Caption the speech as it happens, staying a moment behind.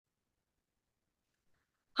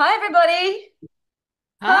Hi, everybody.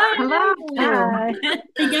 Hi. Hello. Hi.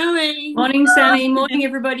 How you going? Morning, Sammy. Morning,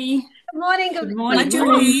 everybody. Good morning. Good Hi, morning.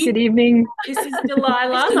 Julie. Good evening. This is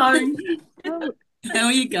Delilah. Oh, How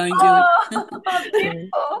are you going, Julie? Oh, mm,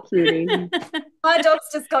 beautiful. cutie. My dog's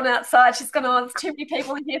just gone outside. She's gone, oh, there's too many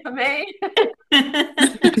people in here for me.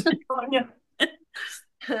 Oh,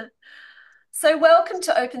 no. So, welcome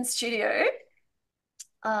to Open Studio.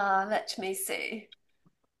 Let me see.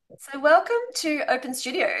 So, welcome to Open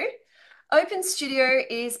Studio. Open Studio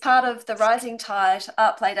is part of the Rising Tide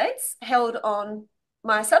Art Playdates held on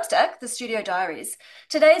my Substack, the Studio Diaries.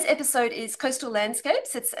 Today's episode is Coastal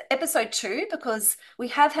Landscapes. It's episode 2 because we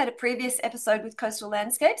have had a previous episode with Coastal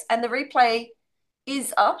Landscapes and the replay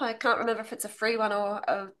is up. I can't remember if it's a free one or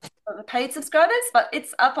a paid subscribers, but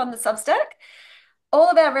it's up on the Substack. All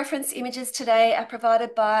of our reference images today are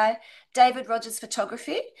provided by David Rogers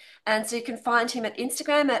Photography. And so you can find him at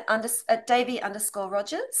Instagram at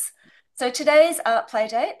Davy_Rogers. So today's art play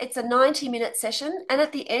date, it's a 90-minute session. And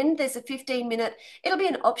at the end, there's a 15-minute, it'll be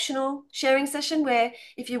an optional sharing session where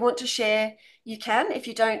if you want to share, you can. If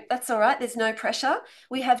you don't, that's all right. There's no pressure.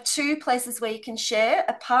 We have 2 places where you can share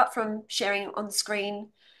apart from sharing on the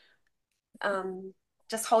screen,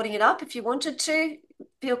 just holding it up if you wanted to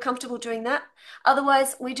feel comfortable doing that.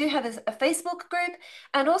 Otherwise, we do have a Facebook group,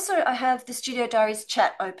 and also I have the Studio Diaries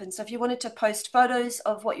chat open. So if you wanted to post photos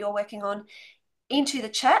of what you're working on into the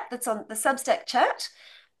chat that's on the Substack chat,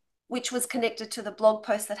 which was connected to the blog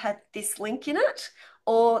post that had this link in it,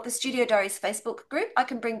 or the Studio Diaries Facebook group, I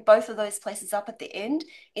can bring both of those places up at the end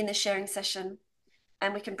in the sharing session,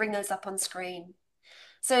 and we can bring those up on screen.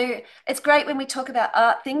 So it's great when we talk about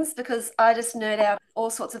art things because I just nerd out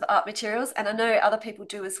all sorts of art materials, and I know other people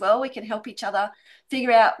do as well. We can help each other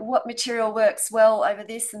figure out what material works well over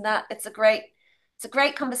this and that. It's a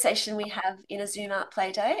great conversation we have in a Zoom art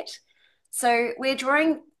play date. So we're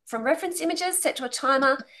drawing from reference images set to a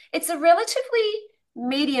timer. It's a relatively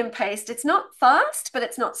medium paced. It's not fast, but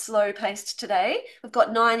it's not slow paced today. We've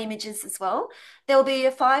got 9 images as well. There'll be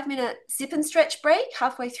a 5-minute sip and stretch break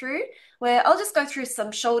halfway through where I'll just go through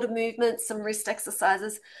some shoulder movements, some wrist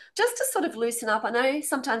exercises, just to sort of loosen up. I know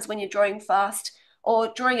sometimes when you're drawing fast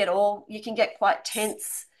or drawing at all, you can get quite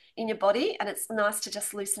tense in your body, and it's nice to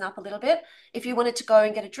just loosen up a little bit. If you wanted to go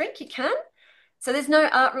and get a drink, you can. So there's no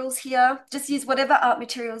art rules here. Just use whatever art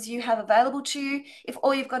materials you have available to you. If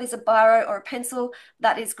all you've got is a biro or a pencil,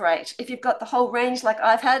 that is great. If you've got the whole range like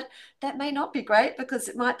I've had, that may not be great because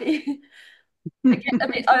it might be get a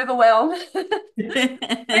bit overwhelmed. Who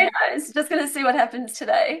knows? Just going to see what happens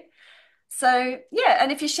today. So yeah,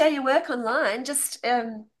 and if you share your work online, just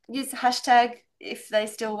use the hashtag if they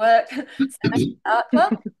still work, Art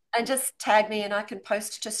Club, and just tag me and I can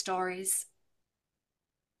post to stories.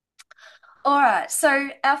 All right, so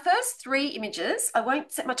our first 3 images, I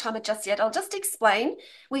won't set my timer just yet. I'll just explain.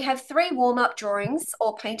 We have 3 warm-up drawings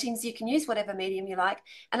or paintings. You can use whatever medium you like.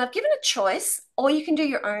 And I've given a choice, or you can do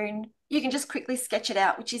your own. You can just quickly sketch it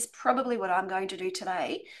out, which is probably what I'm going to do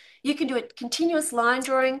today. You can do a continuous line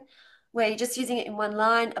drawing where you're just using it in one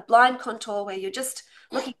line, a blind contour where you're just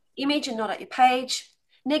looking at the image and not at your page.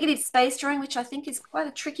 Negative space drawing, which I think is quite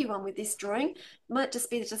a tricky one with this drawing. It might just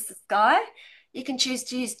be just the sky. You can choose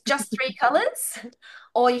to use just 3 colors,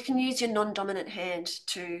 or you can use your non-dominant hand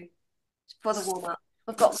for the warm-up.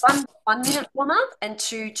 We've got one minute warm-up and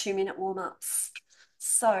 2 2-minute warm-ups.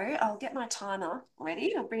 So I'll get my timer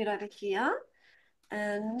ready. I'll bring it over here.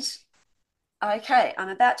 And okay, I'm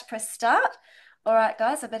about to press start. All right,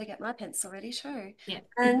 guys, I better get my pencil ready too. Yeah.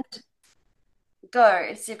 And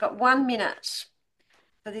go. So you've got 1 minute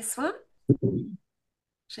for this one.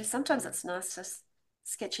 Actually, sometimes it's nice to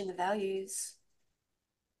sketch in the values.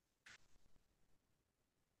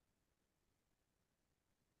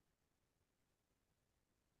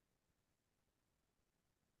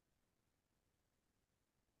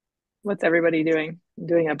 What's everybody doing?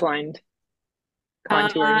 Doing a blind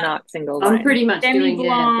contour, Uh, not single I'm line. pretty much doing,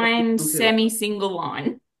 yeah. Semi-blind, semi-single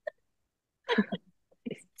line.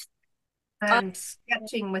 I, I'm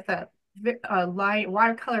sketching with a line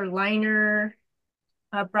watercolor liner,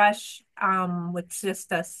 a brush, with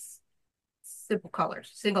just simple colors,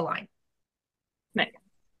 single line. Nice.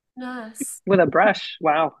 nice. With a brush.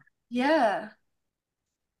 Wow. Yeah.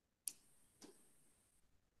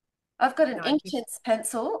 I've got an No, I just Inktense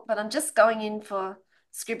pencil, but I'm just going in for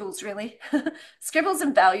scribbles, really. Scribbles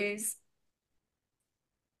and values.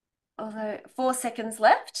 Although 4 seconds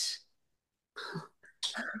left.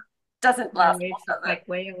 Doesn't my last waves long, look does it? like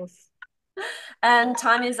whales. And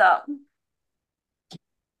time is up.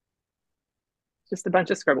 Just a bunch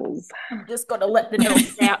of scribbles. Just got to let the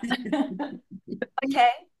dogs out. Okay.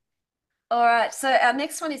 All right, so our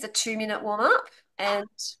next one is a 2-minute warm up, and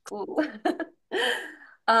ooh.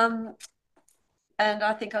 um, and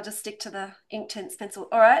I think I'll just stick to the Inktense pencil.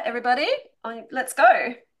 All right, everybody, let's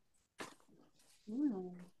go.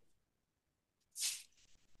 Mm.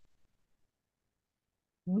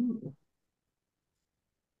 Ooh.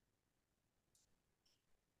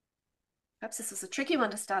 Perhaps this was a tricky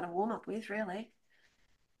one to start a warm up with, really.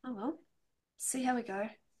 Oh well, see how we go.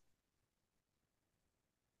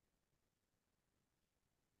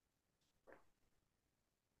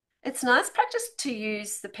 It's nice practice to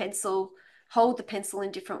use the pencil, hold the pencil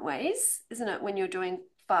in different ways, isn't it, when you're doing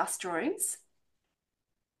fast drawings?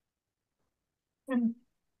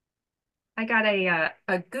 I got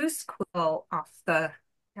a goose quill off the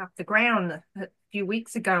ground a few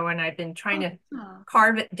weeks ago, and I've been trying to Oh.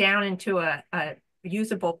 carve it down into a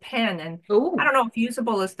usable pen. And Ooh. I don't know if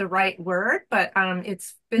usable is the right word, but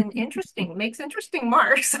it's been interesting. It makes interesting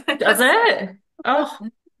marks. Does it? Oh,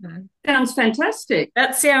 Sounds fantastic.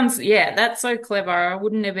 that sounds, yeah, that's so clever. I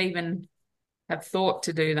wouldn't have even have thought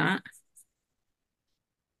to do that.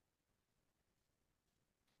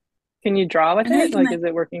 Can you draw with And how you it? can Like, make is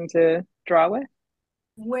it working to draw with?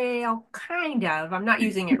 Well, kind of. I'm not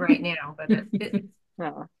using it right now, but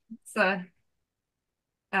Oh. it's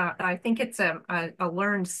I think it's a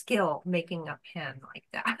learned skill making a pen like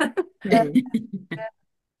that. Hmm.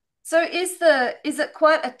 So is it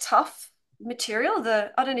quite a tough material?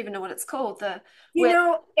 I don't even know what it's called. You Where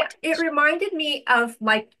know, it reminded me of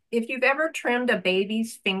like if you've ever trimmed a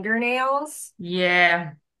baby's fingernails.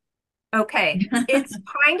 Yeah. Okay, it's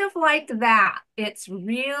kind of like that. It's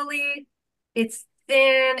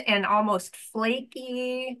thin and almost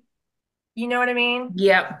flaky. You know what I mean?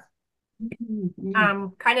 Yep.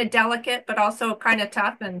 Kind of delicate, but also kind of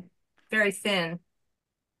tough and very thin.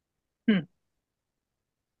 Hmm.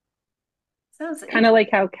 sounds Kind of like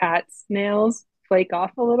how cats' nails flake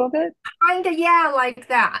off a little bit. Kind of, yeah, like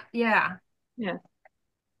that. Yeah. Yeah.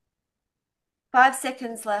 5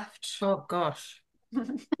 seconds left. Oh gosh.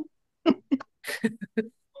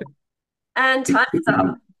 And time is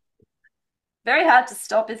up. Very hard to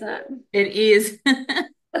stop, isn't it? It is.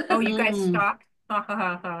 Oh, you guys Mm. stopped? Ha ha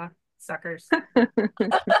ha ha. Suckers.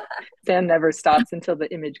 Sam never stops until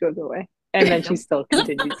the image goes away. And then she Nope. still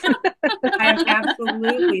continues. I am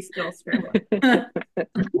absolutely still scribbling.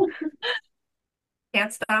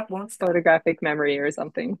 Can't stop, won't stop. Photographic memory or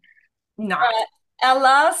something. Not. Our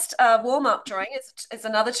last warm-up drawing is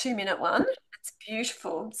another 2-minute one. It's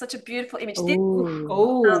beautiful. Such a beautiful image. Oh.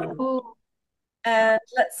 Oh. And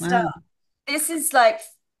let's start. Wow. This is like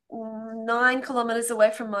 9 kilometers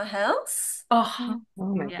away from my house. Oh.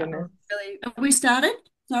 Oh my Yeah. goodness. Really. Have we started?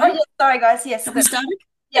 Oh, Sorry. yeah, sorry, guys. Yes. Have we started?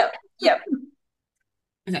 Yep. Yep.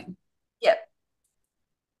 Okay. Yep.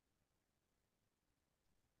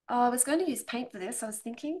 Oh, I was going to use paint for this, I was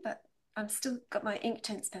thinking, but I'm still got my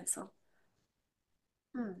Inktense pencil.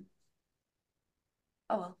 Hmm.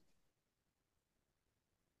 Oh well.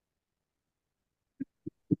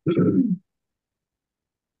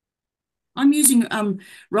 I'm using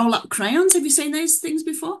roll-up crayons. Have you seen these things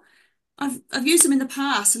before? I've used them in the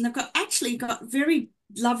past, and they've actually got very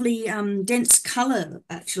lovely dense color.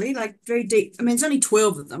 Actually, like very deep. I mean, it's only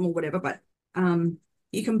 12 of them or whatever, but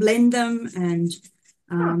you can blend them, and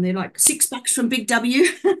they're like $6 from Big W.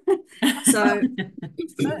 So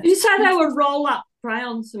Did you say they were roll-up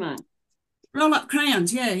crayons, Simone? Roll-up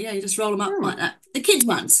crayons, yeah, yeah. You just roll them up like that. The kids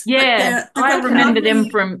ones, but Yeah, they've I got remember them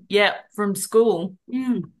lovely, from school.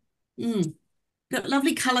 mm, got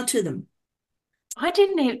lovely color to them. I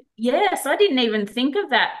didn't even think of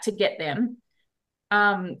that to get them.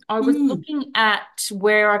 I was Mm. looking at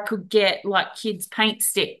where I could get like kids' paint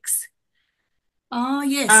sticks, Oh,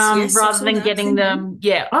 yes, yes, I rather saw than that. I've getting seen them. them,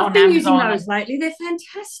 yeah, I've on been using Amazon. those lately. They're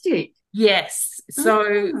fantastic. Yes.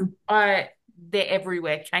 So Ah, they're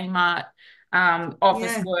everywhere. Kmart,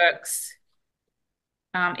 Office yeah. Works,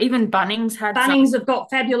 even Bunnings had some. Bunnings have got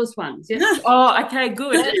fabulous ones. Yes. Oh, okay,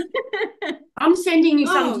 good. I'm sending you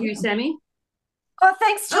some Oh, to you, Sammy. Oh,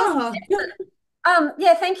 thanks, Jules. oh,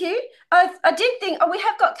 Yeah, thank you. I did think, we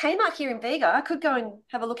have got Kmart here in Vega. I could go and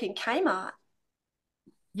have a look in Kmart.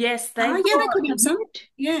 Yes, oh, they've yeah, they got. could have some.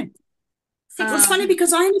 Yeah. It was Um, funny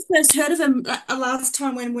because I only first heard of them last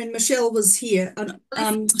time when Michelle was here.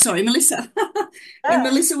 Sorry, Melissa. When Yeah.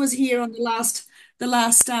 Melissa was here on the last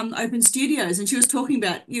Open Studios, and she was talking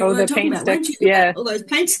about you Oh, were the talking paint about, weren't you, sticks. Yeah. all those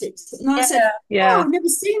paint sticks? And I Yeah. said, oh, Yeah. I've never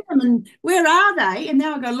seen them, and where are they? And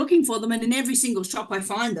now I go looking for them, and in every single shop I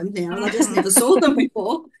find them now, and I just never saw them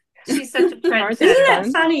before. She's such a Aren't they Isn't trendsetter. that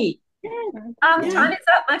fun? funny? Yeah. Time is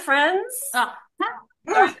up, my friends. oh, Sorry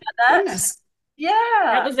Oh, about that. goodness. that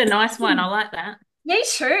Yeah. was a nice one. I like that. Me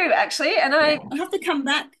too, actually. And I'll have to come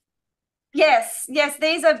back. yes, yes,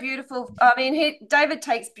 these are beautiful. I mean, David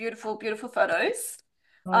takes beautiful, beautiful photos.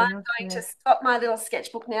 I'm Oh, going to yeah. stop my little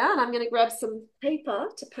sketchbook now, and I'm going to grab some paper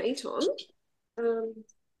to paint on.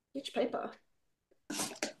 Which paper?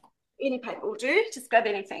 Any paper will do. Just grab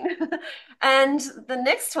anything. And the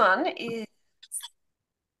next one is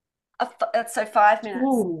so 5 minutes.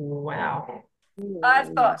 Oh, wow.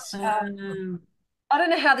 I've got. Um, I don't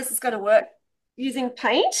know how this is going to work using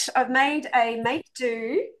paint. I've made a make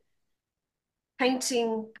do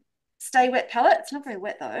painting stay wet palette. It's not very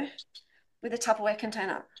wet though, with a Tupperware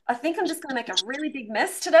container. I think I'm just going to make a really big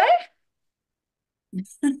mess today.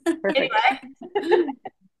 Perfect. Anyway,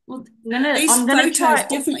 well, I'm these gonna photos try.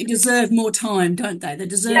 definitely deserve more time, don't they? They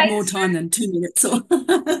deserve they Yes. more do. time than 2 minutes or And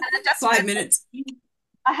I just 5 minutes.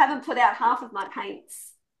 I haven't put out half of my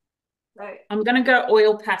paints. So, I'm gonna go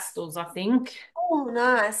oil pastels, I think. oh,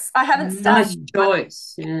 nice. I haven't started. Nice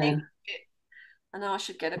choice. Yeah. I know I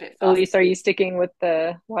should get a bit faster. Elise, are you sticking with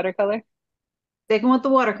the watercolor? Sticking with the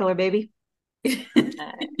watercolor, baby.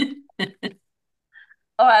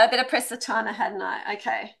 All right, I better press the timer, hadn't I?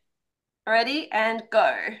 Okay. Ready and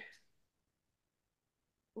go.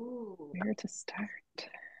 Ooh, Where to start?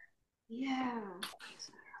 yeah.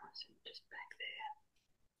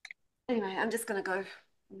 Anyway, I'm just going to go.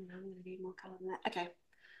 I'm going to need more color than that. Okay.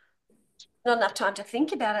 Not enough time to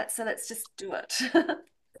think about it, so let's just do it.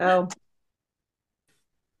 Oh,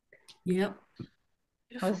 Yep.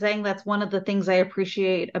 I was saying that's one of the things I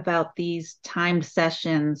appreciate about these timed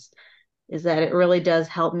sessions is that it really does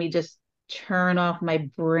help me just turn off my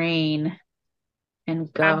brain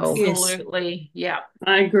and go. Yes. Absolutely. Yeah.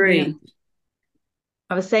 I agree.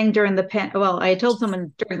 I was saying well, I told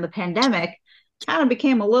someone during the pandemic, kind of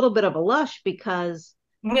became a little bit of a lush because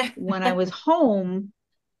when I was home,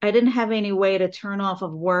 I didn't have any way to turn off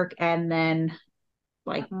of work and then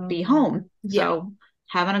like be home. Yeah. So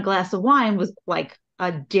having a glass of wine was like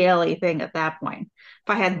a daily thing at that point. If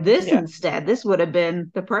I had this Yeah. instead, this would have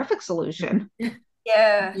been the perfect solution.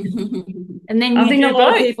 Yeah. And then I you think a do lot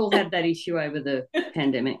of both. people had that issue over the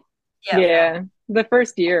pandemic. Yeah. Yeah. The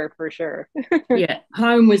first year for sure. Yeah.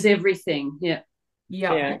 Home was everything. Yeah.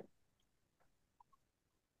 Yeah. Yeah.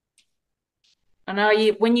 I know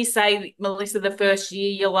when you say, Melissa, the first year,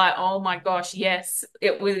 you're like, oh my gosh, yes,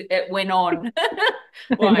 it went on.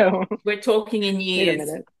 I Like know. we're talking in Wait a years.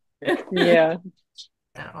 minute. Yeah.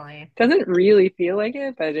 Definitely. Doesn't really feel like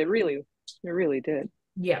it, but it really did.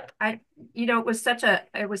 Yeah. It was such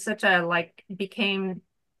a like became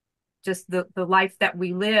just the life that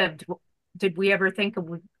we lived. Did we ever think it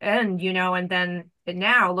would end, and then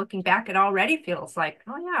now looking back, it already feels like,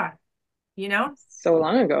 oh yeah, you know? So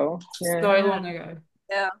long ago. Yeah. So long ago.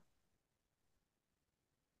 Yeah.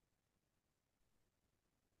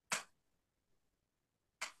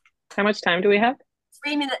 How much time do we have?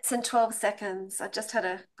 3 minutes and 12 seconds. I just had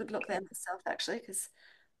a good look there myself, actually, because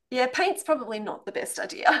yeah, paint's probably not the best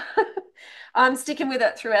idea. I'm sticking with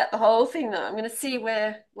it throughout the whole thing, though. I'm going to see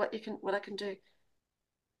what I can do.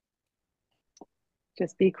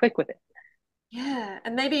 Just be quick with it. Yeah,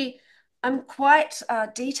 and maybe I'm quite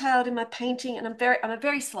detailed in my painting, and I'm a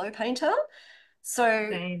very slow painter, so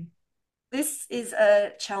Same. this is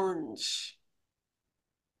a challenge.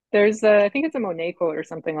 There's I think it's a Monet quote or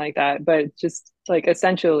something like that, but just like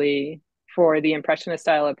essentially for the Impressionist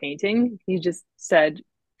style of painting, he just said,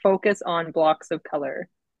 focus on blocks of color.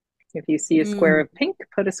 If you see a square Mm, of pink,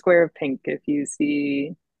 put a square of pink. If you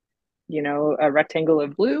see, a rectangle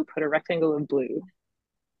of blue, put a rectangle of blue.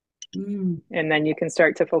 mm, And then you can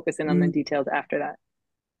start to focus in on the mm. details after that.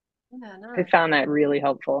 Yeah, I no, found that really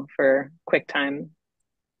helpful for quick time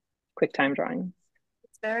drawing.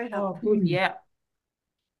 it's very Oh, helpful. good. Yeah.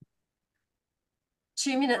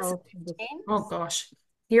 2 minutes and Oh, 15. oh gosh.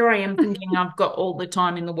 Here I am thinking I've got all the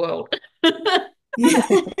time in the world. Yeah.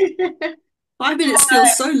 5 minutes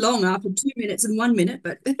feels so long after 2 minutes and 1 minute,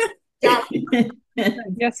 but Yeah,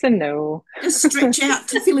 Yes and no. just stretch out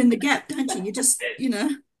to fill in the gap, don't you?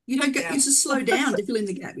 You don't get, Yeah. you just slow down to fill in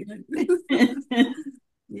the gap.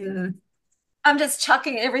 Yeah. I'm just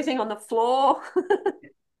chucking everything on the floor.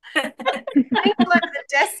 Paint all over the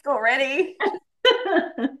desk already.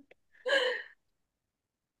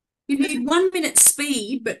 You need 1 minute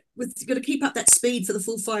speed, but you've got to keep up that speed for the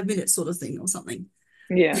full 5 minutes sort of thing or something.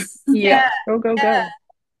 Yeah. Yeah. Go, go, Yeah. go.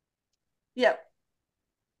 Yep.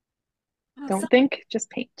 Oh, Don't think, just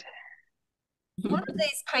paint. one of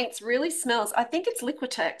these paints really smells. I think it's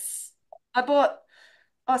Liquitex. I bought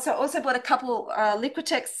also bought a couple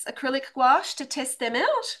Liquitex acrylic gouache to test them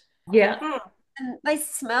out, Yeah. Hmm. and they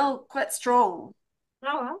smell quite strong.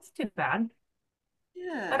 Oh, that's too bad.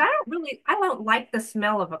 But Yeah, I don't like the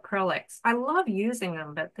smell of acrylics. I love using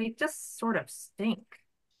them, but they just sort of stink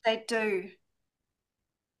they do.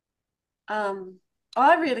 Um,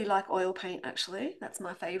 I really like oil paint actually. That's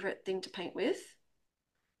my favorite thing to paint with.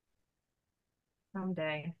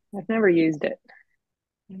 someday. I've never used it.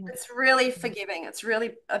 It's really forgiving. It's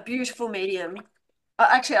really a beautiful medium.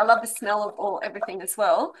 Actually, I love the smell of all everything as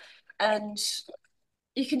well. And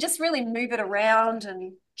you can just really move it around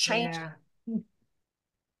and change. Yeah.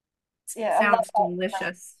 Yeah, I love Sounds that.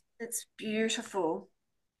 delicious. It's beautiful.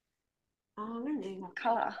 Oh, I'm gonna need more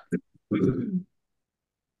color.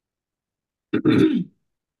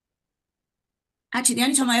 Actually, the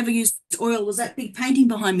only time I ever used oil was that big painting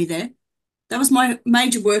behind me there. That was my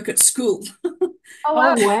major work at school. Oh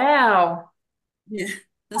Oh, wow. wow. Yeah,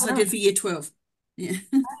 that's what I Wow. did for year 12. Yeah.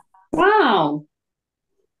 Wow.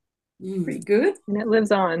 Pretty Mm. good. And it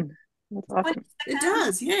lives on. That's awesome. It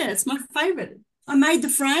does. Yeah, it's my favorite. I made the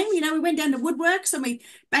frame. We went down to Woodworks and we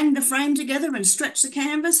banged the frame together and stretched the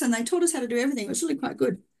canvas, and they taught us how to do everything. It was really quite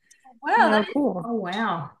good. Wow, Oh, cool. Oh,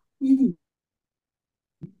 wow. Mm.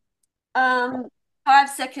 um 5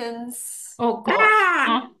 seconds. Oh, gosh.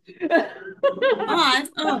 Ah, Oh, 5.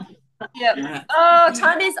 Oh, Yep. all right. Oh, Yeah.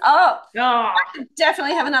 time is up. oh,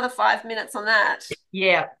 Definitely have another 5 minutes on that.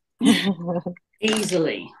 yeah.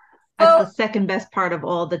 Easily. That's Well, the second best part of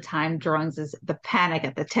all the time drawings is the panic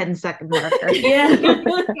at the 10-second marker. Yeah.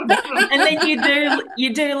 And then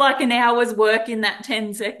you do like an hour's work in that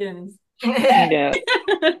 10 seconds. Yeah.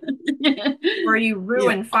 Or you Yeah.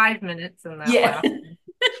 ruin 5 minutes in that Yeah. last one.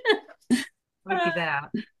 Might be that.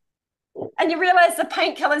 and you realize the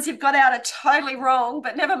paint colors you've got out are totally wrong,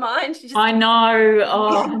 but never mind. You just I know.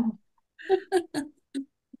 Oh,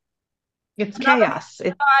 It's another chaos.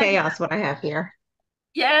 It's 5 minutes. chaos what I have here.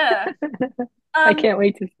 Yeah. I can't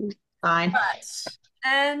wait to see. Fine. Right.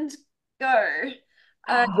 And go.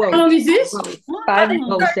 How Whoa. long is this? Whoa. Five.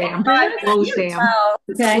 Whoa, Sam. 5 minutes. Whoa, Sam. Wow.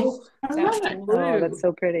 Okay. I love that Oh, blue. that's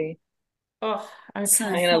so pretty. Oh, So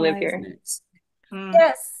I'm okay. gonna live 5 here. minutes. Mm.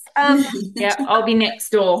 Yes. Yeah, I'll be next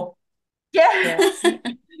door. Yeah. Yeah.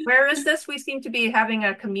 Where is this? We seem to be having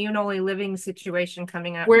a communally living situation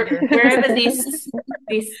coming up here. Wherever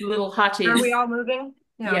this little hut Are we is. all moving?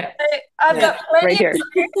 Yeah. Yeah. So I've Yeah. got plenty Right of here.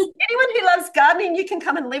 anyone who loves gardening, you can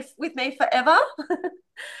come and live with me forever.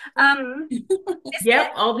 Mhm. This is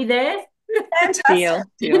Yep, I'll be there. fantastic.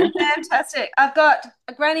 Deal. Deal. Fantastic. I've got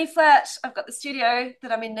a granny flat. I've got the studio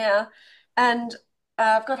that I'm in now, and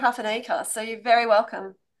I've got half an acre. So you're very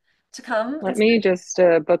welcome to come Let and me just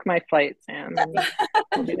book my flight, Sam, and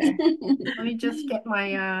we'll be there. Let me just get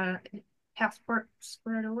my passport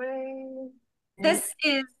squared away. this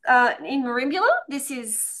is in Marimbula. This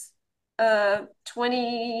is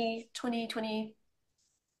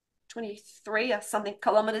 23 or something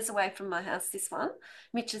kilometers away from my house, this one,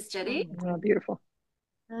 Mitch's Jetty. Oh, beautiful.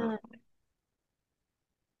 Mm.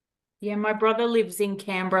 Yeah, my brother lives in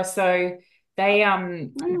Canberra, so they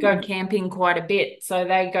go camping quite a bit. So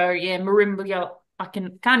they go, yeah, Marimbula. I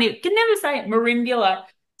can never say it, Marimbula.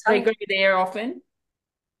 They go there often.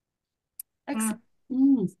 Excellent.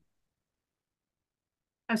 Mm.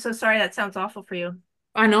 I'm so sorry. That sounds awful for you.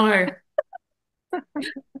 I know.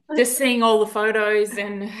 Just seeing all the photos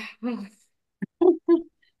and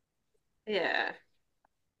Yeah.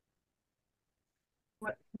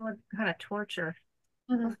 What kind of torture?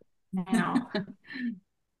 Mhm. now.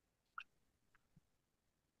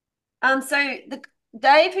 So the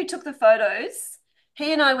Dave who took the photos,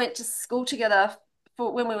 he and I went to school together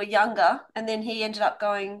for when we were younger, and then he ended up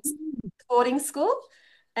going to boarding school.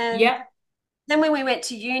 And Yep. then when we went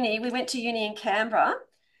to uni in Canberra,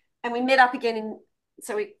 and we met up again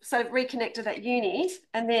so we sort of reconnected at uni,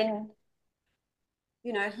 and then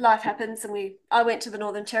life happens, and I went to the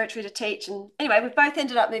Northern Territory to teach, and anyway, we both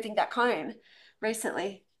ended up moving back home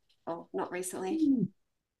recently. Oh, not recently.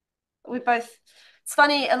 We both. It's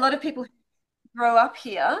funny. A lot of people grow up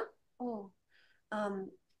here. Oh,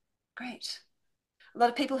 great. A lot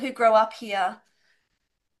of people who grow up here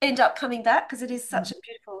end up coming back because it is such a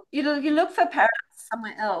beautiful. You look for paradise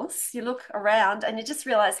somewhere else. You look around and you just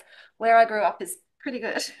realize where I grew up is pretty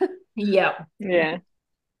good. Yep. Yeah.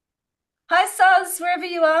 Hi, Suz, wherever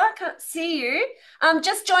you are. Can't see you.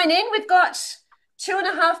 Just join in. We've got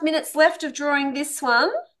 2.5 minutes left of drawing this one.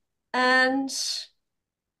 And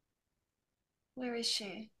where is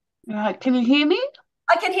she? Right, can you hear me?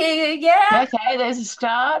 I can hear you. Yeah, Okay, there's a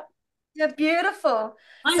start. you're beautiful.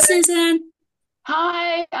 Hi, So Suzanne.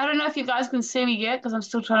 Hi, I don't know if you guys can see me yet because I'm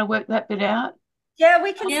still trying to work that bit out. yeah,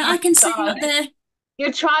 we can Yeah, see. I can see you God, up there.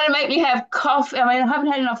 you're trying to make me have coffee. I mean, I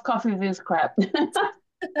haven't had enough coffee with this crap.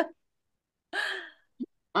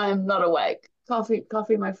 I'm not awake.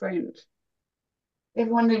 Coffee, my friend.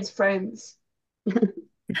 Everyone needs friends.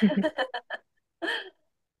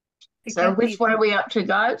 So which one are we up to,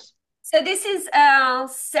 guys? So this is our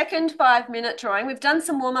second 5-minute drawing. We've done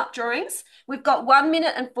some warm-up drawings. We've got 1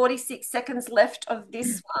 minute and 46 seconds left of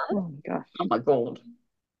this one. Oh my gosh. Oh my God.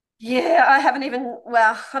 Yeah, I haven't even,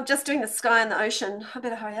 well, I'm just doing the sky and the ocean. I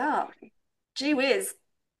better hurry up. Gee whiz.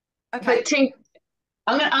 Okay. But Tink,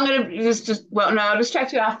 I'm gonna just well, no, I'll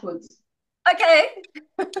distract you afterwards. Okay.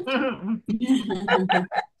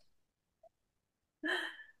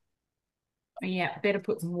 Yeah, better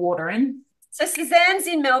put some water in. So Suzanne's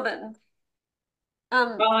in Melbourne.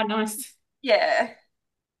 Oh, nice. Yeah.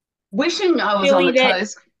 Wishing I was Chilly on the there.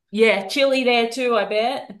 coast. Yeah, chilly there too, I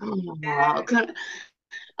bet. Oh,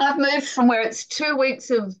 I've moved from where it's 2 weeks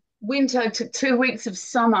of winter to 2 weeks of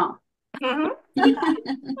summer.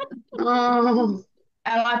 Oh,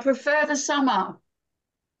 and I prefer the summer.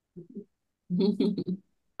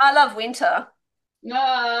 I love winter.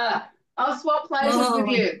 I'll swap places with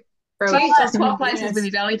you. Gross. Jeez, I'll swap places Yes. with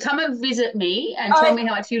you, darling. Come and visit me and tell me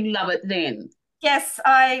how much you love it then. Yes,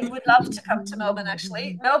 I would love to come to Melbourne,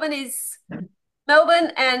 actually.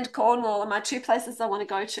 Melbourne and Cornwall are my two places I want to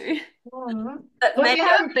go to. But Well, if maybe you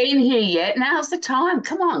haven't been here yet, now's the time.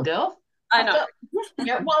 Come on, girl. I know.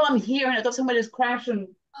 While I'm here and I've got somewhere to crash and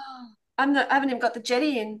I haven't even got the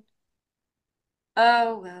jetty in.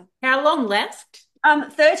 Oh well. How long left?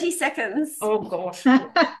 30 seconds. Oh gosh.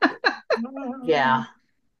 yeah.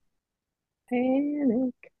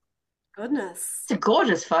 Panic. Goodness. It's a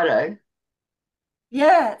gorgeous photo.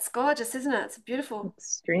 Yeah, it's gorgeous, isn't it? It's beautiful.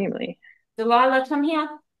 Extremely. Delilah, come here.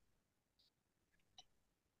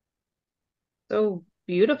 So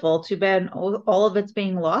beautiful. Too bad all of it's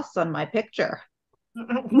being lost on my picture.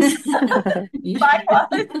 Likewise.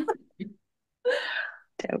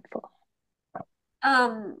 Doubtful.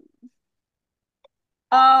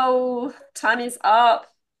 Oh, time is up.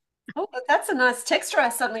 Oh, that's a nice texture I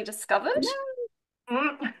suddenly discovered.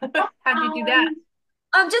 How'd you do that?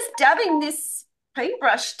 I'm just dabbing this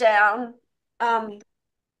paintbrush down. No,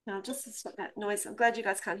 just to stop that noise. I'm glad you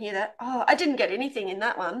guys can't hear that. Oh, I didn't get anything in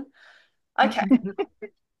that one. Okay.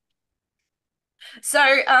 So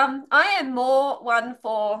I am more one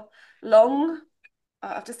for long,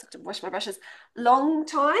 I've just have to wash my brushes, long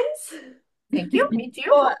times. Thank you. Me too.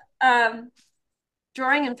 For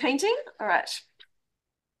drawing and painting. All right.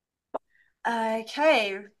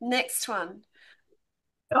 Okay, next one.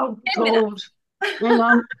 Oh, 10 minutes. gold. Hang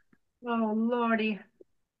on. Oh, Lordy.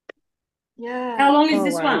 Yeah. How long is Oh,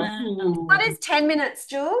 this wow. one? What is 10 minutes,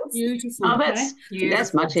 Jules? Beautiful. Oh, Okay.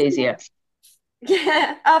 that's much easier.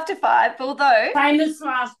 Yeah, after 5, although. Famous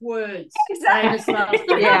last words. Exactly. Famous last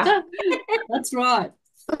words. Yeah. That's right.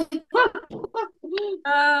 Okay.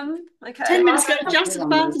 10 minutes go just as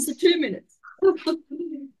fast as the 2 minutes.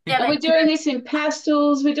 Yeah, Are we doing this in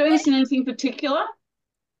pastels? We're doing this in anything particular?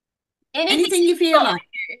 Anything you feel like.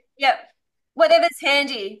 Yep. Whatever's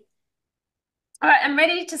handy. All right, I'm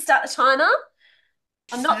ready to start the timer.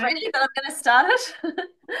 I'm not ready, but I'm going to start it.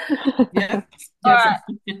 Yeah. All right.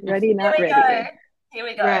 Ready, not Here we ready. go. Here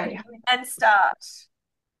we go. Right. And start.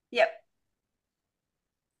 Yep.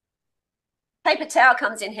 Paper towel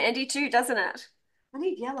comes in handy too, doesn't it? I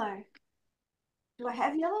need yellow. Do I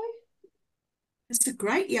have yellow? It's a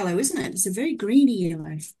great yellow, isn't it? It's a very greeny yellow.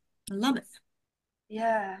 I love it.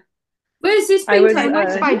 Yeah. Where's this I been was, taken?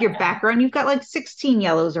 Let's find your background. You've got like 16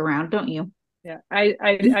 yellows around, don't you? Yeah,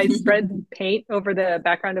 I spread paint over the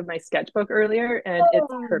background of my sketchbook earlier, and it's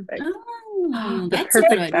perfect. Oh, The that's a good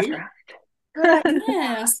perfect idea. background. Good idea.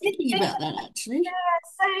 Yeah, I was thinking about that actually. Yeah,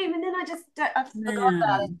 same. And then I forgot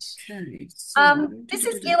about it. Okay, so This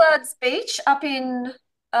is Gillard's Beach up in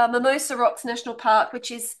Mimosa Rocks National Park,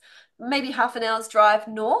 which is maybe half an hour's drive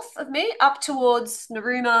north of me, up towards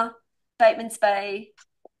Narooma, Bateman's Bay,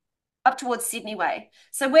 up towards Sydney Way.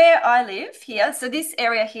 So where I live here, so this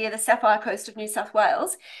area here, the Sapphire Coast of New South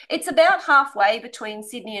Wales, it's about halfway between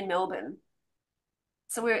Sydney and Melbourne.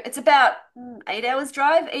 So it's about 8 hours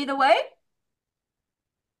drive either way.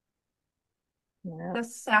 Yeah. The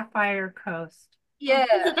Sapphire Coast. Yeah.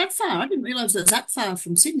 is it that far? I didn't realize it was that far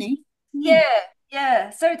from Sydney. Yeah.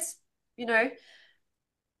 So it's,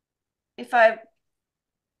 if I'd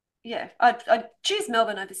choose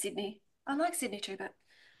Melbourne over Sydney. I like Sydney too, but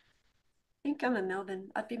I think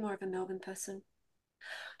I'd be more of a Melbourne person.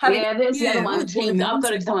 Yeah, there's the other Yeah, I one. was born in Tink, I've got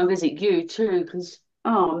to Melbourne. come and visit you too, because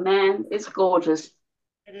oh man, it's gorgeous.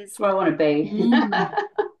 It is. That's where I want to be.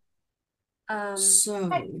 So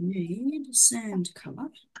we need sand color.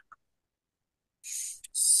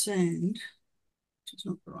 Sand, which is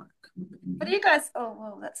not the right What are you guys? Oh,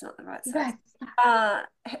 well, that's not the right size. Right.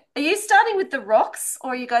 Are you starting with the rocks,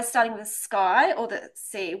 or are you guys starting with the sky or the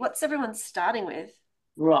sea? What's everyone starting with?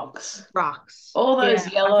 Rocks. Rocks. All those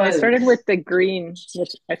Yeah. I yellows. started with the green.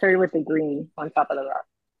 I started with the green on top of the rock.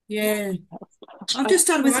 Yeah. I've I just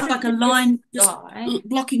started with like a started with line, just sky.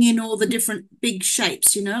 blocking in all the different big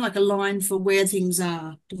shapes, like a line for where things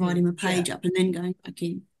are, dividing the Yeah. page up and then going back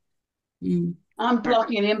in. Mm. I'm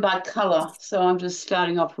blocking it in by colour, so I'm just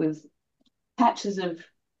starting off with patches of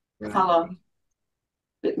colour, a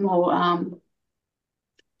bit more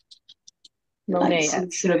like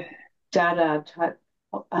some Monet-esque. sort of Dada type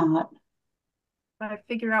art. If I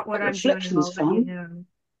figure out what But I'm doing, reflection's I'll let you fun. know.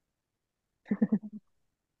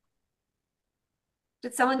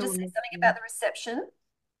 Did someone So just say we'll something see. about the reception?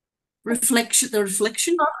 Reflection, the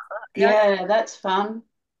reflection. Oh, yeah. Yeah, that's fun.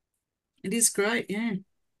 It is great, yeah.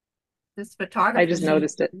 This I just photographers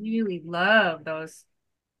noticed it. really love those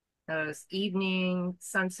evening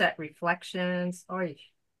sunset reflections. Oh, they're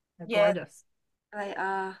Yeah, gorgeous. they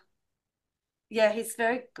are. Yeah, he's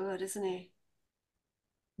very good, isn't he?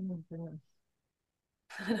 Oh, my goodness.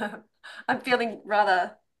 I know. I'm feeling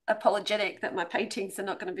rather apologetic that my paintings are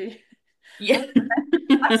not going to be. Yeah.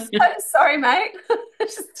 I'm so sorry, mate.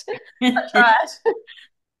 I tried.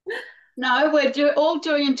 No, we're all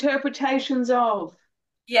doing interpretations of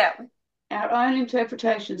Yeah, our own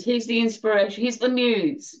interpretations. He's the inspiration. He's the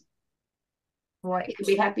muse. He Right. can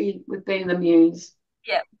be happy with being the muse.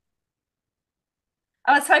 yeah.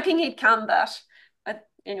 I was hoping he'd come, but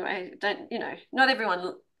anyway, don't, not everyone.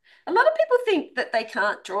 A lot of people think that they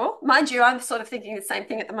can't draw. Mind you, I'm sort of thinking the same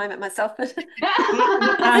thing at the moment myself, but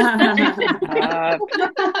Uh,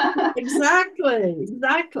 Exactly,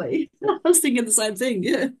 exactly. I was thinking the same thing,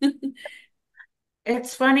 yeah.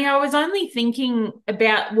 It's funny. I was only thinking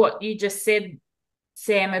about what you just said,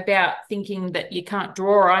 Sam, about thinking that you can't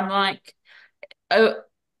draw. I'm like, oh,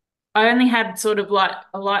 I only had sort of like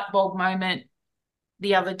a light bulb moment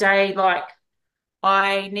the other day. Like,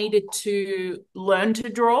 I needed to learn to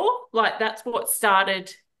draw. Like, that's what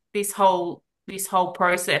started this whole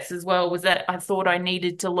process as well, was that I thought I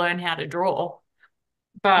needed to learn how to draw.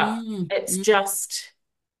 But Mm, it's mm. just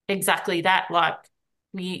exactly that. Like,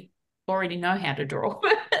 we already know how to draw.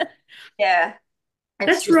 yeah. It's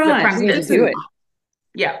That's just the you right. just need to practice. do it.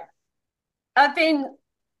 Yeah. I've been,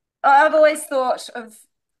 I've always thought of,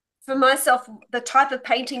 for myself, the type of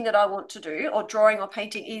painting that I want to do, or drawing or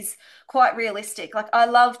painting, is quite realistic. Like, I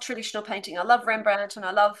love traditional painting. I love Rembrandt and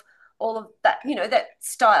I love all of that, that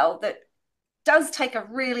style that does take a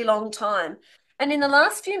really long time. And in the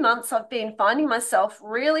last few months, I've been finding myself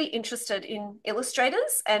really interested in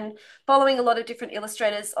illustrators and following a lot of different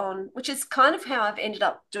illustrators on, which is kind of how I've ended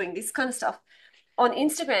up doing this kind of stuff on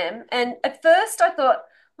Instagram. And at first I thought,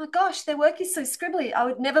 oh my gosh, their work is so scribbly. I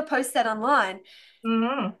would never post that online.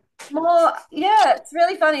 Mhm. More, yeah, it's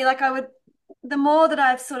really funny. Like, the more that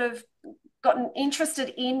I've sort of gotten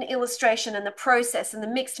interested in illustration and the process and the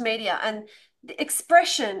mixed media and the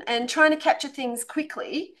expression and trying to capture things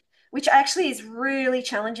quickly, which actually is really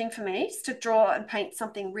challenging for me, to draw and paint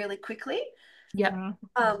something really quickly. Yep. Mhm.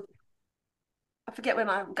 Um, I forget where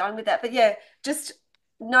I'm going with that, but yeah, just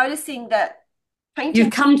noticing that painting.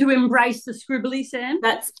 You've come to embrace the scribbly, Sam.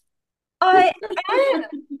 That's I am.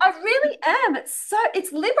 I really am.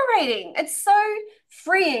 It's liberating. It's so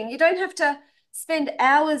freeing. You don't have to spend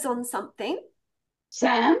hours on something.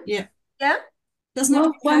 Sam, Yeah. Yeah. Doesn't have to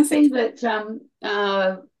well, be one thing perfect.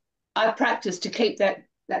 that I practice to keep that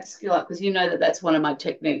skill up, because you know that that's one of my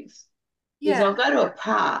techniques, is Yeah. I'll go to a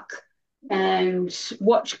park and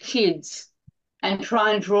watch kids and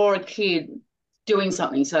try and draw a kid doing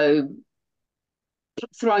something. So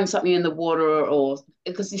throwing something in the water, or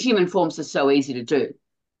because the human forms are so easy to do.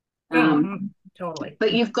 Mhm. Totally.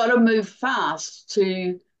 But you've got to move fast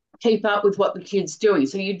to keep up with what the kid's doing.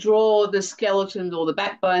 So you draw the skeleton or the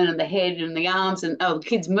backbone and the head and the arms, and oh, the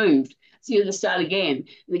kid's moved. So you just start again.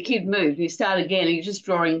 And the kid moved, and you start again, and you're just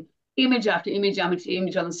drawing image after image after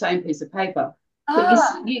image on the same piece of paper. But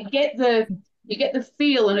Ah, you get the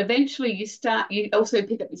feel, and eventually you also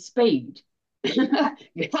pick up your speed.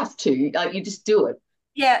 You have to, like, you just do it.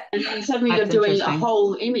 yeah. And then suddenly you're that's doing a interesting.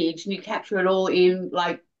 whole image and you capture it all in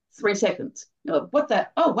like 3 seconds. You're like, what the?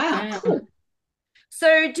 Oh, wow, Yeah. cool.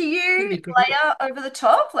 So do That'd you be great. layer over the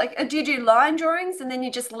top? Like, do you do line drawings and then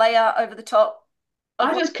you just layer over the top of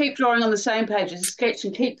I what? just keep drawing on the same page, just sketch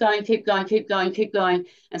and keep going, keep going, keep going, keep going,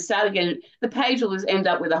 and start again. The page will just end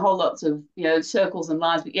up with a whole lots of circles and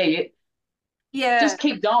lines. But yeah, you Yeah. just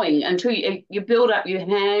keep going until you build up your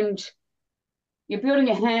hand. You're building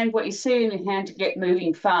your hand, what you see in your hand, to get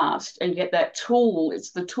moving fast and get that tool.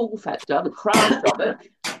 It's the tool factor, the craft of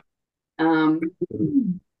it. Um,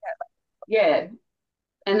 yeah.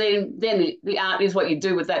 And then the art is what you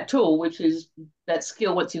do with that tool, which is that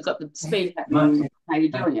skill once you've got the speed happening, how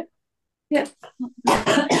you're doing it. Yeah.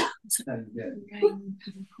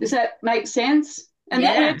 Does that make sense? And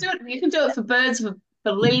Yeah. you can do it for birds,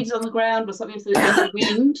 for leaves on the ground, or something in the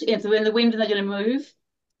wind. If they're in the wind and they're going to move.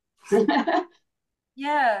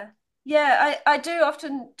 Yeah. Yeah, I do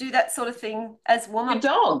often do that sort of thing as Your warm-up.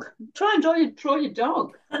 dog. Try and draw your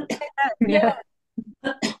dog. Yeah.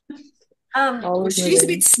 Well, she's a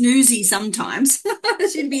bit snoozy sometimes.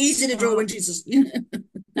 She'd be easy to draw when she's,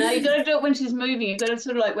 No, you got to do it when she's moving. You got to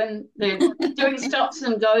sort of like when they're doing stops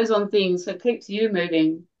and goes on things, so it keeps you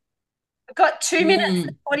moving. I've got 2 minutes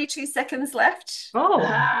and 42 seconds left. Oh,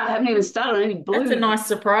 I haven't even started on any blue. that's a nice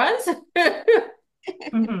surprise.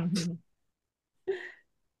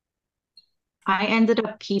 I ended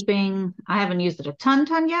up keeping, I haven't used it a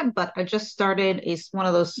ton yet, but I just started one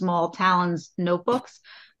of those small Talons notebooks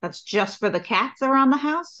that's just for the cats around the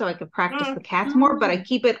house so I could practice the cats more, but I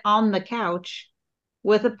keep it on the couch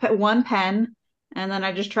with one pen, and then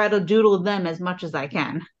I just try to doodle them as much as I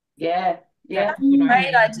can. Yeah, yeah.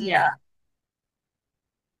 Great idea.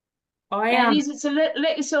 And use it to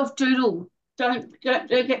let yourself doodle. Don't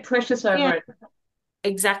get precious over it.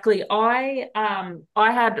 Exactly. I've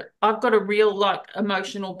got a real like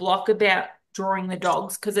emotional block about drawing the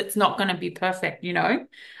dogs because it's not going to be perfect, you know.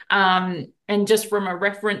 And just from a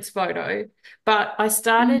reference photo, but I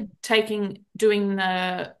started doing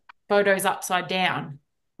the photos upside down.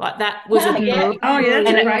 Like that was Oh, yeah. Oh, yeah, that's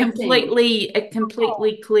and a it great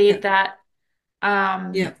completely cleared that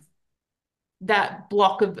Yeah. that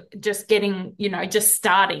block of just getting, you know, just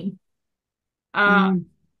starting. And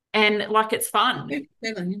like it's fun.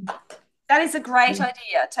 That is a great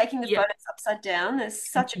idea. Taking the photos upside down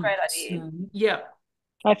is such a great idea. Yeah.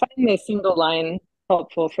 I find the single line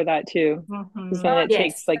helpful for that too, because then it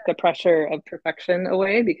takes like the pressure of perfection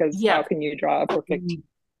away, because how can you draw a perfect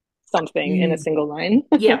something in a single line?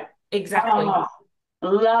 Yeah, exactly. Oh,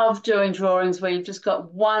 love doing drawings where you've just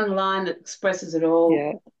got one line that expresses it all.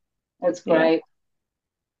 Yeah. That's great.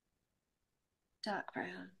 Dark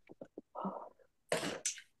brown.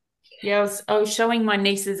 Yeah, I was showing my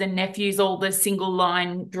nieces and nephews all the single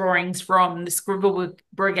line drawings from the Scribble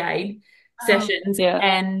Brigade sessions,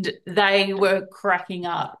 and they were cracking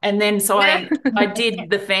up. And then so I did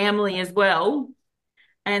the family as well,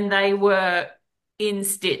 and they were in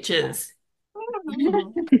stitches.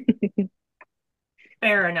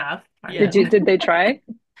 Fair enough. Yeah. Did they try?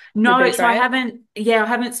 No, so I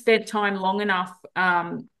haven't spent time long enough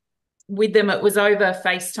with them. It was over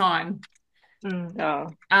FaceTime.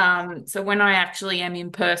 So when I actually am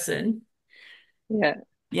in person, we're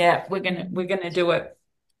gonna do it.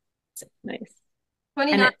 Nice.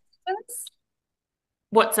 29 seconds.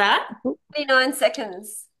 What's that? 29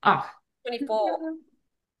 seconds. Oh. 24.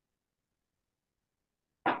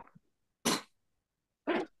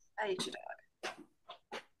 Age dog.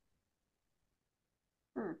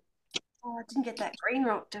 Oh, I didn't get that green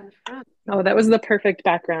rock down the front. Oh, that was the perfect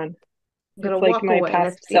background. I'm gonna it's like walk my away.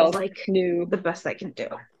 past That feels self like knew the best I can do.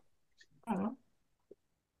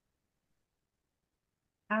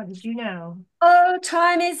 How did you know? Oh,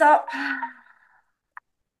 time is up.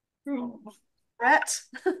 Rat.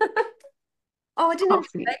 Oh, I didn't have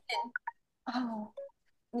bacon. Oh,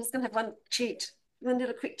 I'm just gonna have one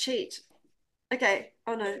little quick cheat. Okay.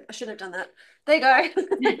 Oh no, I shouldn't have done that. There you go.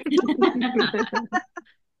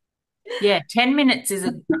 Yeah, 10 minutes is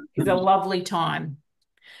a lovely time.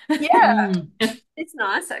 Yeah, it's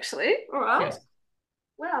nice actually. All right. Yeah.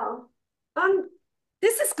 Well,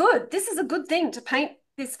 this is good. This is a good thing to paint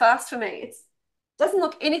this fast for me. It doesn't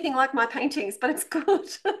look anything like my paintings, but it's good.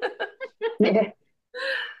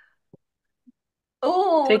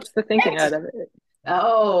 Oh, takes the thinking out of it.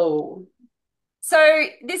 Oh. So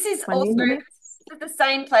this is 20 also minutes? the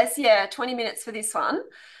same place. Yeah, 20 minutes for this one.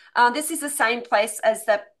 This is the same place as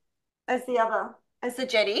the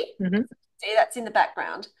jetty. See, that's in the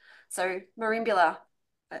background. So Marimbula,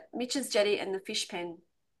 Mitch's jetty and the fish pen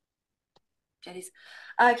jetties.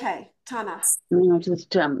 Okay, timer. No, just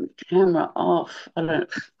camera off. I don't.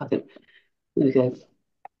 I think. There we go.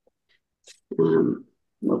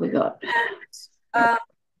 What we got? I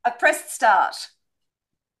pressed start.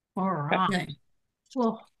 All right.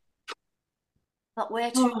 Well, but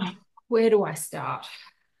where do I start?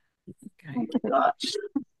 Okay.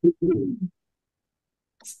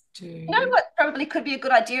 You know what probably could be a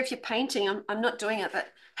good idea if you're painting? I'm not doing it, but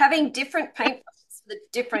having different paint brushes for the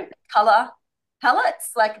different color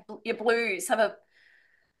palettes, like your blues, have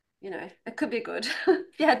it could be good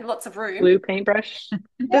if you had lots of room. Blue paintbrush.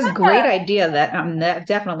 This is a great idea that I'm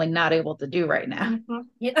definitely not able to do right now.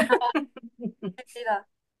 Yeah.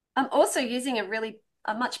 I'm also using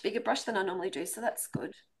a much bigger brush than I normally do, so that's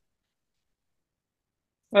good.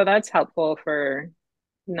 Well, that's helpful for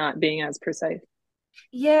not being as precise.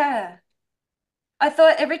 Yeah. I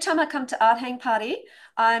thought every time I come to art hang party,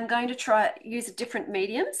 I'm going to try use a different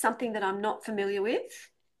medium, something that I'm not familiar with,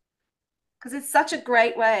 because it's such a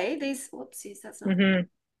great way. Whoopsies, that's not, Mm-hmm.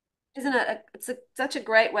 isn't it? Such a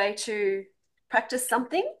great way to practice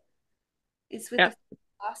something is with Yeah. the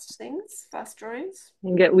fast drawings.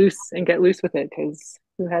 And get loose with it, because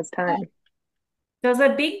who has time? Does a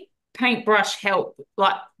big paintbrush help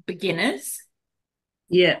like beginners?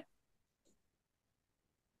 Yeah.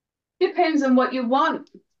 Depends on what you want.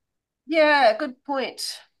 Yeah, good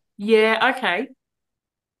point. Yeah, okay.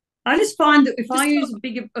 I just find that if I use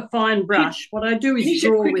a fine brush, what I do is Finish it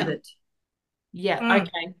draw quicker. with it. Yeah,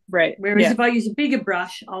 okay. Right. Whereas Yeah. if I use a bigger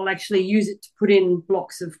brush, I'll actually use it to put in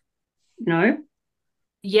blocks of,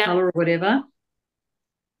 Yeah. color or whatever.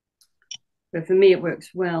 But for me, it works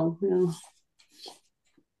well.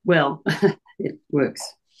 Well, it works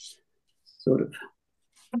sort of.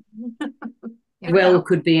 Yeah. Well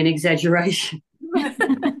could be an exaggeration.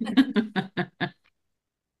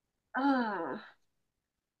 Ah.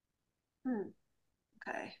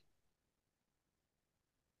 Okay.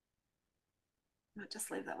 I'll just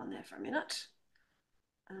leave that one there for a minute.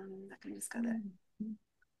 I can just go there.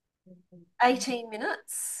 18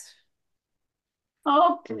 minutes.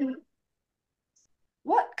 Oh,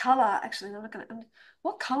 What color? Actually, I'm not gonna.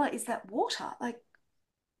 What color is that water? Like,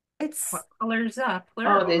 it's What color's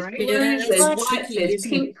plural, there's right? blues, it's there's like whites, tricky, there's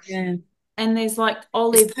isn't it? pinks. Yeah. And there's like It's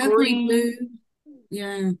olive purpley green. blue.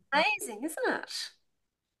 Yeah. amazing, isn't it?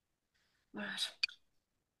 Right.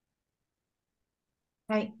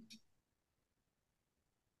 Right.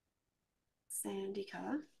 Sandy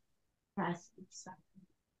color.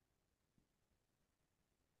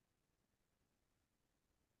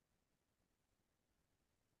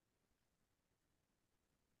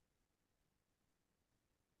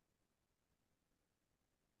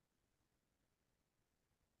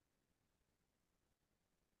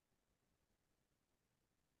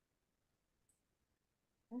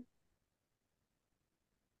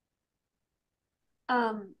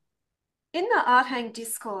 Um, in the Art Hang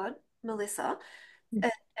Discord, Melissa,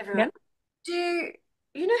 everyone, Yep. do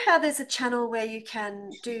you know how there's a channel where you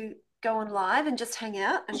can go on live and just hang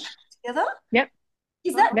out and paint together? Yep.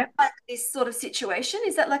 Is that Yep. like this sort of situation?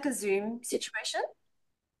 Is that like a Zoom situation?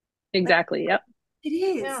 Exactly. Yep. It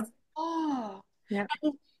is. Yeah. Oh. Yep.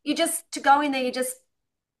 And to go in there, you just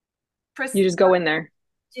press. You just go in there.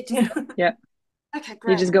 You just go. Yep. Okay, You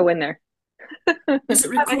great. just go in there. Is it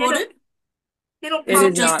recorded? It'll It Is pop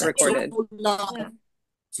is just not recorded. live? Yeah.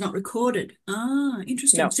 It's not recorded. Ah,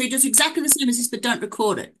 interesting. No. So he does exactly the same as this, but don't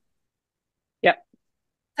record it. Yep.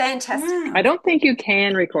 Fantastic. Wow. I don't think you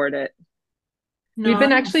can record it. We've been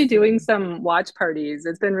No. actually doing some watch parties.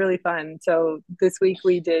 It's been really fun. So this week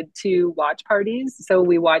we did 2 watch parties. So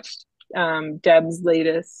we watched Debbie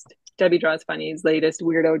Draws Funny's latest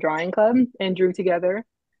Weirdo Drawing Club and drew together,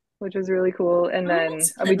 which was really cool. And Oh, then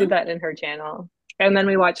that's we did clever. that in her channel. And then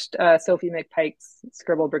we watched Sophie McPike's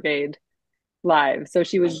Scribble Brigade live. So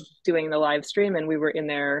she was doing the live stream and we were in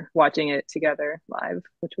there watching it together live,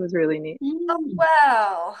 which was really neat. Oh,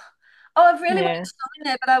 wow. Oh, I've really Yeah. wanted to go in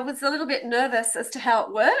there, but I was a little bit nervous as to how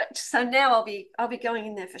it worked. So now I'll be going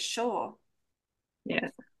in there for sure. Yeah.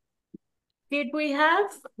 We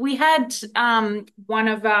had one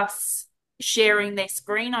of us sharing their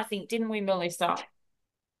screen, I think, didn't we, Melissa?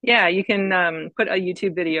 Yeah, you can put a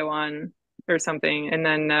YouTube video on or something and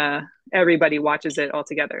then everybody watches it all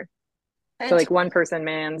together. So like one person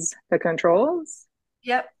mans the controls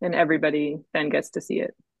Yep. and everybody then gets to see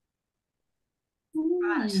it.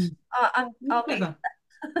 Right. I'll be. Clever.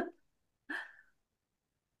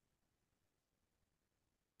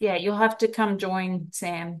 Yeah, you'll have to come join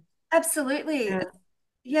Sam. Absolutely. Yeah.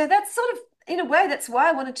 Yeah, that's sort of, in a way, that's why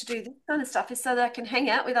I wanted to do this kind of stuff, is so that I can hang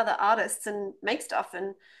out with other artists and make stuff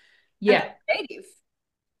and Yeah. be creative.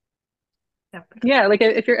 Yeah, like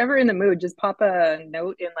if you're ever in the mood, just pop a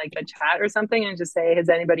note in like the chat or something and just say, "Is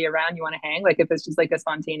anybody around? You want to hang?" Like if it's just like a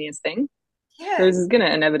spontaneous thing, Yeah. there's gonna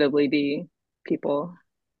inevitably be people.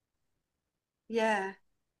 Yeah.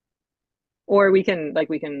 Or we can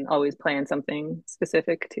always plan something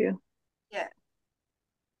specific too. Yeah.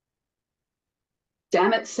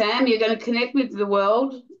 Damn it, Sam, you're going to connect with the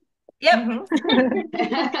world. Yep.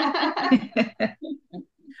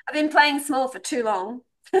 I've been playing small for too long.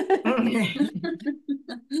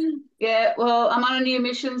 Yeah, well, I'm on a new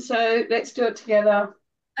mission, so let's do it together.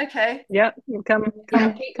 Okay. Yeah, come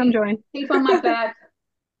join. Keep on my back.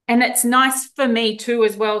 And it's nice for me too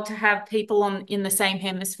as well to have people in the same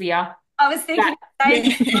hemisphere. I was thinking That,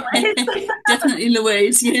 the same. Yeah, definitely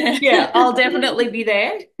Louise. Yeah. yeah, I'll definitely be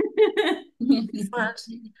there. Smart.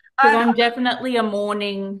 Because I'm definitely a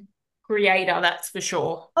morning creator, that's for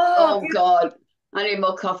sure. Oh, Oh God, I need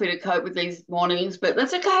more coffee to cope with these mornings, but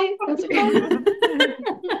that's okay. That's okay.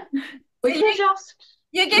 We can adjust.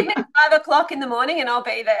 you give me 5 o'clock in the morning and I'll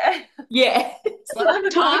be there. Yeah.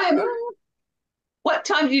 What time? What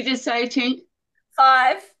time did you just say, Tink?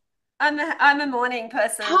 5. I'm a morning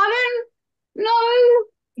person. Pardon? No.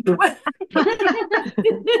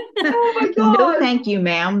 Oh my No, God. thank you,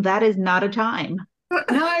 ma'am. That is not a time.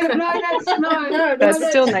 No, That's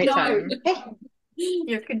still no. nighttime.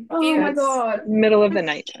 You're Oh my confused. God. Middle of the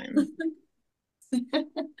nighttime.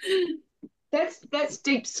 That's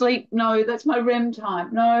deep sleep. No, that's my REM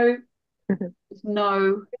time. No.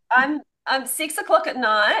 No. I'm 6 o'clock at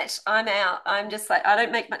night. I'm out. I'm just like I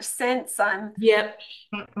don't make much sense. Yep.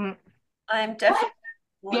 I'm definitely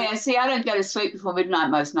morning. Yeah, see, I don't go to sleep before midnight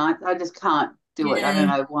most nights. I just can't do it. I don't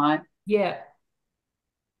Yeah. know why. Yeah.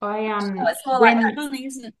 I Oh, it's more like when Funny,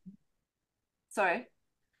 isn't it? sorry.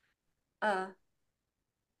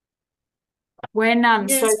 when Yeah,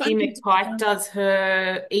 it's Sophie funny. McPike does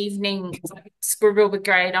her evening scribble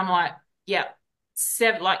brigade, I'm like, yeah,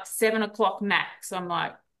 7 o'clock max. I'm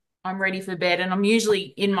like, I'm ready for bed, and I'm usually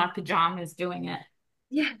in my pajamas doing it.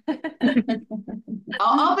 Yeah.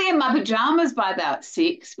 I'll be in my pajamas by about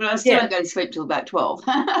 6, but I still Yeah. don't go to sleep till about 12.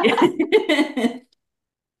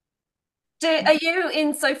 Are you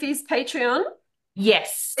in Sophie's Patreon?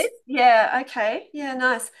 Yes. Yeah, okay. Yeah,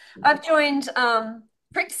 nice. I've joined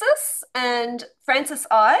Prixis and Francis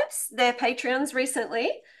Ives, their Patreons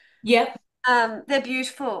recently. Yep. They're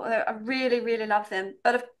beautiful. I really, really love them.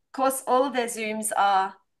 But of course, all of their Zooms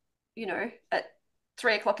are, at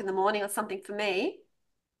 3 o'clock in the morning or something for me.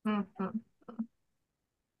 I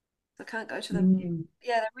can't go to them. Mm.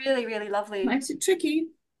 Yeah, they're really, really lovely. Makes it tricky.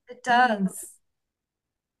 It does.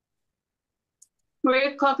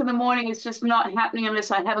 3 o'clock in the morning is just not happening unless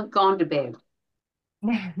I haven't gone to bed.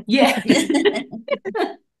 Yeah.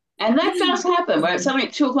 And that does happen where it's suddenly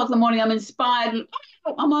at 2 o'clock in the morning, I'm inspired and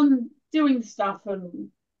I'm on doing stuff and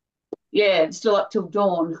yeah, it's still up till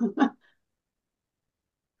dawn.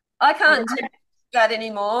 I can't do that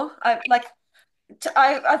anymore.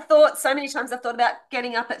 I've thought so many times I've thought about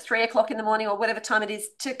getting up at 3 o'clock in the morning or whatever time it is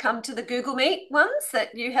to come to the Google Meet ones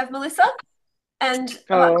that you have, Melissa. And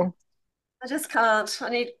Oh, I just can't. I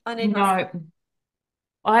need my No.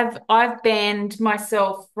 I've banned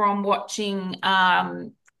myself from watching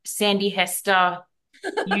Sandy Hester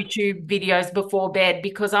YouTube videos before bed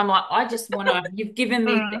because I'm like, I just want to, you've given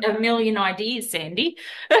me a million ideas, Sandy.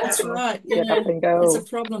 That's right. get Yeah. up and It's a go.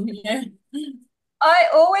 problem. Yeah. I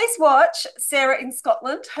always watch Sarah in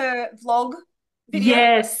Scotland, her vlog video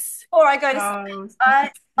Yes. before I go to sleep. Oh,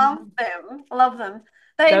 I love them. Love them.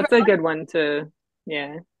 They That's a good one to,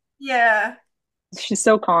 yeah. yeah. She's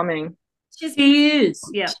so calming. She's She is.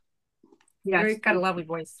 yeah. Yeah, Very she's got a cool. lovely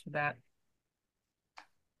voice for that.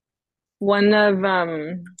 One of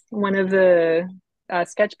the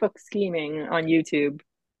sketchbook scheming on YouTube.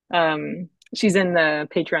 She's in the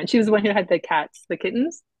Patreon. She was the one who had the cats, the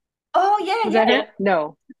kittens. oh yeah, Was yeah. that her?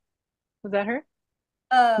 No. Was that her?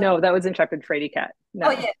 No, that was Intrepid Freddy Cat. No.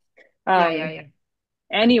 Oh yeah. Yeah.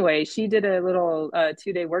 Anyway, she did a little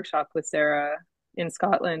 2-day workshop with Sarah in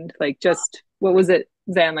Scotland. Like just what was it,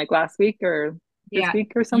 Zan? Like last week or this Yeah.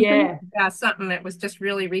 week or something? Yeah. Yeah, something that was just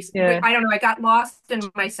really recent. Yeah. I don't know. I got lost in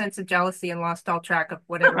my sense of jealousy and lost all track of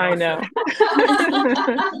whatever I else. know.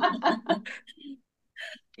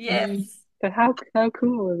 Yes. But how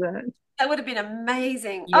cool is that? That would have been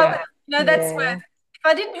amazing. Oh, Yeah. that's where Yeah. if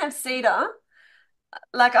I didn't have Cedar,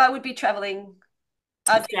 like I would be traveling.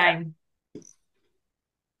 I'd be there. Same.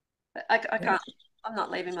 I can't. I'm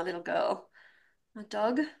not leaving my little girl. My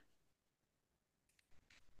dog.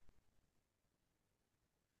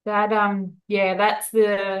 That yeah, that's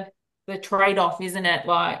the trade-off, isn't it?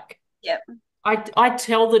 Like Yep. I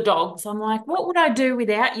tell the dogs, I'm like, what would I do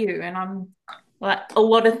without you? And I'm like, a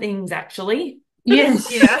lot of things actually. Yes.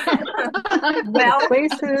 Yeah. Well,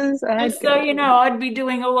 Places I'd Just so you go. know, I'd be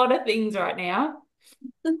doing a lot of things right now.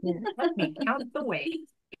 let me count the ways.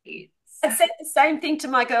 I said the same thing to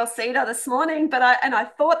my girl Cedar this morning, but I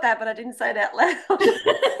thought that, but I didn't say it out loud.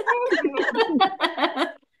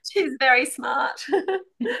 She's very smart.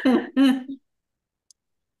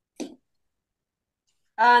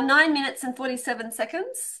 9 minutes and 47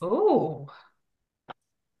 seconds. Oh,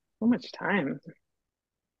 So much time.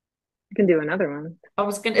 You can do another one. I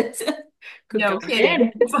was gonna could go No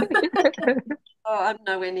kidding. again. Oh, I'm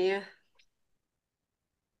nowhere near.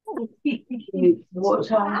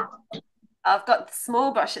 What? I've got the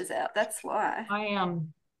small brushes out. That's why.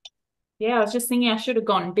 Yeah, I was just thinking I should have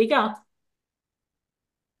gone bigger.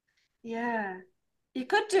 Yeah. You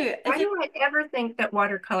could do Why if you do I ever think that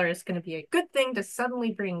watercolor is going to be a good thing to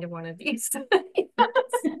suddenly bring to one of these?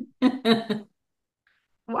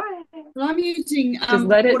 Why? Well, I'm using Just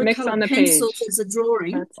let it mix watercolor on the pencils page. as a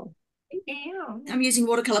drawing. Sparkle. Yeah. I'm using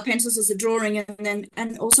watercolor pencils as a drawing,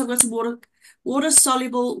 and also I've got some water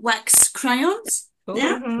soluble wax crayons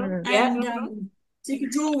now, Cool. Mm. Yeah. and so you can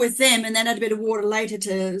draw with them, and then add a bit of water later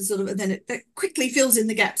to sort of, and then it quickly fills in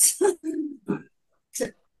the gaps. So,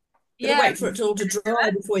 gotta yeah, wait for it all to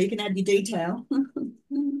dry before you can add your detail.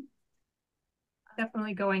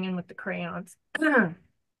 Definitely going in with the crayons.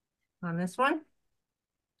 On this one,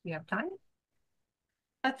 you have time?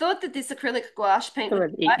 I thought that this acrylic gouache paint So we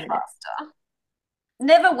would have dry 8 minutes. faster.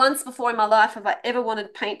 Never once before in my life have I ever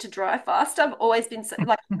wanted paint to dry faster. I've always been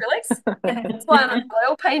like acrylics. That's why I'm an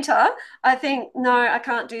oil painter. I think, no, I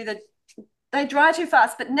can't do they dry too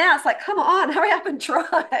fast. But now it's like, come on, hurry up and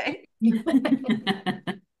dry.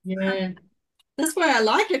 Yeah. That's why I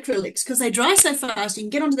like acrylics, because they dry so fast. You can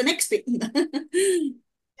get on to the next bit.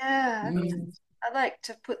 Yeah, Mm. I like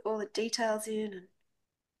to put all the details in. And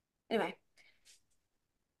anyway,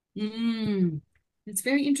 It's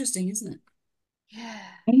very interesting, isn't it? yeah,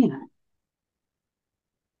 Yeah.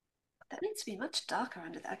 that needs to be much darker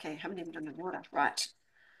under that. Okay, haven't even done the water. Right.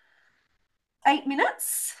 8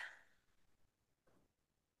 minutes.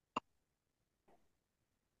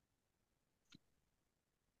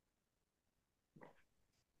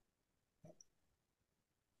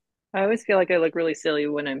 I always feel like I look really silly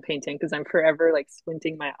when I'm painting because I'm forever like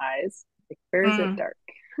squinting my eyes. Like, where is it dark?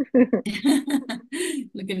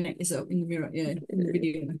 Looking at yourself in the mirror, yeah, in the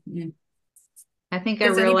video. Yeah. I think I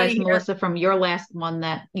Does realized, anybody here? Melissa, from your last one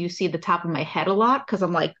that you see the top of my head a lot because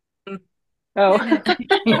I'm like, Oh,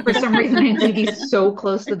 for some reason, I need to be so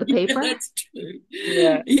close to the Yeah, paper. that's true.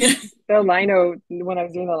 yeah. Yeah. The lino, when I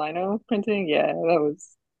was doing the lino printing, yeah,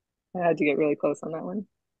 I had to get really close on that one.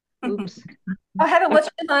 Oops. I haven't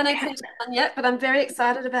watched the lino printing one yet, but I'm very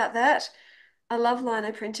excited about that. I love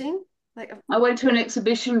lino printing. Like, I went to an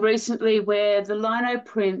exhibition recently where the lino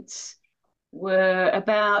prints were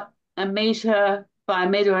about a meter by a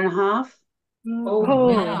meter and a half. Oh,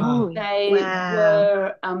 Holy wow. moly. They Wow.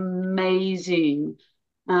 were amazing.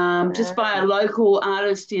 Just by a Wow. local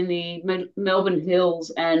artist in the Melbourne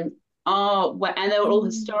Hills, and and they were all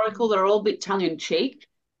historical. They're all a bit tongue in cheek,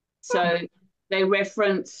 so they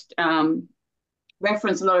reference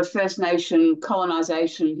a lot of First Nation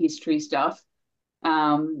colonization history stuff,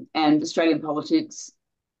 and Australian politics.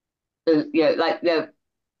 Yeah, like the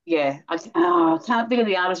yeah, I can't think of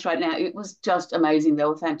the artist right now. It was just amazing. They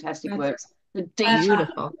were fantastic That's works. The detail,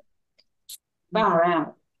 Beautiful. far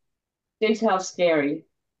out. Detail scary.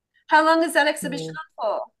 how long is that exhibition Mm.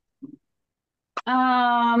 on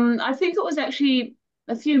for? I think it was actually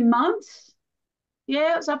a few months.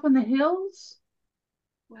 Yeah, it was up in the hills.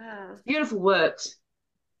 Wow. Beautiful works.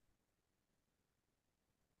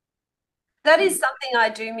 That is something I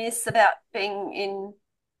do miss about being in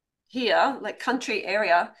here, like country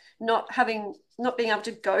area, not being able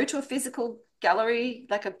to go to a physical gallery,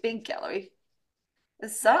 like a big gallery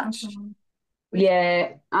as such. With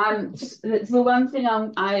Yeah, it's the one thing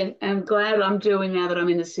I am glad I'm doing now that I'm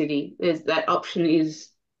in the city. Is that option is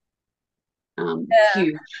yeah,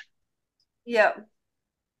 huge. yeah.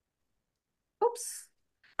 Oops.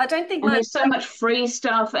 I don't think And mine. there's so much free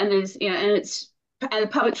stuff, and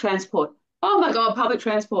and public transport. Oh my God, public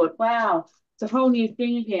transport. Wow. It's a whole new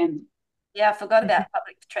thing again. Yeah, I forgot about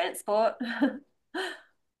public transport.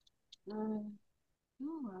 Mm,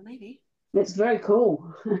 oh, well, maybe. It's very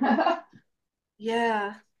cool.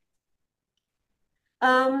 Yeah.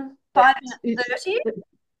 5 minutes It's 30.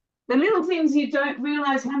 the little things you don't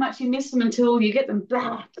realize how much you miss them until you get them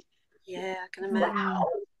back. Yeah, I can imagine. Wow.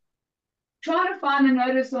 Trying to find the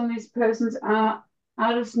notice on this person's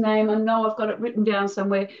artist name. I know I've got it written down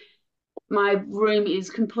somewhere. My room is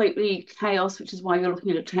completely chaos, which is why you're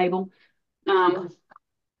looking at a table. Um,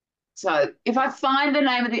 so if I find the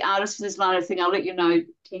name of the artist for this line of thing, I'll let you know,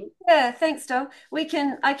 Tim. Yeah, thanks, Dom. I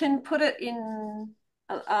can put it in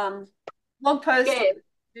blog post.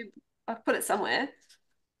 Yeah. I've put it somewhere.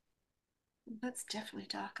 That's definitely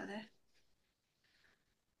darker there.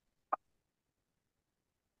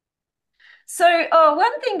 So,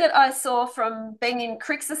 one thing that I saw from being in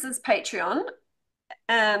Crixus's Patreon,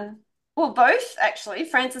 Well, both actually.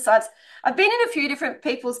 Francis Ives. I've been in a few different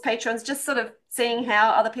people's patrons, just sort of seeing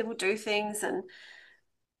how other people do things, and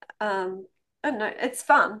I don't know, it's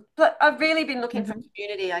fun. But I've really been looking for Mhm.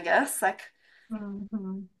 community, I guess. Like,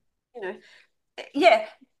 Mhm. you know, yeah,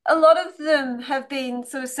 a lot of them have been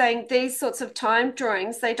sort of saying these sorts of time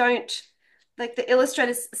drawings, they don't like the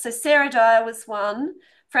illustrators. So Sarah Dyer was one,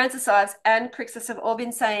 Francis Ives and Crixus have all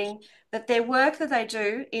been saying that their work that they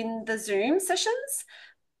do in the Zoom sessions,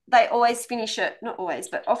 they always finish it, not always,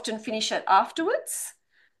 but often finish it afterwards,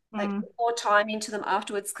 like Mm. more time into them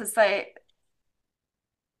afterwards because they,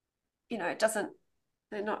 it doesn't,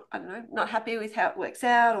 they're not, I don't know, not happy with how it works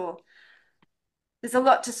out, or there's a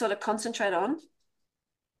lot to sort of concentrate on.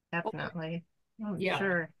 Definitely. Oh, Yeah.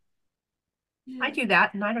 sure. Yeah. I do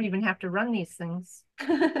that, and I don't even have to run these things.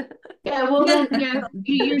 Yeah, well then,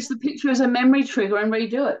 you use the picture as a memory trigger and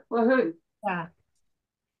redo it. Woohoo. Yeah.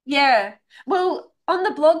 Yeah. Well, on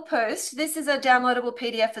the blog post, this is a downloadable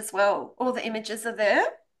PDF as well. All the images are there.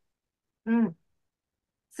 Mm.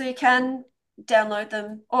 So you can download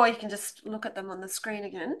them, or you can just look at them on the screen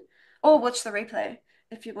again, or watch the replay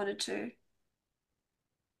if you wanted to.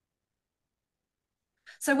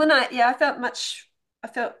 So I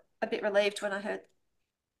felt a bit relieved when I heard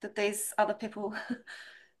that these other people are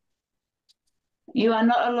You are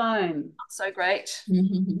not alone. so great.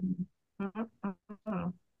 Mhm.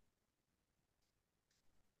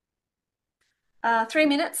 3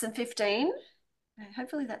 minutes and 15. Okay,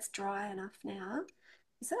 hopefully that's dry enough now.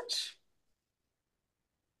 Is it?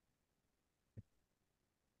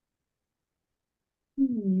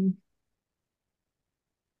 Hmm.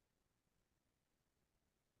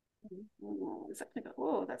 Is that gonna go?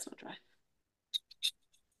 Oh, that's not dry.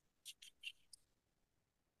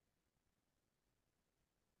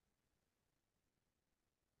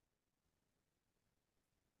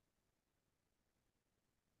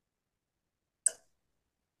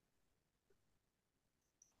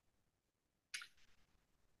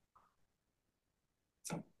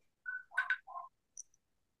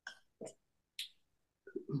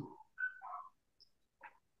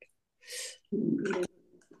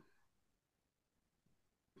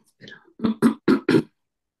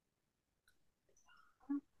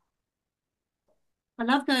 I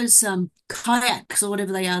love those kayaks or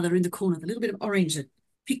whatever they are that are in the corner, the little bit of orange that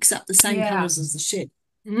picks up the same Yeah. colours as the shed.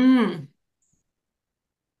 Mm.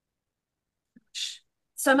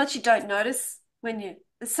 So much you don't notice there's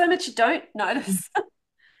so much you don't notice.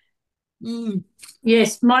 Mm.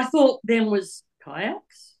 Yes, my thought then was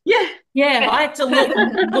kayaks. Yeah. Yeah, I had to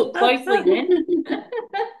look closely then.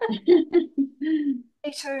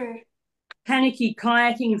 Me too. Panicky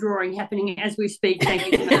kayaking drawing happening as we speak.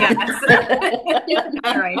 Thank you for Yes. that.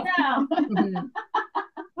 That's right. Yeah. Mhm.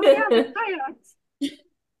 Oh yeah, the kayaks.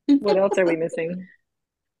 What else are we missing?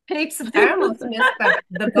 Heaps of I things. almost missed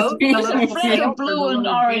the boat, the Just a little fleck sail of for the blue and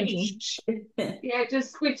little dinghy. orange. Yeah,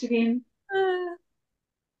 just switch it in.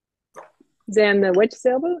 Zan, the which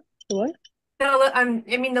sailboat? The what? I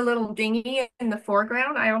mean the little dinghy in the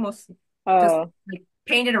foreground. I almost just Oh, like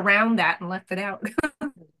painted around that and left it out.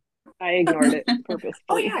 I ignored it Oh yeah,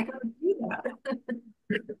 purposefully. I gotta do that.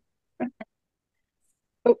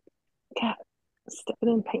 Oh, cat, step it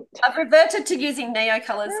in paint. I've reverted to using Neo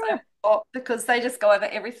colors because they just go over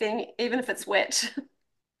everything, even if it's wet.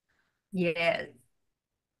 Yes.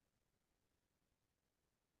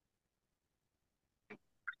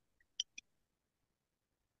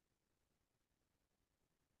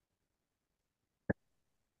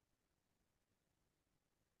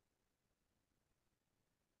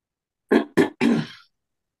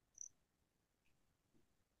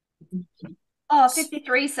 Oh,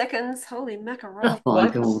 53 seconds. Holy mackerel. Oh my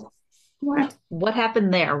What? God. What? What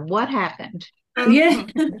happened there? What happened? Yeah.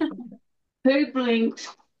 Who blinked?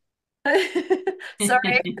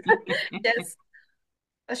 Sorry. Yes.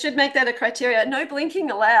 I should make that a criteria. No blinking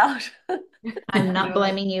allowed. I'm not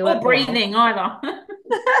blaming you Or at all. breathing either.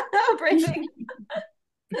 No breathing.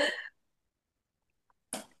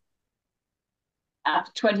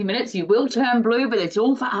 After 20 minutes, you will turn blue, but it's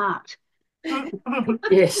all for art.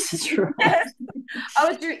 Yes, that's right. Yes. I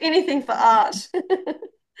would do anything for art.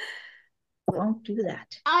 Won't do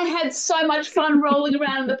that. I had so much fun rolling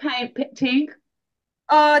around in the paint, Tink.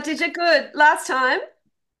 Oh, did you good last time?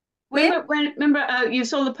 When? Remember you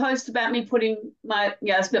saw the post about me putting I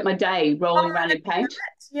spent my day Oh, rolling around in paint.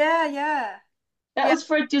 yeah, yeah. That Yeah. was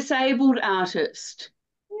for a disabled artist.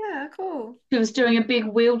 Yeah, cool. She was doing a big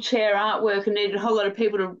wheelchair artwork and needed a whole lot of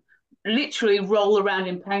people to literally roll around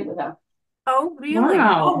in paint with her. Oh, really?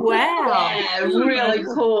 Oh, Wow. wow. Yeah, really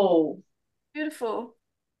cool. Beautiful.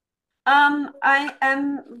 I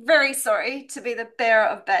am very sorry to be the bearer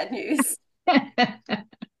of bad news.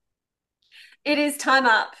 It is time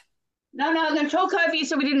up. No, I'm going to talk over you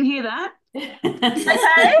so we didn't hear that.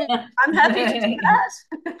 Okay, I'm happy to do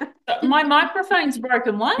that. My microphone's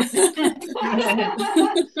broken once.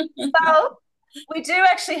 Well, we do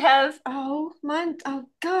actually have, oh, mine, oh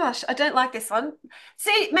gosh, I don't like this one.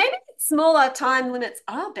 See, maybe smaller time limits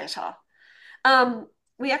are better. Um,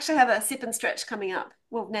 we actually have a sip and stretch coming up.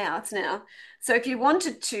 Well, now it's now. So if you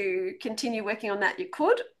wanted to continue working on that, you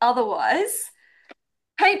could. Otherwise,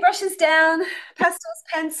 paintbrushes down, pastels,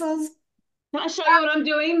 pencils. Can I show you what I'm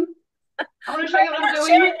doing? I want to show you what I'm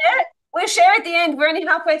We're doing. We'll share at the end. We're only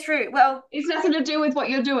halfway through. Well, It's nothing to do with what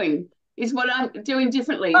you're doing. It's what I'm doing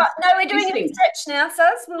differently. oh, no, we're doing Listening. a stretch now,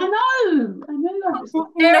 Suz. I know.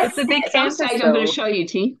 It's a big At some canvas, stage, I'm going to though. show you,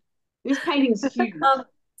 T. This painting's huge.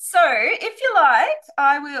 So if you like,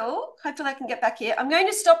 I will, hopefully I can get back here. I'm going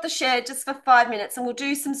to stop the share just for 5 minutes and we'll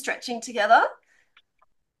do some stretching together.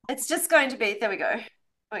 It's just going to be, there we go.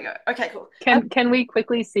 There we go. Okay, cool. Can we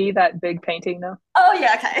quickly see that big painting, though? Oh,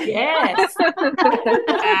 yeah, okay. Yes.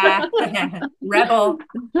 Rebel.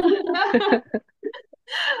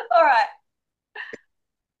 All right.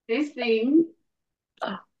 This thing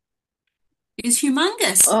Is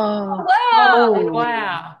humongous. Oh, Wow.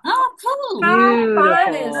 Wow. Oh, cool. How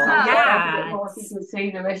fun is beautiful. that? so you can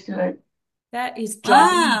see the rest of it. That is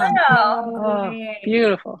Wow. Wow. Oh,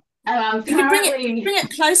 beautiful. And I'm You can currently. bring it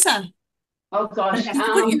closer. Oh gosh. You can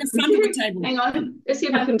put it in the front of the table. Hang on. Let's see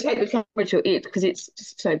if I can take the camera to it because it's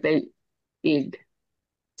just so big.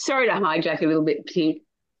 Sorry to hijack a little bit, T.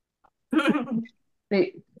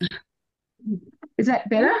 Is that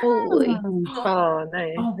better? Holy. Oh,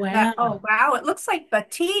 nice. Oh, wow. Oh, wow. It looks like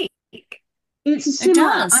batik. It's a It similar.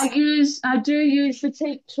 does. I do use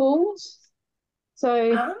fatigue tools.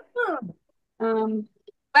 So Oh.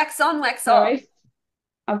 Wax on, wax off. sorry.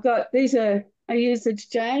 I've got these I use the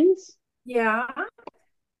James Yeah.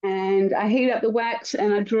 and I heat up the wax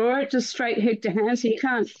and I draw it just straight head to hand. So you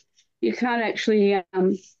can't actually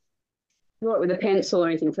draw it with a pencil or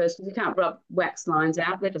anything first because you can't rub wax lines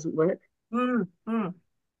out. That doesn't work. Mm, mm.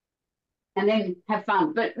 And then have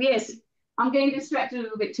fun. But yes, I'm getting distracted a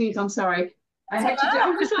little bit too. I'm sorry. I had to do.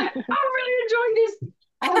 I'm just like I'm really enjoying this.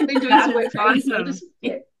 I haven't been doing some work for ages.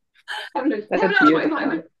 I'm just having a That's nice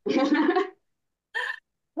moment.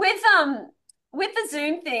 With the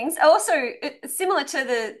Zoom things, also similar to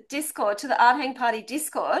the Discord, to the Art Hang Party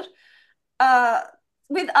Discord,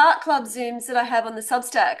 with art club Zooms that I have on the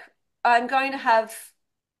Substack, I'm going to have,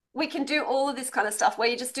 we can do all of this kind of stuff where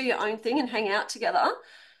you just do your own thing and hang out together.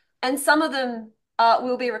 And some of them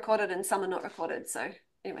will be recorded and some are not recorded. So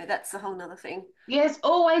anyway, that's a whole nother thing. Yes,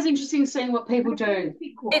 always interesting seeing what people do.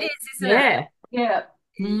 It is, isn't it? Yeah. Yeah.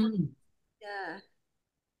 Mm. Yeah.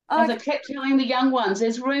 As I Okay. kept telling the young ones,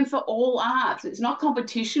 there's room for all arts. It's not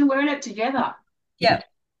competition. We're in it together. Yeah.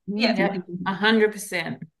 Yeah. Yeah.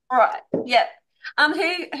 100%. All right. Yeah.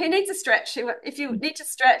 Who needs a stretch? If you need to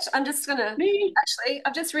stretch, I'm just gonna actually,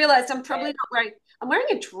 I've just realized I'm probably not I'm wearing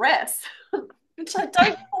a dress, which I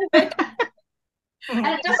don't And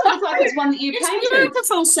it doesn't look like it's one that you It's painted.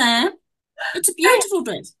 beautiful, Sam. It's a beautiful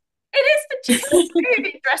dress. it is for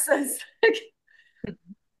big dresses.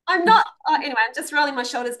 I'm not anyway, I'm just rolling my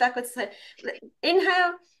shoulders backwards. So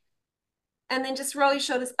inhale and then just roll your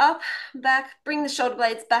shoulders up, back, bring the shoulder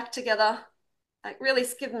blades back together. Like really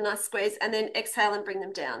give them a nice squeeze and then exhale and bring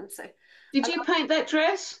them down. So Did you paint that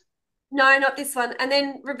dress? no, not this one. And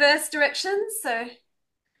then reverse directions. So As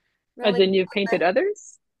rolling in you've painted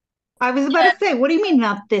others? I was about to say, what do you mean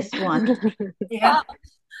not this one? Yeah.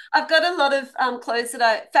 I've got a lot of clothes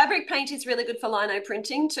that fabric paint is really good for lino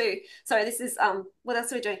printing too. So this is what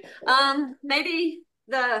else are we doing? Maybe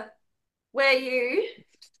where you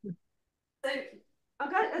so I'll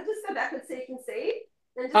just go backwards so you can see.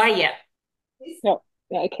 And just Oh, yeah. this, No,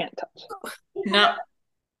 yeah, I can't touch. No.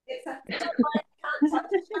 it's don't worry, can't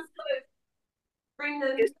touch, just sort of bring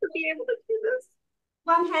them Just to be able to do this.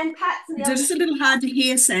 one hand pats and the It's other. just a little hard to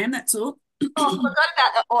hear, Sam, that's all. Oh, I forgot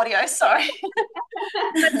about the audio, sorry.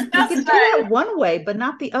 You can do that one way, but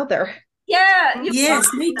not the other. Yeah, you've Yes,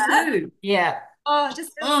 got me that. too. Yeah. Oh,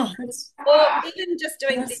 just Oh, that's or even just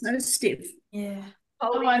doing this. so stiff. Yeah.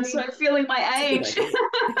 Oh, I'm so feeling my age.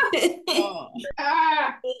 Oh.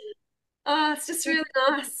 Ah. Oh, it's just really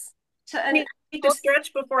nice. And Need to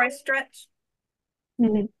stretch before I stretch.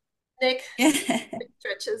 Nick Yeah.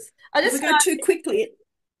 stretches. I If we just go too quickly,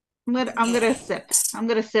 I'm gonna sip. I'm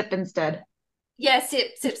gonna sip instead. yeah,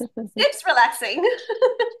 sips relaxing.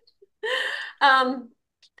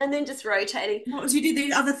 And then just rotating. what was you did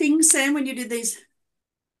the other things, Sam, when you did these?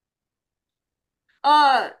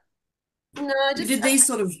 Oh, No, You just did these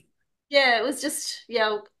sort of. yeah, it was just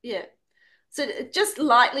yeah. So just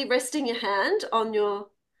lightly resting your hand on your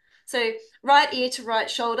so right ear to right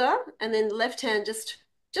shoulder, and then left hand just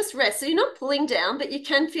rest. So you're not pulling down, but you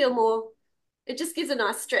can feel more. It just gives a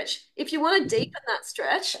nice stretch. If you want to deepen that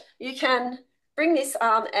stretch, you can bring this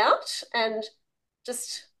arm out and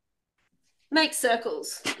just make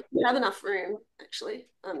circles. You have enough room, actually.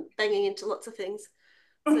 I'm banging into lots of things.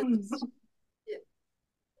 So just, yeah.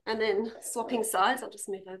 And then swapping sides, I'll just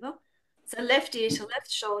move over. So left ear to left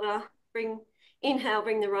shoulder, inhale,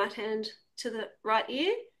 bring the right hand to the right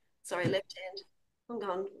ear. Sorry, left hand. I'm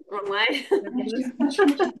going wrong way.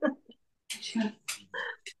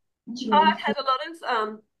 I've had a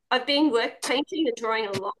lot I've been painting and drawing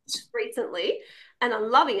a lot recently, and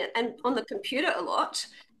I'm loving it. And on the computer a lot,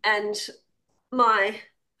 and I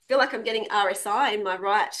feel like I'm getting RSI in my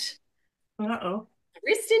right Uh-oh.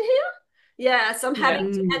 wrist in here. Yeah, so I'm having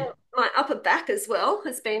Yeah. to, and my upper back as well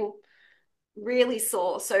has been really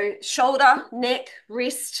sore. So shoulder, neck,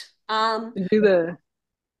 wrist, arm. Do the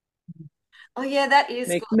Oh yeah, that is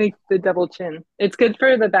good. make the double chin. It's good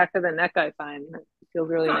for the back of the neck, I find. It feels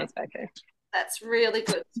really nice back there. That's really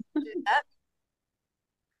good to do that.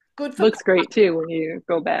 Good for Looks great too when you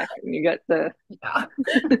go back and you get the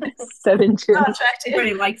 7 chin. attractive.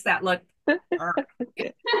 Everybody likes that look.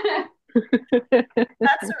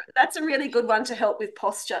 That's a really good one to help with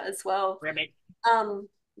posture as well. Ribbit.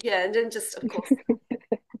 Yeah, and then just of course.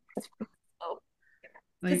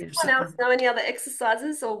 Does Yes. anyone else know any other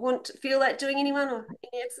exercises or feel like doing anyone or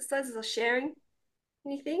any exercises or sharing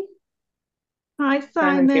anything? Hi,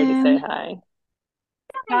 Simon's here to say Simon. hi.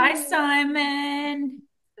 Hi, Simon.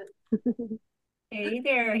 Hey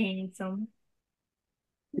there, handsome.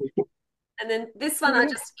 And then this one, I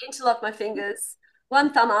just interlock my fingers,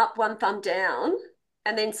 one thumb up, one thumb down,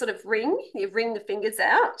 and then sort of you ring the fingers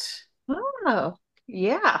out. Oh,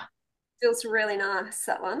 yeah. Feels really nice,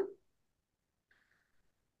 that one.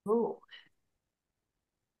 Ooh,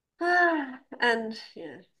 And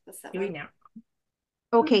yeah, that's that do we one. now?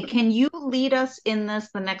 Okay, can you lead us in this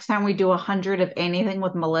the next time we do 100 of anything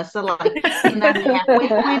with Melissa? Like in that halfway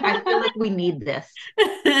point, I feel like we need this.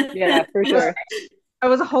 Yeah, for sure. I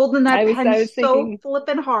was holding that I pen was so thinking,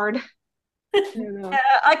 flipping hard. Yeah,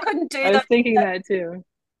 I couldn't do I was that. thinking that too.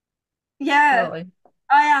 Yeah, Totally.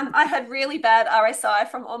 I had really bad RSI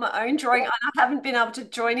from all my own drawing, and I haven't been able to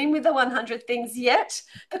join in with the 100 things yet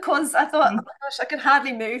because I thought, oh my gosh, I could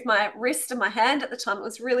hardly move my wrist and my hand at the time. It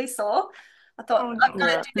was really sore. I thought, Oh I've no. got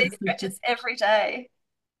Yeah, to do these stretches every day.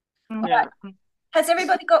 yeah. Has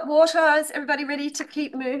everybody got water? Is everybody ready to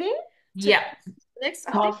keep moving to Yeah. the next?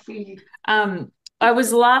 Coffee. I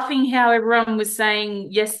was laughing how everyone was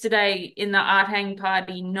saying yesterday in the art hang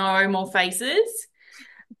party, no more faces.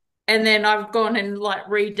 And then I've gone and like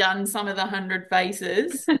redone some of the 100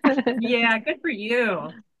 faces. Yeah, good for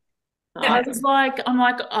you. Awesome. I'm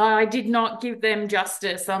like, I did not give them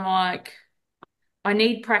justice. I'm like, I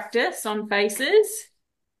need practice on faces.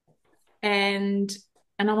 And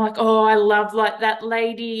I'm like, oh, I love like that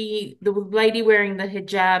lady, the lady wearing the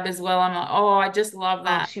hijab as well. I'm like, oh, I just love Oh,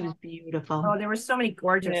 that. she was beautiful. Oh, there were so many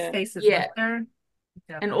gorgeous Yeah. faces, Yeah. weren't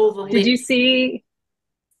there? And all the Did you lips. see,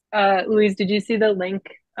 Louise, did you see the link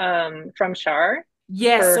from Shar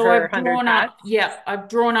Yeah, for so her 100 hats? I've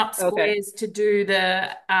drawn up Okay. squares to do the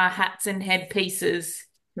hats and headpieces.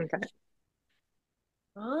 Okay.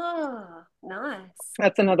 Oh, nice.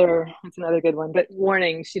 That's another good one. But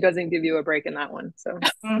warning, she doesn't give you a break in that one. So,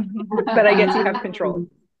 Mhm. but I guess you have control.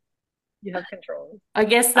 You have control. I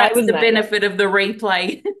guess I that's was the nice. benefit of the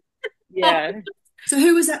replay. Yeah. So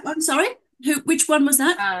who was that one? Sorry, which one was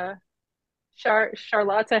that?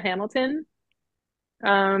 Charlotta Hamilton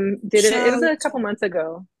did it. It was a couple months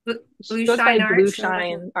ago. She Blue goes by Shine Blue Arts.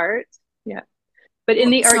 Shine Art. Yeah. But in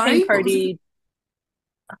What? the art hang Sorry, what was it? party,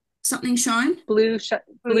 Something shine. Blue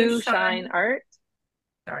Blue Shine Shine. Art.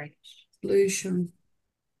 Sorry. Blue shine.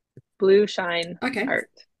 Blue Shine Okay,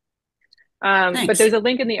 Art. But thanks. there's a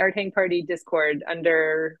link in the art hang party Discord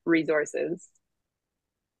under resources.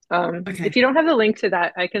 Okay. If you don't have the link to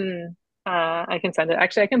that, I can send it.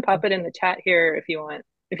 Actually, I can pop it in the chat here if you want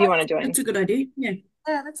to join. That's a good idea. Yeah,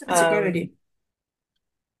 Yeah, that's a great idea.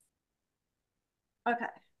 okay.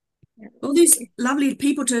 All these lovely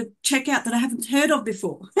people to check out that I haven't heard of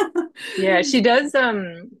before. Yeah, she does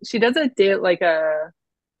a day like is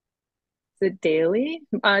it daily?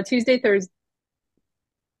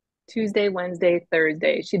 Tuesday, Wednesday,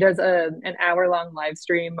 Thursday. She does an hour-long live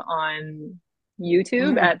stream on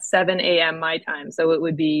YouTube at 7 a.m. my time. So it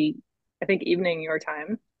would be, I think, evening your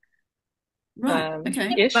time. Right.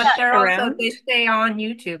 Okay. Ish But they're also, around. they stay on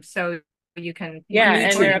YouTube, so you can Yeah, On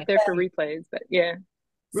watch and they're YouTube. up recording. there for replays. But yeah,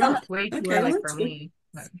 Some Right. Way too Okay, well, early that's for good. me.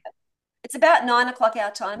 But it's about 9 o'clock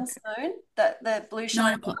our time, Simone, the Blue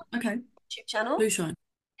Shine 9 o'clock. Okay. YouTube channel. Blue shine.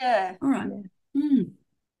 Yeah. All right. yeah. Hmm.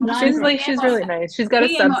 I'll check Nine her out. She's p.m. or really nice. She's got a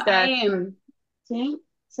PM or Substack. AM? See,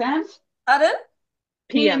 Sam? Pardon?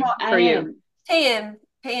 PM PM or for you. AM? PM.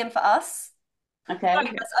 PM for us. Okay.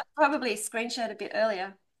 I probably screenshot a bit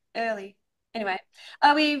early. Anyway,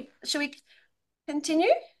 should we continue?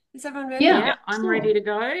 Is everyone ready? Yeah, Yeah, I'm sure. ready to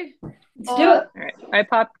go. Let's do it. All right. I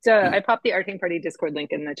popped the Arting Party Discord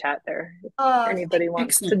link in the chat there if Oh, anybody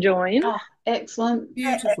wants to Excellent. join. Oh, excellent.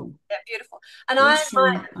 Beautiful. yeah, beautiful. And Blue I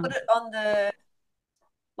might shine. put it on the,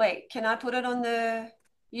 wait, can I put it on the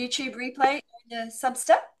YouTube replay in the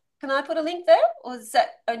Substack? Can I put a link there? Or is that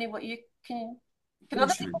only what you can Blue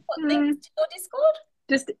other shine. people put links to your Discord?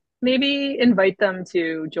 Just maybe invite them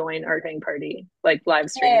to join Arting Party, like live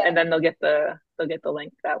stream, Yeah. and then they'll get the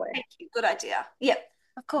link that way. Thank you. Good idea. Yep.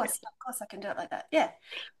 Of course I can do it like that. Yeah.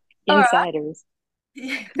 All right. Insiders.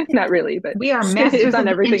 Not really, but We are it's masters on of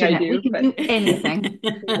the everything I internet. We do. can But do anything.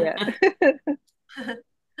 yeah.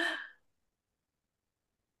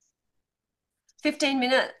 15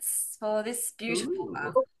 minutes for this beautiful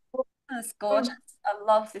Ooh. It's gorgeous. I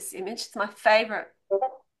love this image. It's my favorite.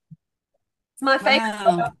 It's my favorite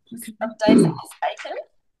photo Wow. Okay. of David has taken.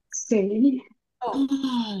 See? Oh,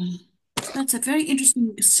 Oh, that's a very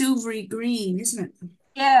interesting silvery green, isn't it?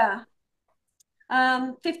 yeah.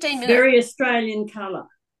 15 minutes. Very Australian colour.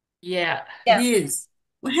 Yeah. It Yeah. is.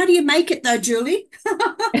 Well, how do you make it though, Julie? How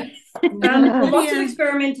do Lots of you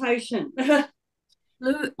experimentation.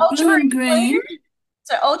 blue Ultramarine and green, blue.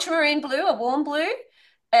 So ultramarine blue, a warm blue,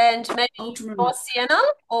 and maybe more ultramarine. sienna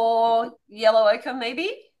or yellow ochre maybe,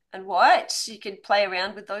 and white. You could play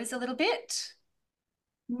around with those a little bit.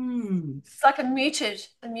 Hmm. It's like a muted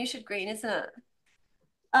green, isn't it?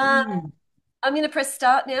 Hmm. I'm going to press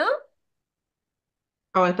start now.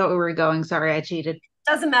 Oh, I thought we were going. Sorry, I cheated.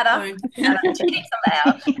 Doesn't matter. Sorry. Cheating's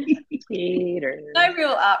allowed. Cheater. No real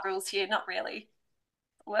art rules here, not really.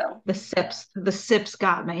 Well, The sips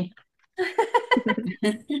got me.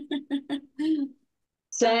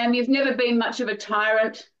 Sam, you've never been much of a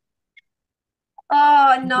tyrant.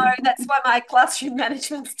 oh no, that's why my classroom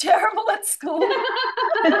management's terrible at school.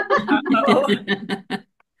 Oh,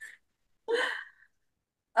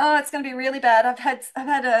 oh, it's going to be really bad. I've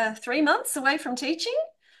had 3 months away from teaching.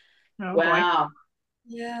 oh boy, Wow.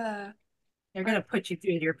 Yeah. they're gonna put you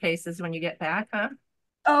through your paces when you get back, huh?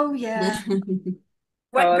 Oh yeah.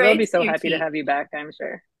 What Oh, they'll be grades so do you happy to teach? have you back, I'm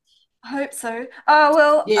sure. I hope so. Oh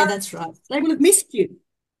well, Yeah, that's right. They will have missed you.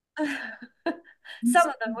 some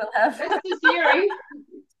of them will have. That's the theory.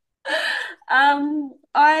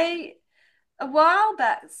 I a while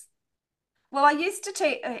back. Well, I used to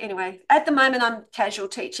teach anyway. At the moment, I'm casual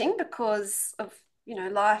teaching because of,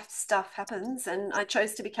 life stuff happens, and I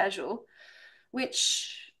chose to be casual,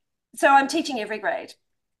 which so I'm teaching every grade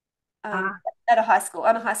um, Ah, at a high school.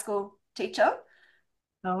 I'm a high school teacher.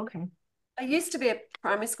 oh, okay. I used to be a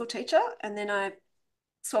primary school teacher, and then I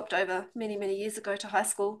swapped over many, many years ago to high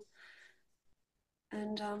school,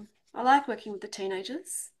 and I like working with the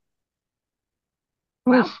teenagers.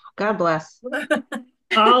 Wow. Oof, God bless.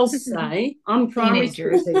 I'll say I'm a primary school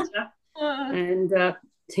Teenagers. teacher and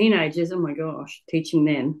teenagers, oh my gosh, teaching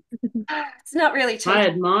them. It's not really I teaching.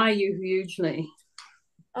 admire you hugely.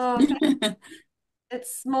 Oh,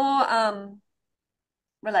 it's more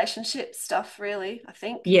relationship stuff, really, I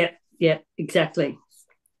think. Yeah, yeah, exactly.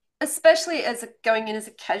 Especially going in as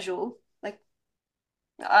a casual. Like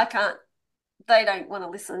I can't, they don't want to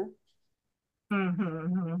listen.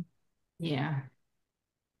 Mm-hmm. Yeah.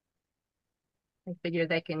 I figure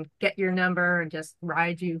they can get your number and just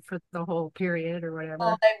ride you for the whole period or Oh,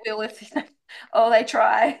 whatever. they will if oh, they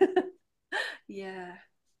try. Yeah.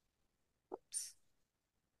 Oops.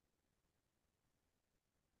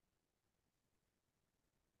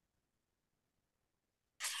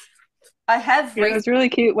 I have Yeah, it was really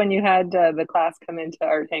cute when you had the class come into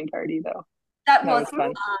our hang party, though. that That was was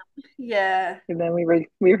fun. yeah. And then we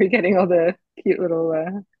were getting all the cute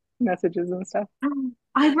little messages and stuff.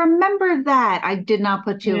 I remember that. I did not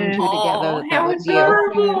put two and Yeah. two together Oh, that How that was you.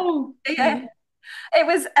 adorable. yeah. It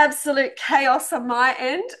was absolute chaos on my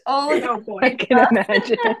end. All of Oh I boy. can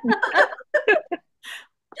imagine.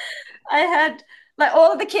 I had like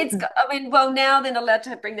all of the kids I mean, well, now they're not allowed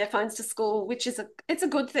to bring their phones to school, which is it's a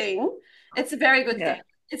good thing. It's a very good Yeah. thing.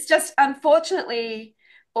 It's just unfortunately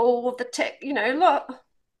all of the tech,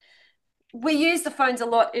 we use the phones a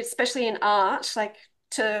lot, especially in art, like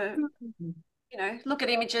to look at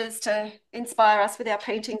images to inspire us with our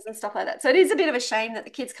paintings and stuff like that. So it is a bit of a shame that the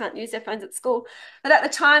kids can't use their phones at school. But at the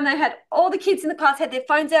time, they had all the kids in the class had their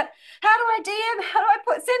phones out. How do I DM? How do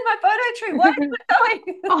I send my photo through? Why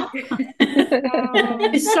is it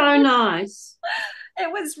going? It's so nice.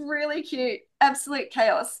 It was really cute. Absolute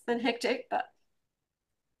chaos and hectic, but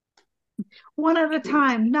One at a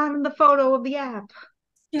time, not in the photo of the app.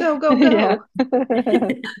 yeah. Go, go, go.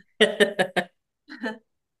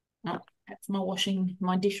 Oh, that's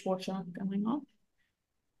my dishwasher going on.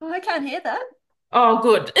 Well, I can't hear that. Oh,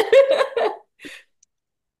 good.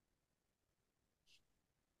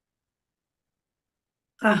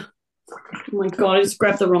 Oh my God, I just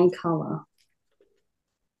grabbed the wrong color.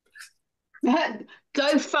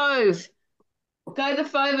 Go fauve. Go the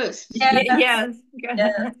fauvest. Yes.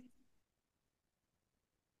 Yeah.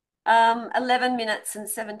 11 minutes and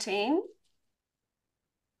 17.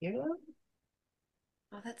 Yeah.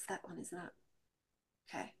 Oh, that's that one, isn't it?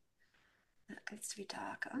 Okay. That gets to be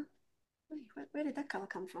darker. Where did that color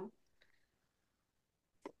come from?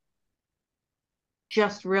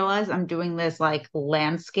 Just realized I'm doing this like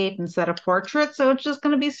landscape instead of portrait, so it's just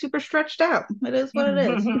going to be super stretched out. It is what it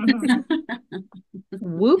is.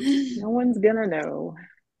 Whoops. No one's gonna know.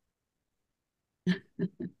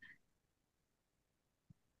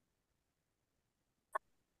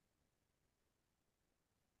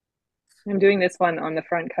 I'm doing this one on the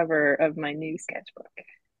front cover of my new sketchbook.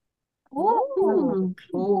 Oh,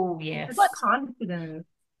 Oh, yes. What confidence.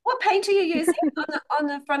 what paint are you using on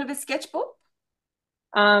the front of a sketchbook?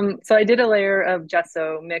 So I did a layer of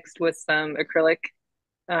gesso mixed with some acrylic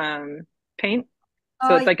paint. So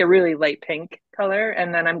Oh, it's like a really light pink color.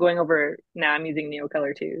 And then I'm going over, now I'm using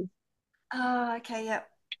Neocolor too. oh, okay, yeah.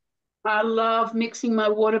 I love mixing my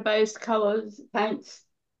water-based colors, paints.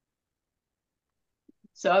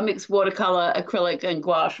 So I mix watercolor, acrylic, and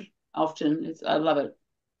gouache often. I love it.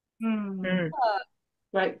 Mm.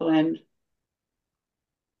 Great blend.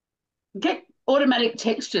 Get automatic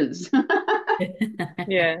textures.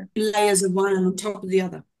 Yeah. Layers of one on top of the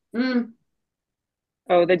other. Mm.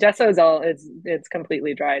 Oh, the gesso is it's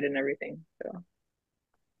completely dried and everything. So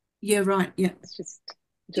Yeah, right. Yeah. it's just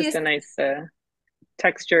Yes. a nice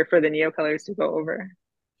texture for the Neocolors to go over.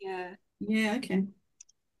 Yeah. Yeah, okay.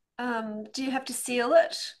 Do you have to seal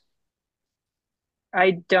it?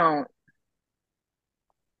 I don't.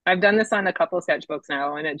 I've done this on a couple sketchbooks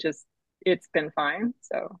now and it's been fine.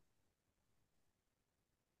 So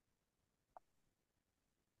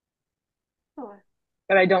Oh,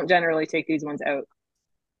 but I don't generally take these ones out.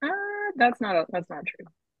 That's not true.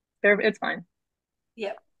 It's fine.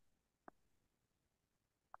 yeah.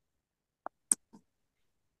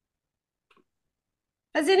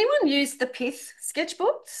 Has anyone used the Pith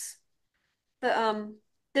sketchbooks?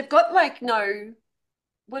 They've got like no,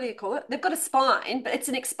 what do you call it? They've got a spine, but it's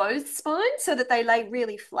an exposed spine so that they lay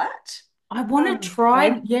really flat. I want to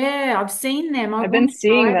try. Yeah, I've seen them. I I've been want to try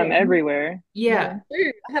seeing them them. everywhere. Yeah.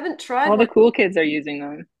 Ooh, I haven't tried All the one. cool kids are using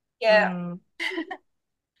them. Yeah. Mm.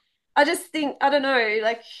 I just think, I don't know,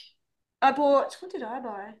 like what did I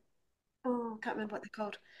buy? Oh, I can't remember what they're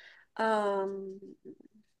called. Um,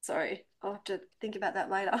 sorry, I'll have to think about that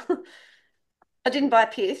later. I didn't buy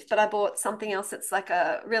Pith, but I bought something else that's like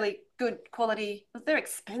a really good quality. They're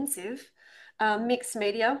expensive. Mixed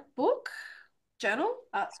media book, journal,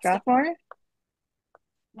 stuff. Strathmore?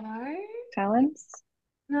 No, Talents?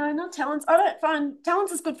 no, not Talents. I don't find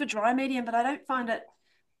Talents is good for dry medium, but I don't find it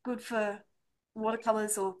good for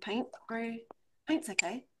watercolors or paint. Paint's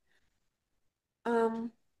okay.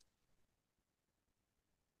 Um,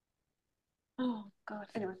 oh God.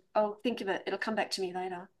 Anyway, I'll think of it. It'll come back to me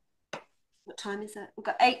later. What time is it? We've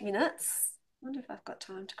got 8 minutes. I wonder if I've got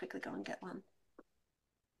time to quickly go and get one.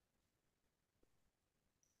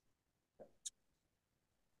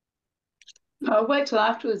 I'll wait till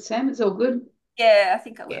afterwards, Sam. It's all good. Yeah, I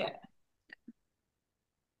think I will. Yeah.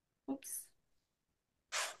 Oops.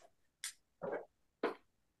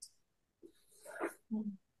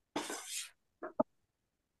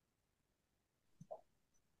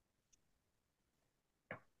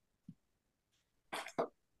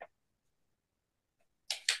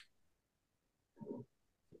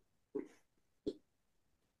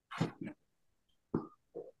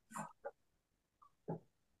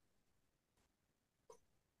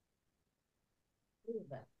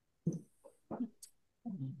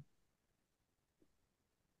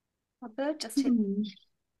 My bird just hit.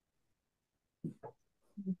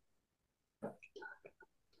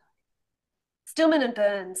 Stillman and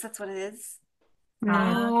Burns, that's what it is.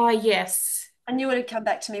 Ah, yes. I knew it had come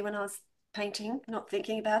back to me when I was painting, not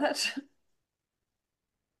thinking about it.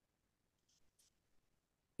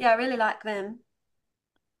 Yeah, I really like them.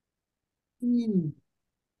 Mm.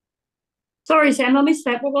 Sorry, Sam, I missed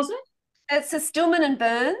that. What was it? It's a Stillman and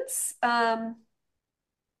Burns, and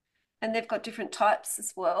they've got different types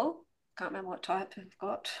as well. Can't remember what type they've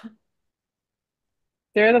got.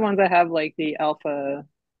 They're the ones that have like the alpha,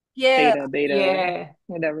 Yeah, theta, beta, Yeah.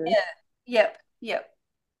 whatever. yeah, yep, yep.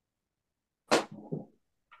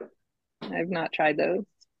 I've not tried those.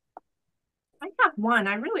 I have one.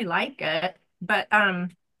 I really like it, but yeah,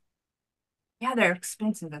 they're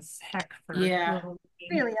expensive as heck for Yeah. little.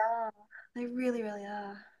 Really are. They really, really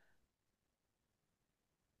are.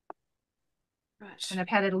 Right. And I've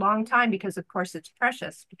had it a long time because, of course, it's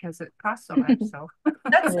precious because it costs so much. So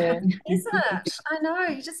That's Yeah. isn't it? I know.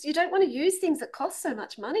 You don't want to use things that cost so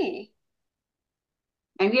much money.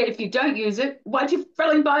 And yet, if you don't use it, why'd you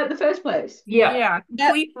frigging buy it in the first place? Yeah. yeah, Yep.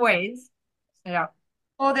 complete ways. Yeah.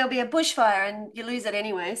 Or there'll be a bushfire and you lose it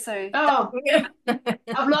anyway. So Oh,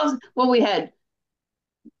 I've lost. Well, we had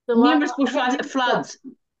The last numerous bushfires, floods. flood.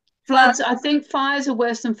 Floods. I think fires are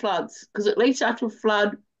worse than floods because at least after a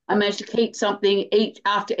flood, I managed to keep something each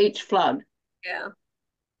after each flood. Yeah,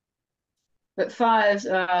 But fires,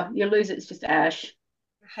 you lose it, it's just ash.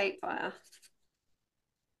 I hate fire.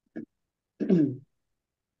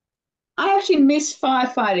 I actually miss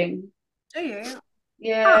firefighting. Do you? Huh.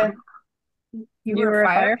 Yeah, You You were a were a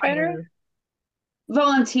firefighter? firefighter.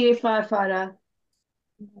 volunteer firefighter.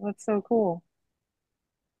 That's so cool.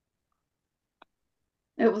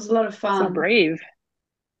 It was a lot of So fun. brave.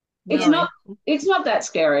 It's Really? not. It's not that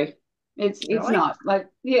scary. It's Really? not like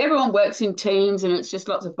yeah. Everyone works in teams and it's just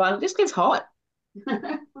lots of fun. It just gets hot.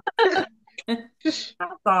 That's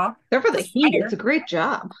all. Except for the Just heat, fire. it's a great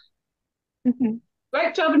job.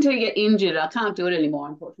 Great job until you get injured. I can't do it anymore,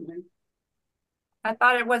 unfortunately. I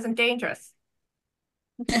thought it wasn't dangerous.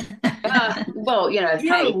 Well, You're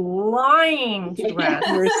hey. lying to us.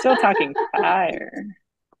 We're still talking fire.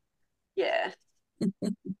 Yeah.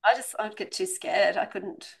 I'd get too scared. I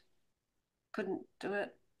couldn't do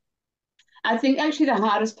it. I think actually the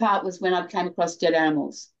hardest part was when I came across dead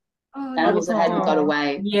animals, Oh animals that hadn't got Oh,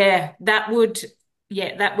 away. that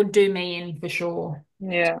would do me in for sure.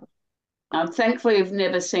 yeah. Thankfully, I've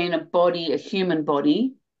never seen a human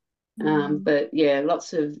body, but yeah,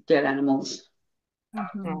 lots of dead animals.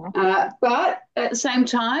 Mhm. Oh, But at the same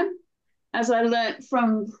time, as I learnt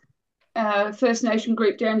from First Nation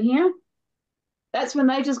group down here, that's when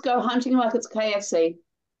they just go hunting like it's KFC.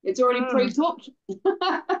 It's already Mm. pre-cooked.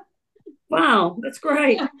 Wow, that's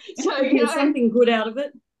great. So, There's something good out of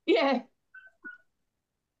it. yeah,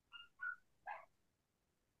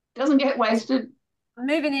 doesn't get wasted. I'm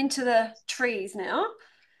moving into the trees now.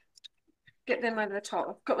 Get them over the top.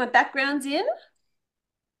 I've got my backgrounds in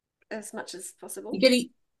as much as possible. You're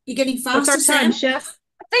getting What's our faster, time, Sam? chef?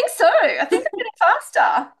 I think so. I think I'm getting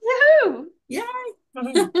faster. Yahoo! Yay.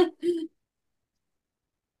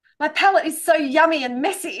 My palette is so yummy and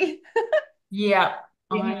messy. Yeah.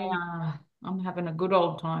 Yeah. I'm having a good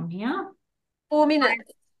old time here. 4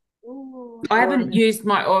 minutes. Ooh. I haven't used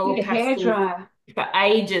my oil Need a pastel hairdryer. for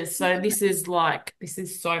ages, so this is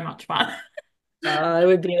so much fun. It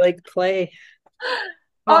would be like clay.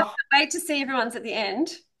 Oh, I Oh, can't wait to see everyone's at the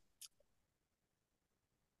end.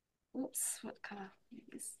 Oops, what color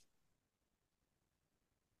is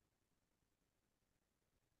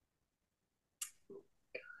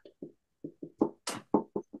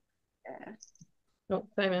yeah. Oh,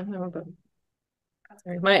 Simon,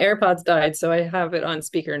 sorry. My AirPods died, so I have it on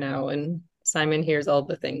speaker now, and Simon hears all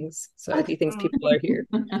the things. So he thinks people are here.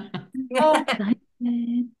 Oh,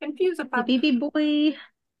 Confuse a pup. Baby boy.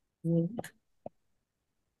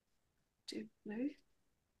 do move.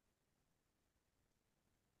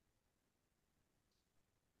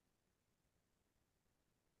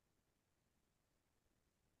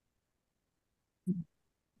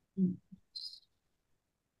 Mm.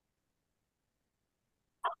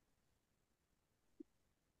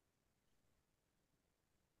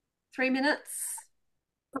 3 minutes.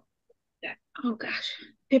 Oh gosh.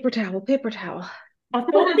 Paper towel, paper towel. I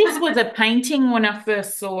thought this was a painting when I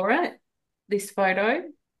first saw it, this photo.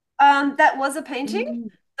 That was a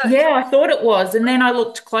painting. So, Yeah, I thought it was. And then I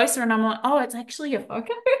looked closer and I'm like, oh, it's actually a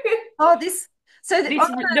photo. oh, this. So This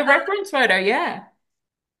the reference photo, yeah.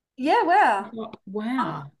 yeah, I wow. thought,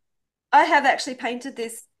 wow. I have actually painted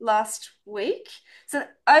this last week. So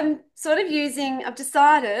I've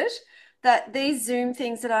decided that these Zoom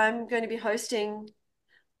things that I'm going to be hosting,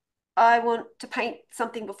 I want to paint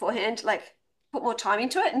something beforehand, like put more time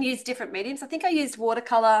into it and use different mediums. I think I used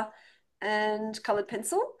watercolor and colored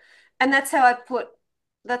pencil. And that's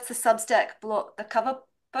the Substack block, the cover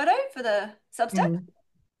photo for the Substack. Mm.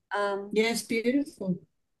 Um, Yes, beautiful.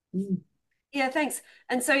 Yeah, thanks.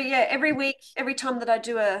 And so, yeah, every week, every time that I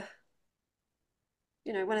do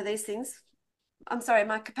one of these things, I'm sorry,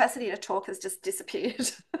 my capacity to talk has just disappeared.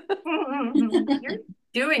 You're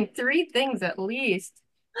doing 3 things at least.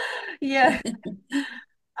 Yeah.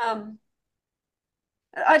 Um,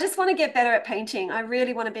 I just want to get better at painting. I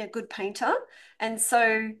really want to be a good painter. And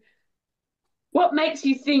so, What makes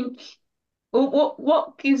you think, or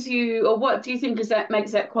what gives you, or what do you think is that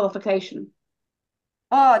makes that qualification?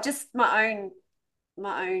 just my own,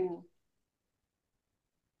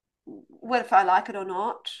 what if I like it or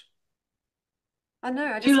not? I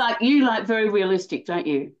know, You like very realistic, don't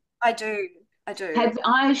you? I do. I do. Have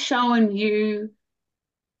I shown you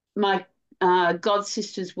my god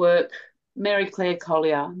sister's work, Mary Claire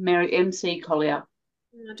Collier, Mary MC Collier?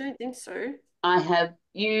 I don't think so. I have.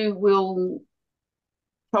 You will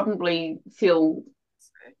probably feel.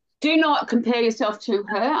 Do not compare yourself to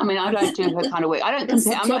her. I mean, I don't do her kind of work. I don't That's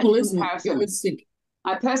compare. the I'm not trouble, into isn't it? You comparison. would think.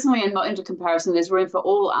 I personally am not into comparison. There's room for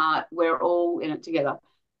all art. We're all in it together. Yeah.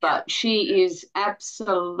 But she is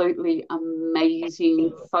absolutely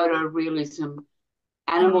amazing photorealism.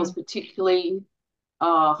 Animals, particularly,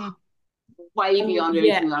 oh, way beyond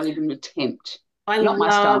Yeah, anything I'd even attempt. I Not my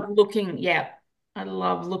love style. looking. Yeah, I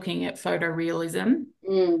love looking at photorealism.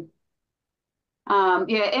 Mm.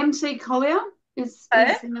 Yeah, MC Collier Okay. is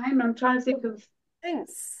the name. I'm trying to think of.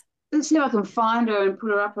 Thanks. Let's see if I can find her and put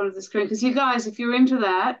her up onto the screen. Because you guys, if you're into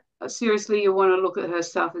that, seriously, you want to look at her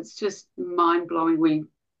stuff. It's just mind blowing.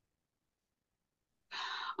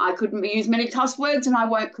 I couldn't use many cuss words, and I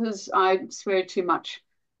won't because I swear too much.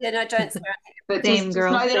 Yeah, no, don't swear. But Same, just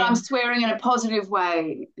girl, know that I'm same. swearing in a positive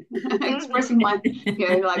way, expressing my,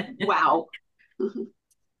 like, wow.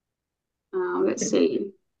 Let's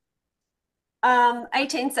see.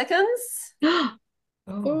 18 seconds.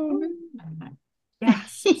 Oh,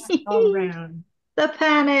 Yes, all around. The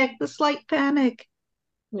panic, the slight panic.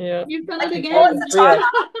 Yeah. You've done I it can again. pause the timer.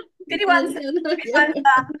 Yeah,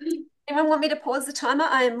 Anyone want me to pause the timer?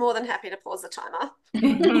 I am more than happy to pause the timer.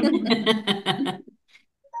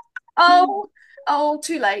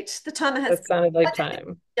 Too late. The timer has That sounded like I did the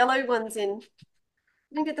time. yellow ones in.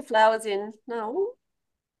 I didn't get the flowers in. No.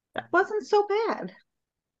 That wasn't so bad.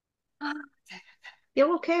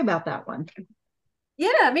 Feel okay about that one.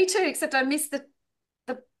 Yeah, me too, except I missed the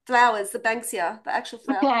flowers, the Banksia, the actual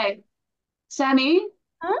flower. Okay, Sammy,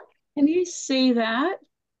 Huh? can you see that?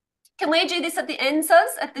 Can we do this at the end, Sus?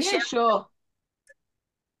 At the Yeah, share? sure.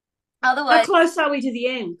 How Otherwise, close are we to the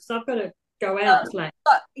end? Because I've got to go out late.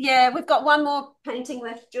 yeah, we've got one more painting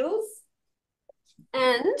left, Jules.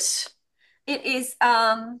 And it is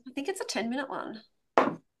I think it's a 10-minute one.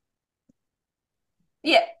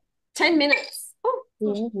 Yeah, 10 minutes. Oh,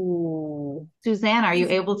 Ooh. Suzanne, are you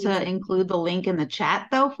able to include the link in the chat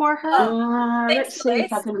though for her? Let's see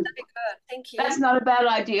if I can. That'd be good. Thank you. That's not a bad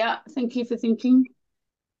idea. Thank you for thinking.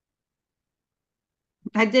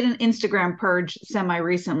 I did an Instagram purge semi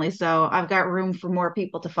recently, so I've got room for more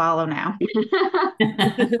people to follow now.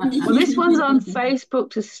 Well, this one's on Facebook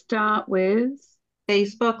to start with.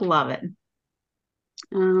 Facebook, love it.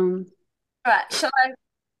 Right,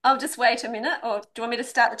 I'll just wait a minute, or do you want me to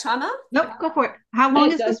start the timer? Nope, go for it. How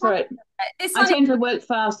long is Go this for one? it. This I one is tend to work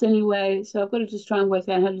fast anyway, so I've got to just try and work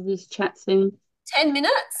out how to do this chat thing. 10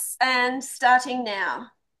 minutes and starting now.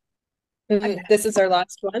 Okay. This is our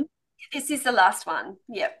last one. This is the last one.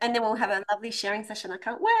 Yep. And then we'll have a lovely sharing session. I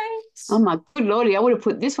can't wait. Oh my good lordy, I would have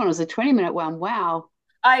put this one as a 20-minute one. Wow.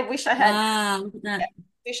 I wish I had. wow, look at that.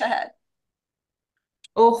 Wish I had.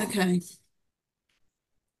 oh Okay.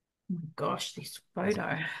 my gosh, this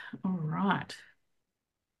photo. All right.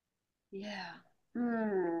 Yeah.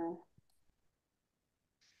 Hmm.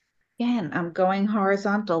 Again, I'm going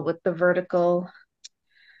horizontal with the vertical.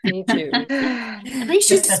 Me too. At least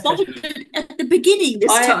you spotted it at the beginning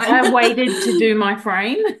this time. I waited to do my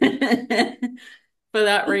frame for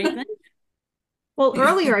that reason. Well,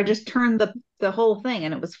 earlier I just turned the whole thing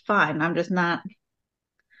and it was fine. I'm just not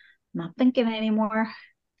thinking anymore.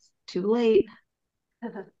 It's too late.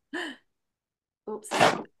 Oops.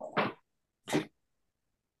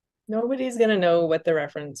 Nobody's gonna know what the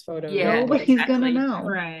reference photo is. Yeah, Nobody's gonna exactly. know.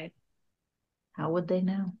 Right. How would they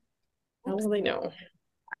know? How will they know?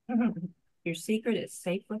 Your secret is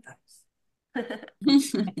safe with us.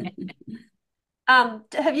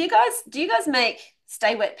 Do you guys make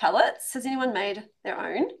stay wet palettes? Has anyone made their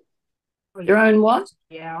own? Your own what?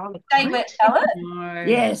 Yeah, all the Stay wet palette? No.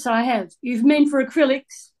 Yes, I have. You've meant for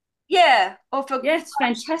acrylics? Yeah. Or for Yes,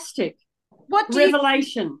 fantastic. what do you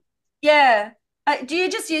Revelation. Yeah. Do you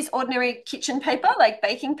just use ordinary kitchen paper, like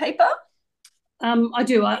baking paper? I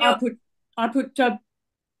do. I put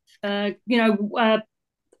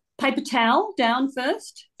paper towel down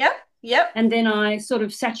first. Yep. Yep. And then I sort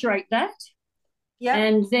of saturate that. Yep.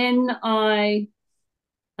 And then I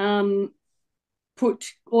put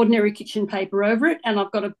ordinary kitchen paper over it, and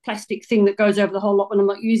I've got a plastic thing that goes over the whole lot when I'm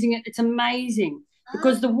not using it. It's amazing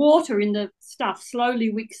because the water in the stuff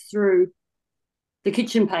slowly wicks through the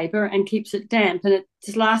kitchen paper and keeps it damp, and it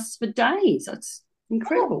just lasts for days. It's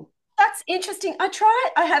incredible. Oh, that's interesting. That's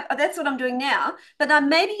what I'm doing now, but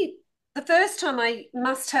maybe the first time I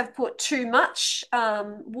must have put too much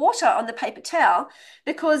water on the paper towel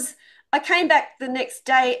because I came back the next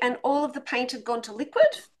day and all of the paint had gone to liquid.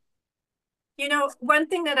 You know, one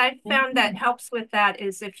thing that I found that helps with that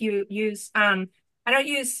is if you use, okay.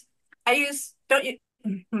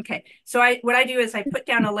 So what I do is I put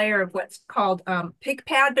down a layer of what's called pig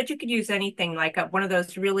pad, but you could use anything like one of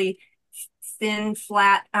those really thin,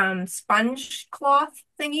 flat sponge cloth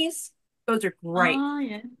thingies. Those are great. Oh,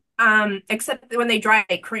 yeah. Except when they dry,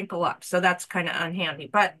 they crinkle up. So that's kind of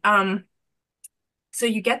unhandy. But so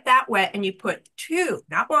you get that wet and you put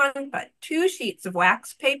not one, but 2 sheets of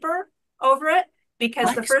wax paper over it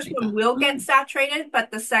because the first one will get saturated,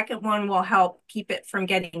 but the second one will help keep it from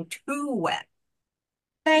getting too wet.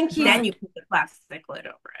 Thank you. Then you put the plastic lid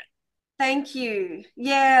over it. Thank you.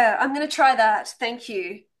 Yeah, I'm going to try that. Thank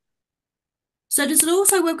you. So does it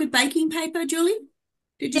also work with baking paper, Julie?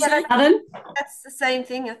 Did you say? That's the same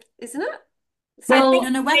thing, isn't it? Well, I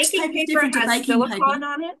think no, wax baking paper is paper different to has baking silicone paper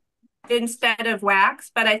on it instead of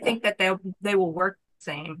wax, but I think that they will work the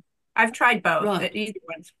same. I've tried both. Right. Either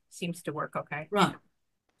one seems to work okay. Right.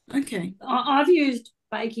 Okay. I've used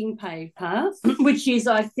baking paper, which is,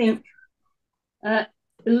 I think,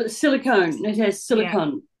 silicone. It has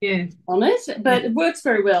silicone on it, but it works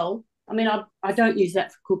very well. I mean, I don't use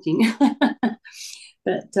that for cooking,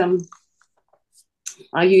 but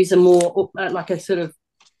I use a more like a sort of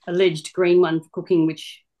alleged green one for cooking,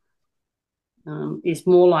 which is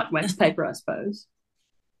more like wax paper, I suppose.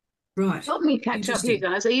 Right. Help me catch up here,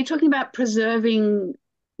 guys. Are you talking about preserving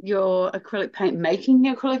your acrylic paint, making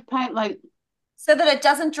the acrylic paint like so that it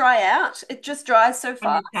doesn't dry out? It just dries so fast.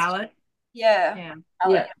 On your palette? Yeah.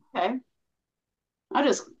 Yeah. Okay. I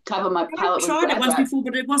just cover my palette with tried it once wrap. before,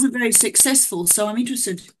 but it wasn't very successful. So I'm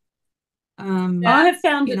interested. I have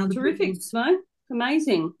found it terrific, though.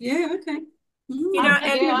 Amazing. Yeah. Okay. You know,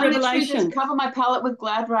 I literally just cover my palette with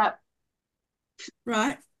Glad wrap.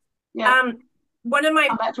 Right. Yeah. One of I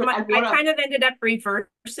kind of ended up reversing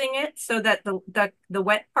it so that the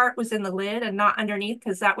wet part was in the lid and not underneath,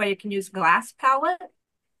 because that way you can use glass palette.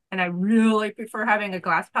 And I really prefer having a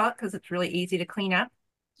glass palette because it's really easy to clean up.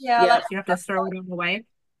 Yeah. So you don't have to throw it all away.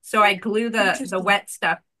 So I glue the wet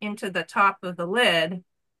stuff into the top of the lid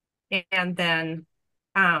and then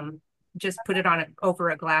just put it over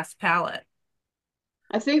a glass palette.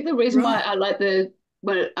 I think the reason why I like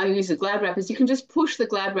when I use the Glad wrap is you can just push the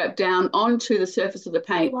Glad wrap down onto the surface of the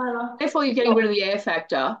paint. Therefore, you're getting rid of the air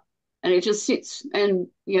factor, and it just sits. And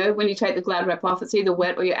when you take the Glad wrap off, it's either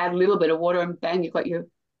wet or you add a little bit of water, and bang, you've got your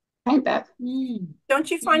paint back. Don't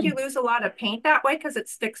you find you lose a lot of paint that way because it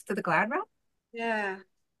sticks to the Glad wrap? Yeah.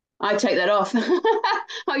 I take that off.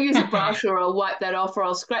 I'll use a brush, or I'll wipe that off, or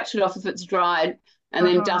I'll scratch it off if it's dried, and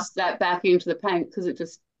then dust that back into the paint because it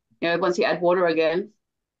just, once you add water again.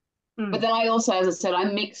 But then I also, as I said, I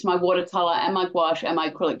mix my watercolor and my gouache and my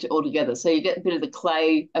acrylic all together. So you get a bit of the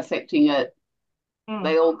clay affecting it.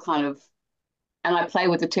 They all kind of, and I play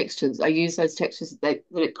with the textures. I use those textures that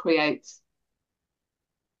it creates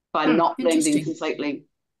by not blending completely.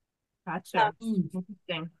 Gotcha.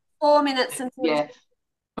 Interesting. 4 minutes until. Yeah.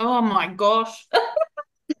 Oh my gosh.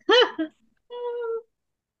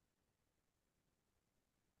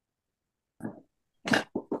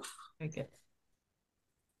 Okay.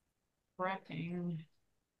 Wrapping.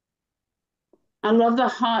 I love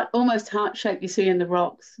the almost heart shape you see in the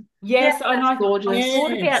rocks. Yes, I know. Gorgeous. I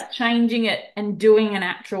thought about changing it and doing an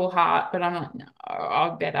actual heart, but I'm like, no,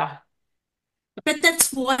 I better. But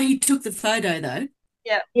that's why he took the photo, though.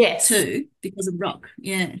 Yeah. Yes. Too, because of rock.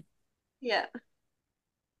 Yeah. Yeah.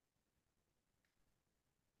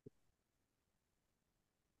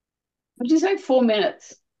 Would you say 4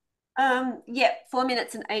 minutes? Yeah, 4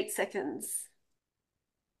 minutes and 8 seconds.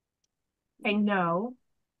 I know.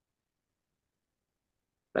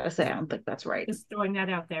 But I say I don't think that's right. Just throwing that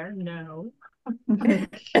out there. No. You must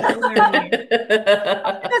have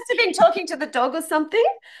been talking to the dog or something.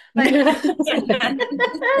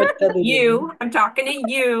 You. I'm talking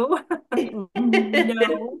to you.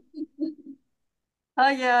 No. Oh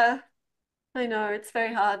yeah. I know, it's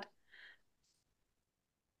very hard.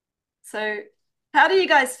 So, how do you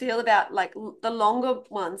guys feel about like the longer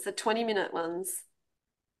ones, the 20-minute ones?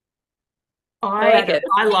 like it.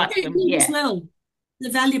 I like They're them. good as Yeah. well.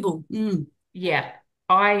 They're valuable. Yeah.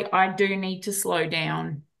 I do need to slow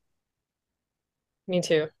down. Me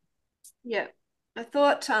too. Yeah. I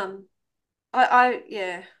thought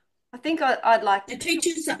yeah. I think I'd like They to. teach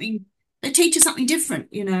you something. They teach you something different,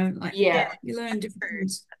 like Yeah, Yeah. you learn different true.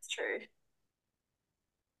 things. That's true.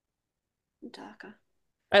 Darker.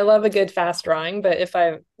 I love a good fast drawing, but if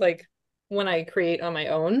I like when I create on my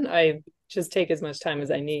own, I just take as much time as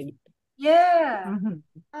I need. Yeah. Mhm.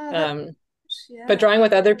 Oh, Um, but yeah. drawing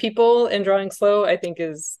with other people and drawing slow, I think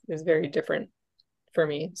is very different for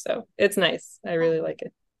me. So it's nice. I really like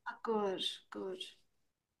it. Good, good.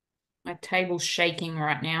 My table's shaking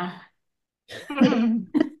right now.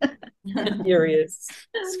 Furious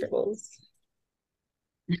scribbles.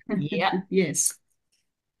 Yeah. Yes.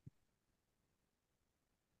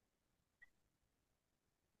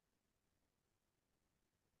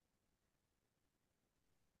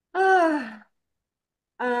 Ah,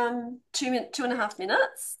 2.5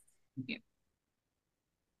 minutes.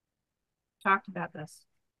 Talked about this.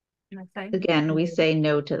 Can I say? Again, we say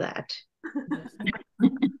no to that.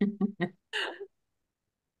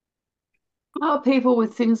 How are people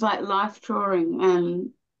with things like life drawing and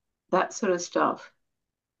that sort of stuff?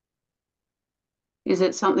 Is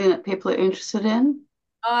it something that people are interested in?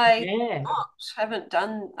 I Yeah. I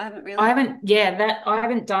haven't really. I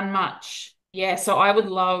haven't done much. Yeah, so I would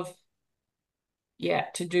love,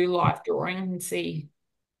 to do life drawing and see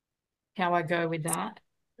how I go with that.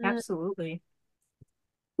 Absolutely.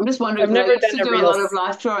 I'm just wondering I've because I never used done to a do a real. lot of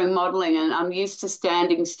life drawing modeling, and I'm used to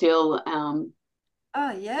standing still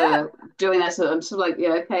Oh, yeah. for doing that. So I'm sort of like,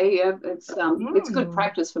 yeah, okay, yeah, it's good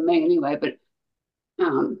practice for me anyway. But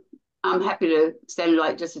um, I'm happy to stand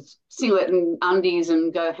like just a singlet and undies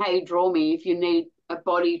and go, hey, draw me if you need a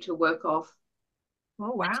body to work off.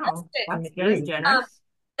 Oh, wow. That's Fantastic. very generous.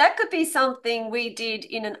 That could be something we did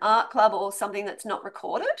in an art club or something that's not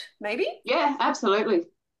recorded, maybe. Yeah, absolutely.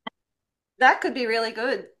 That could be really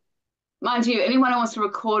good. Mind you, anyone who wants to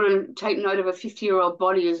record and take note of a 50-year-old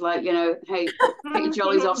body is like, hey, get your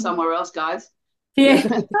jollies off somewhere else, guys. Yeah.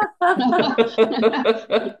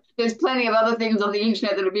 There's plenty of other things on the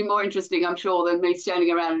internet that would be more interesting, I'm sure, than me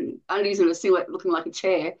standing around in undies and a singlet looking like a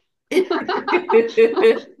chair.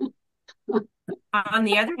 On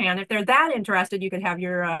the other hand, if they're that interested, you could have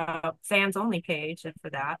your fans only page for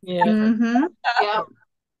that. Yeah. Mm-hmm. Yeah.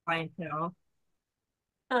 Clientele.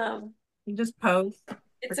 Um, You just pose for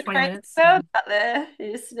it's a 20 crazy minutes. world out there.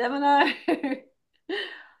 You just never know.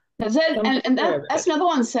 That's it. And For that's everybody. another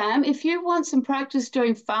one, Sam. If you want some practice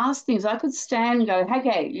doing fast things, I could stand and go,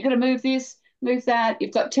 hey, you got to move this, move that.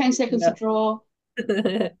 You've got 10 seconds to Yeah. draw.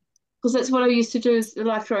 Because that's what I used to do is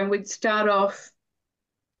life drawing. We'd start off,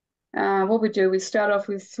 what we do, we'd start off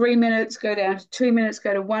with 3 minutes, go down to 2 minutes,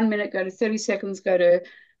 go to 1 minute, go to 30 seconds, go to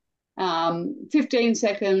 15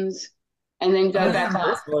 seconds, and then go back up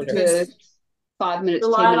That's order. to 5 minutes,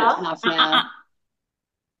 10 minutes, Delilah. half an hour.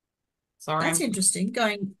 Sorry. That's interesting.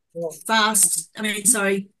 Going fast. I mean,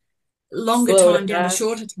 sorry, longer Slow to time down to fast.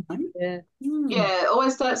 shorter time. Yeah. Yeah,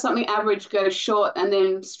 always start something average, go short, and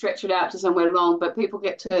then stretch it out to somewhere long. But people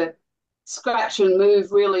get to scratch and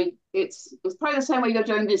move really. It's probably the same way you're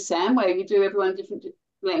doing this, Sam, where you do everyone different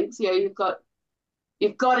lengths. Yeah, you've got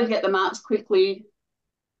to get the marks quickly,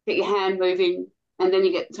 get your hand moving, and then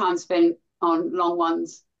you get time spent on long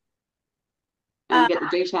ones and get the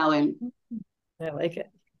detail in. I like it.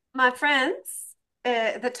 My friends,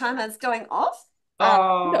 the timer is going off.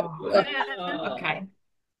 Oh, Oh, okay.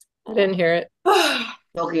 I didn't hear it.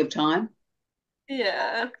 Talking of time.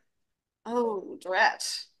 Yeah. Oh, drat.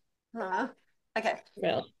 Okay.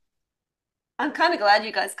 Well, I'm kind of glad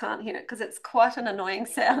you guys can't hear it because it's quite an annoying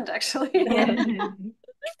sound, actually.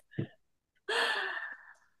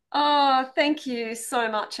 Oh, thank you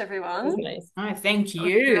so much, it was everyone. nice. Oh, thank That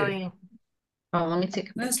was you. really Oh, let me take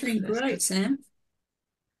a That's picture been of this. great, Sam.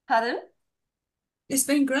 Pardon? It's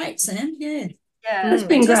been great, Sam. Yeah. Yeah, It's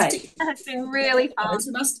been great. Fantastic. it's been really fun. I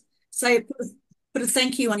must say, put a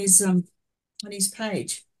thank you on his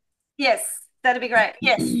page. Yes, that'd be great.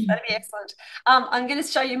 Yes, that'd be excellent. I'm going to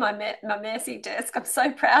show you my messy desk. I'm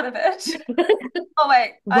so proud of it. Oh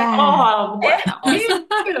wait, Oh, yeah, wow. cute.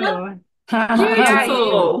 Yeah,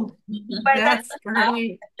 Beautiful. wait, that's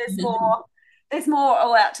great. there's more. There's more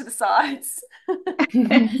all out to the sides.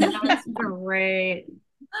 That's great.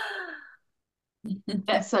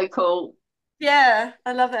 That's so cool. Yeah,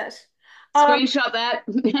 I love it. Screenshot that.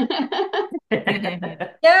 Proof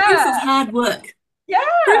Yeah, of hard work. yeah.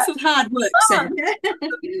 Proof of hard work, Sam.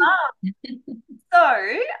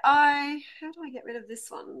 So how do I get rid of this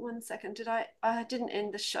one? 1 second. I didn't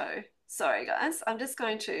end the show. Sorry, guys. I'm just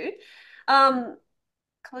going to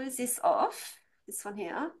close this off, this one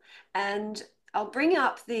here, and I'll bring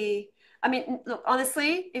up I mean, look,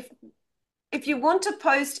 honestly, if you want to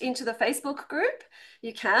post into the Facebook group,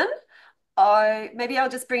 you can. Maybe I'll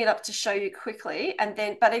just bring it up to show you quickly, and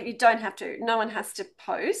then, but if you don't have to, no one has to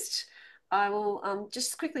post. I will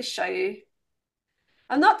just quickly show you.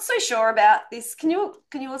 I'm not so sure about this. Can you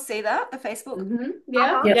all see that, the Facebook?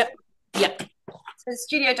 Yeah. Yep. Yep. So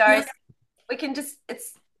Studio Diaries, we can just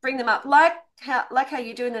bring them up like how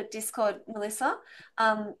you do in the Discord, Melissa.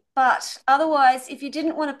 But otherwise, if you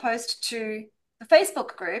didn't want to post to the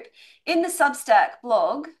Facebook group, in the Substack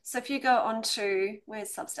blog, so if you go on to,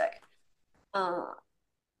 where's Substack? You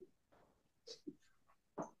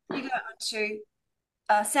go on to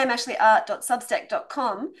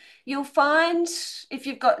samashleyart.substack.com, you'll find, if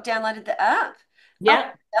you've got downloaded the app,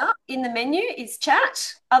 Yeah. in the menu is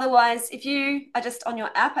chat. Otherwise, if you are just on your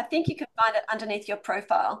app, I think you can find it underneath your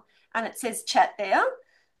profile and it says chat there.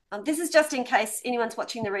 This is just in case anyone's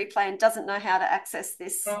watching the replay and doesn't know how to access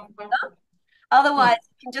this. Otherwise,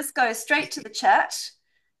 you can just go straight to the chat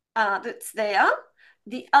that's there.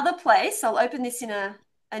 The other place, I'll open this in a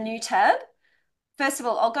new tab. First of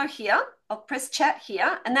all, I'll go here. I'll press chat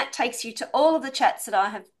here, and that takes you to all of the chats that I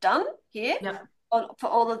have done here for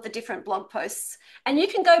all of the different blog posts. And you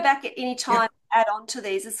can go back at any time and add on to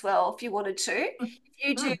these as well if you wanted to. If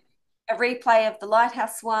you do a replay of the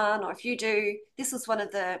Lighthouse one, or if you do, this was one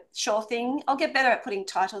of the Sure Thing, I'll get better at putting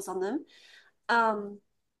titles on them.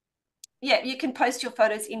 Yeah, you can post your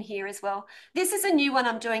photos in here as well. This is a new one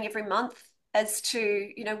I'm doing every month as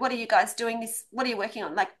to, you know, what are you guys doing this? What are you working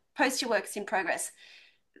on? Like, post your works in progress.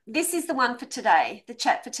 This is the one for today, the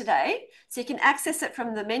chat for today. So you can access it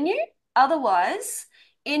from the menu. Otherwise,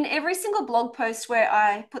 in every single blog post where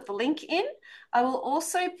I put the link in, I will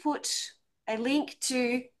also put a link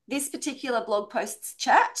to this particular blog post's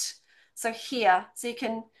chat. So here, so you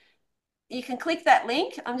can click that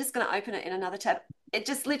link. I'm just going to open it in another tab. It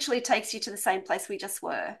just literally takes you to the same place we just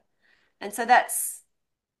were. And so that's,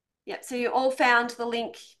 so you all found the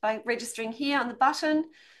link by registering here on the button.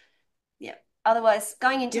 Otherwise,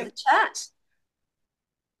 going into the chat.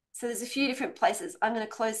 So there's a few different places. I'm going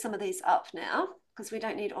to close some of these up now because we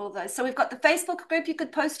don't need all of those. So we've got the Facebook group you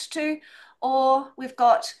could post to, or we've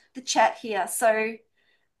got the chat here. So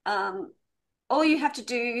all you have to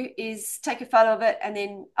do is take a photo of it and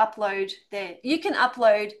then upload there. You can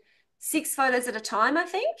upload 6 photos at a time, I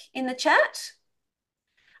think, in the chat.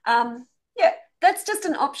 That's just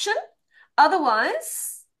an option.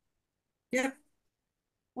 Otherwise,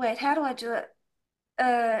 wait, how do I do it?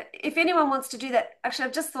 If anyone wants to do that, actually,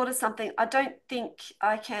 I've just thought of something. I don't think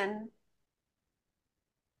I can.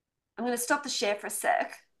 I'm going to stop the share for a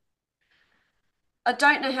sec. I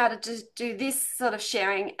don't know how to do this sort of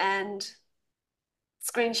sharing and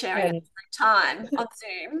screen sharing at the same time on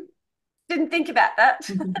Zoom. Didn't think about that.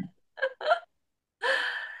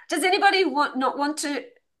 Does anybody not want to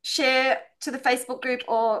share to the Facebook group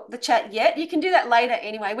or the chat yet? You can do that later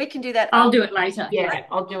anyway. We can do that. I'll do it later. Yeah,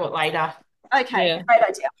 I'll do it later. Okay, great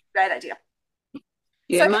idea. Great idea.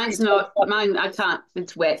 Yeah, so, mine I can't,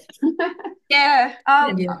 it's wet. I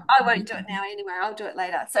won't do it now anyway. I'll do it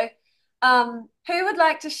later. So who would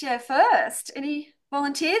like to share first? Any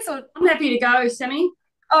volunteers? Or I'm happy to go, Sammy.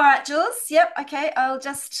 All right, Jules. Yep. Okay. I'll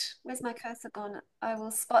just, where's my cursor gone? I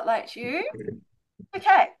will spotlight you.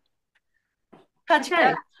 Okay. How'd you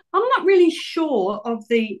go? I'm not really sure of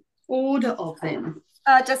the order of them.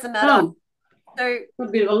 It doesn't matter. So got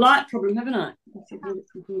a bit of a light problem, haven't I?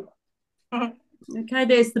 Okay,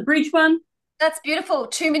 there's the bridge one. That's beautiful.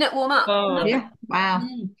 2-minute warm up. Oh, yeah. Wow.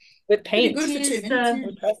 With paint. Good for 2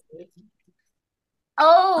 minutes. Yes.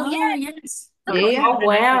 Oh,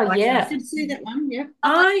 wow. Yeah. I did see that one. Yeah.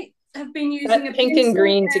 I have been using that pink and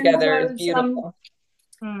green together is beautiful.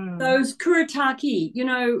 Those kuretake, you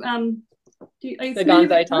know, the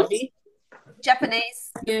Gonzai Tombi.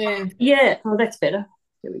 Japanese. Yeah. Yeah. Oh, that's better.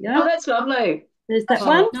 There we go. Oh, that's lovely. There's that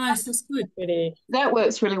one. Nice. That's good. Pretty. That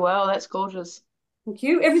works really well. That's gorgeous. Thank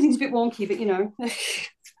you. Everything's a bit wonky, but you know,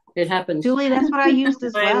 it happens. Julie, that's what I used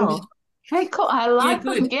as well. Hey, cool. I like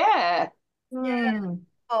them. Yeah.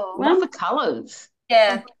 Love the colours.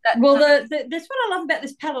 Yeah. Well, that's what I love about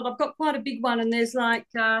this palette. I've got quite a big one, and there's like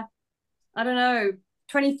I don't know,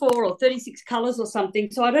 24 or 36 colours or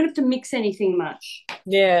something, so I don't have to mix anything much.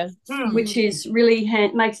 Yeah. Which is really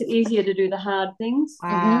makes it easier to do the hard things.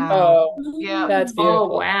 Wow. Oh, yeah. That's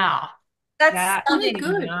beautiful. Oh, wow. That's really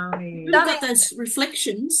good. You've got those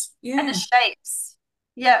reflections. Yeah. And the shapes.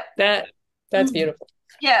 Yeah. That's beautiful.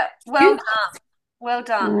 Yeah. Well done. Well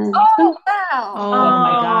done. Oh, wow. Oh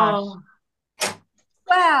my gosh.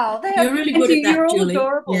 Wow, they are You're really good at You're that, all Julie.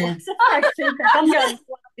 adorable. Yeah. I'm going to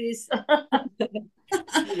love these.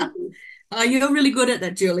 Oh, you're really good at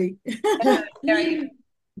that, Julie. very,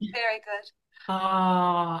 very good. Oh,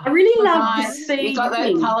 I really love the Nice. You speed got that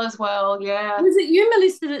thing. colours well, yeah. Was it you,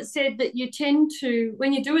 Melissa, that said that you tend to,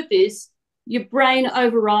 when you do it this, your brain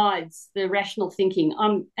overrides the rational thinking?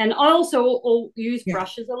 And I also all use Yeah.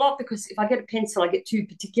 brushes a lot because if I get a pencil, I get too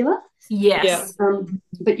particular. yes.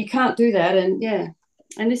 But you can't do that. And yeah,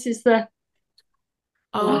 and this is the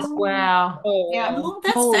Oh, wow. Oh, Yeah. wow. Oh,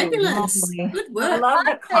 that's Holy fabulous. moly. Good I work. love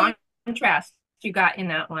the I contrast you got in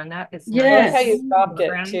that one. That is I like nice. how yes. you cropped it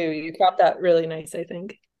Brown. too. You cropped that really nice, I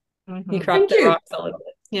think. You Mhm. cropped Thank it you. rock solid.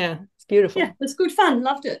 Yeah, it's beautiful. Yeah, it's good fun.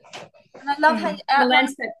 Loved it. and I love how you I'm a outline.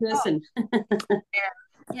 landscape person.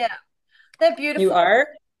 Yeah, they're You beautiful. are?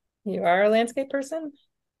 You are a landscape person?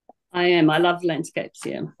 I am. I love landscapes.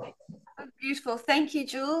 Yeah. Beautiful. Thank you,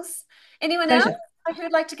 Jules. Anyone else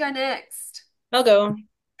who'd like to go next? I'll go.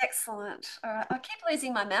 Excellent. All right. I keep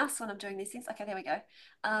losing my mouse when I'm doing these things. Okay, there we go.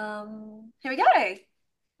 Here we go.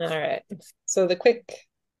 All right. So the quick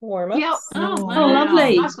warm-ups. Yep. Oh, Oh, wow.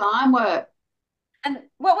 lovely. Nice line work. And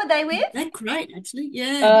what were they with? They're great, actually.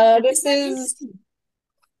 Yeah. This Isn't that is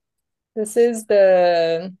interesting?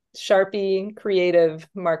 the Sharpie creative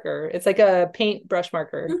marker. It's like a paint brush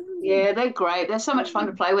marker. Yeah, they're great. They're so much fun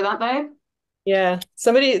to play with, aren't they? Yeah,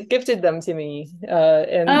 somebody gifted them to me,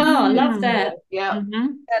 and Oh, I love that. Yeah. Yeah,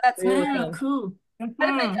 that's really Wow, fun. cool.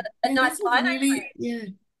 that'd make Mhm. a Yeah, nice that was lino really, print. yeah.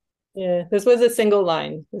 Yeah, this was a single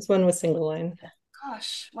line. This one was single line.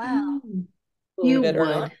 Gosh, wow. Mm. Believe You it or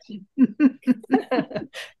would. not.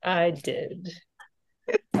 I did.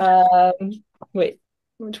 Um, wait,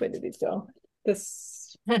 which way did these go?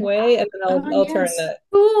 This way, and then Oh, I'll turn yes. that.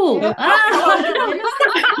 Cool. Yeah.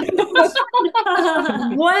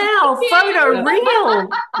 Wow, photo real.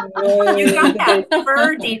 You got that Whoa.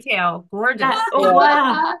 fur detail. Gorgeous. Oh, Yeah.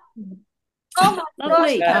 wow. Oh my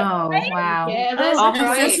Lovely. gosh. Oh, wow. Yeah, that's Oh,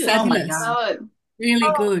 great. that's Oh my fabulous. God. Love it. Really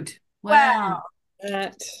Oh, good. wow.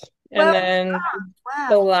 That. Well And then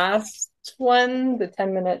the Wow. last one, the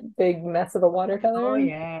 10-minute big mess of a watercolor. Oh,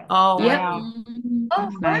 yeah. Oh, Yep. wow. Mm. Oh,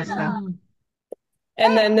 Nice wow. stuff. Mm.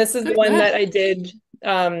 And then this is the Good one work. that I did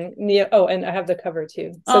Neo. Oh, and I have the cover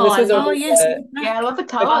too. So Oh, this I was love Oh, over yes. the Yeah, I love the Oh,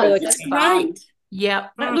 colours. acrylic. that's That's fun. great.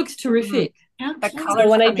 Yep. that looks terrific. How The clever. colors So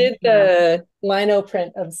when I coming did through. the lino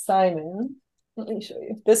print of Simon, let me show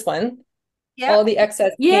you this one. Yeah. All the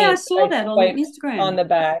excess Yeah, I paint saw that on wiped Instagram. on the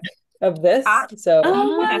back of this. Ah. So Oh,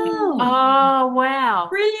 Oh. wow. Oh, wow.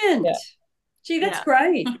 Brilliant. Yeah. Gee, that's Yeah.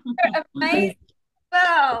 great. They're amazing.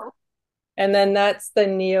 Wow. and then that's the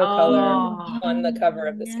Neo color Oh, on the cover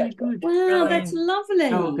of the Yeah, sketchbook. good. Wow, that's brilliant. lovely.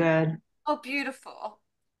 So good. Oh, beautiful.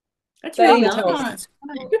 That's Set really the nice. tone. Oh, that's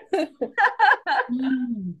great.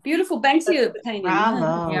 Mm. Beautiful Banksia painting.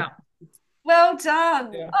 Bravo. Yeah. Well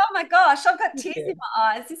done. Yeah. Oh my gosh, I've got Thank tears you. in my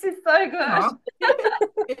eyes. This is so good. Oh.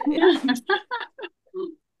 Yeah.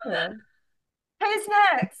 Who's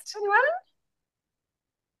next? Anyone?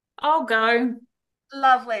 I'll go.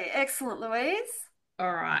 Lovely. Excellent, Louise.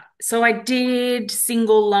 All right. So I did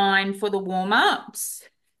single line for the warm-ups.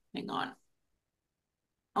 Hang on.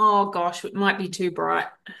 Oh gosh, it might be too bright.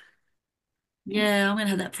 Yeah, I'm gonna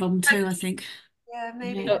have that problem too, I think. Yeah,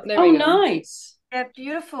 maybe. Oh, there Oh, we go. nice. Yeah,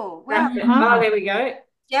 beautiful. Wow. That's it. Uh-huh. Oh, there we go.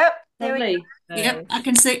 Yep, there we go. Lovely. Yep, I Nice.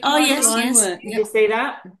 can see. Oh, Nice yes, line yes. work. Did Yep, you see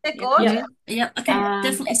that? They're Yep. gorgeous. yep, yep. I can Um,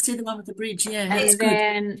 definitely see the one with the bridge. Yeah, that's And good.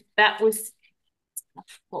 then that was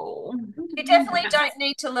full. You definitely don't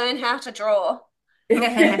need to learn how to draw.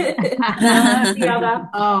 That's the other.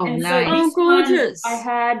 Oh, And so nice. Oh, this one, gorgeous. I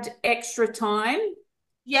had extra time.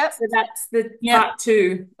 Yep. So that's the Yep. part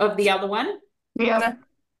 2 of the other one. Yeah.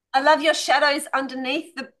 I love your shadows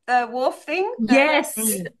underneath the wharf thing. Yes.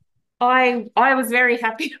 Mm. I was very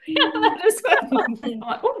happy with that as well. I'm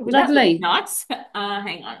like, oh, that Lovely. looks nice.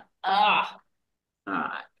 Hang on. All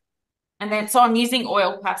right. And then so I'm using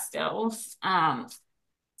oil pastels.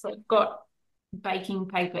 So I've got baking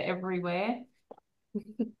paper everywhere.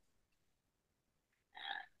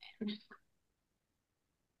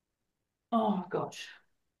 Oh gosh.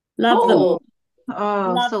 Love them. Oh,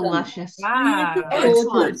 Oh, Love so them. luscious. Yeah, good, Wow. good, good.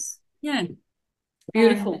 Gorgeous. Yeah.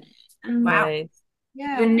 Beautiful. Wow. Nice.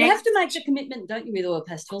 Yeah. the You have next, to make the commitment, don't you, with oil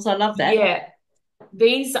pastels? I love that. yeah.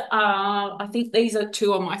 These are, I think these are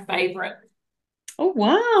 2 of my favorite. Oh,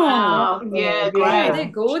 wow. Oh, yeah, Yeah, great.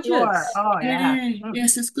 they're gorgeous. Sure. Oh, yeah. Yeah,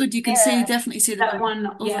 yes, it's good. You can Yeah. definitely see That the one,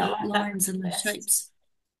 all yeah, I the like that lines one and the best. shapes.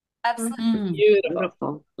 Absolutely. Mm. Beautiful.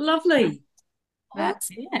 Beautiful. Lovely.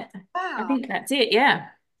 That's it. I Wow. think that's it, yeah.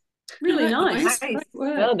 Really Good work, nice. Louise. Great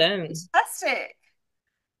work. Well done. Fantastic.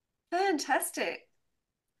 Fantastic.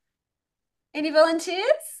 Any volunteers?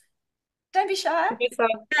 Don't be shy.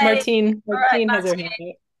 Martine right, has her hand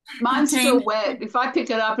up. Mine's still wet. If I pick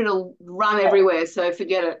it up, it'll run everywhere. So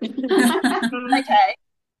forget it. Okay.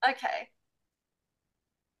 Okay.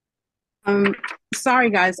 Sorry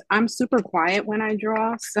guys, I'm super quiet when I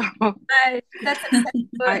draw, so No, that's okay.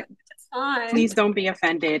 It's fine. please don't be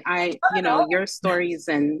offended. Your stories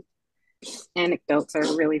and anecdotes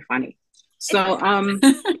are really funny. So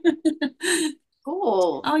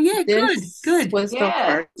Cool. Oh yeah, this good. was the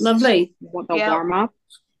first Lovely. warm up.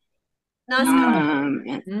 Nice.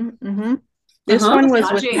 This one was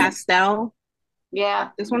with Smudging. pastel. Yeah.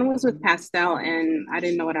 This one was with pastel, and I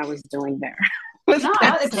didn't know what I was doing there. No,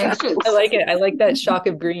 the textures. I like it. I like that shock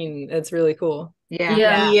of green. It's really cool.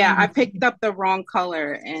 Yeah, I picked up the wrong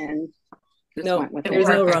color and just went with there's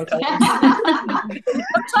it. no wrong color.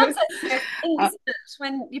 Sometimes it's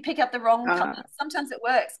when you pick up the wrong color. Sometimes it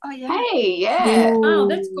works. Oh yeah. Hey, yeah. Oh,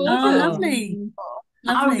 that's Oh, gorgeous. lovely.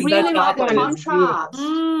 I really like the That one is contrast.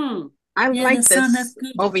 I Yeah, like the sun, that's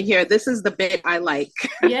this good. over here. This is the bit I like.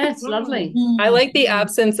 Yes, lovely. I like the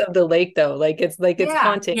absence of the lake though. It's Yeah.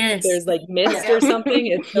 haunting. Yes. There's like mist or something.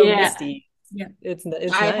 It's so Yeah. misty. Yeah. It's I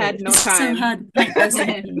nice. had no It's so time. hard to paint those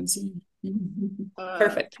things.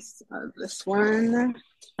 Perfect. This one.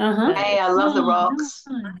 Hey, I love the rocks.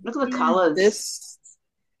 Look at the colors.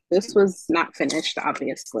 This was not finished,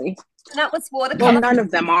 obviously. And that was Well, watercolor. none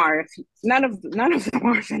of them are. None of them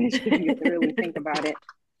are finished if you really think about it.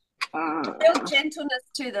 Real gentleness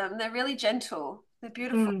to them. They're really gentle. They're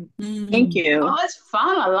beautiful. Thank you. Oh, it's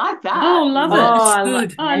fun. I like that. Oh, love it. Oh,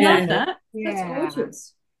 that's good. I Yeah. love that. Yeah. That's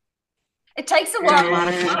gorgeous. It takes a There's while. a lot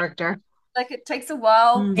of character. Like it takes a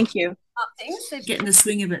while. Thank you. Things. Getting the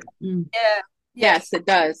swing of it. Yeah. Yes, it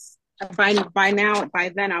does. By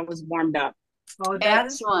then I was warmed up. Oh, that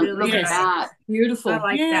is Excellent. really Look at nice. that. Beautiful. I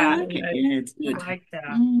like Yeah, that. I like it. Yeah, it's I good. like that.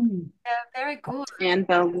 Yeah, very good. And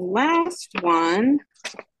the last one,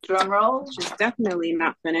 Drum roll. which is definitely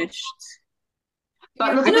not finished.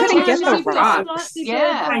 But look I at couldn't the get the textures. rocks.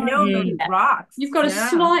 Yeah. I know those rocks. You've got a Yeah.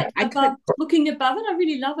 slight I above, looking above it. I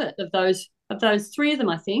really love it. Of those three of them,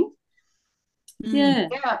 I think. Yeah.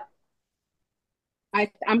 Yeah.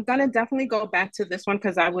 I'm gonna definitely go back to this one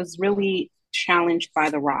because I was really challenged by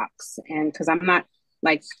the rocks, and because I'm not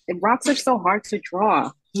like rocks are so hard to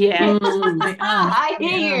draw. Yeah. They are. I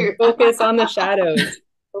hear you. Focus on the shadows.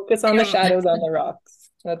 Focus on the shadows on the rocks.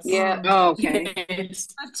 That's Yeah. Oh, okay. Yes.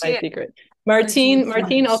 my secret.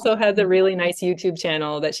 Martine also has a really nice YouTube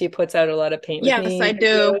channel that she puts out a lot of paint with Yes, me I do.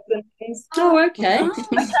 videos and things. Oh, okay.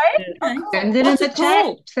 Send it in the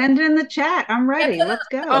chat. Send it in the chat. I'm ready. Let's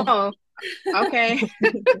go. Oh, okay.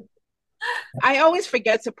 I always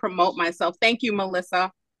forget to promote myself. Thank you,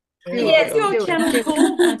 Melissa. Yes, Your Do it. channel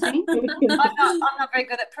called, Martine. I'm not very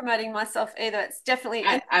good at promoting myself either. It's definitely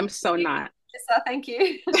I'm so not. So thank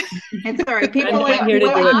you. It's all right. People I'm like here to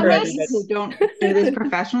people do it like for me everybody. who don't do this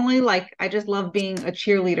professionally. Like I just love being a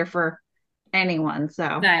cheerleader for anyone.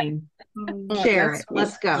 So Same. share That's it.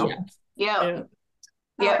 Let's go. Yeah.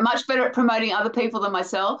 Yeah. Much better at promoting other people than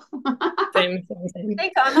myself. Same. I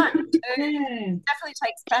think I might do. Yeah. Definitely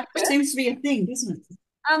takes practice. Seems to be a thing, doesn't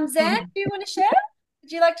it? Zan, do you want to share?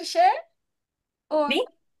 Would you like to share? Or Me?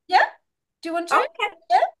 Yeah? Do you want to? Okay.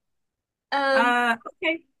 Yeah.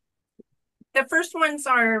 Okay. The first ones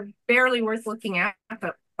are barely worth looking at,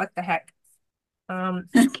 but what the heck?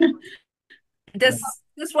 This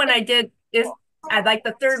one I did is I like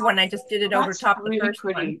the third one. I just did it over That's top of the really first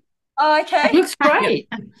pretty. one. Oh, It okay. looks great.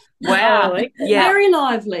 Wow. Yeah. Very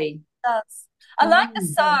lively. It does. I like the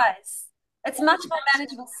size. It's much more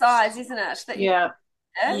manageable size, isn't it? That you Yeah.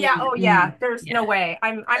 Yeah. Oh, yeah. There's no way.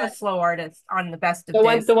 I'm a slow artist on the best of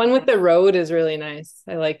days. The one with the road is really nice.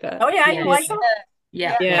 I like that. Oh yeah, you Yes. like them?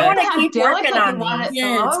 Yeah. Yeah. I want Look to how keep delicate working the on one these. at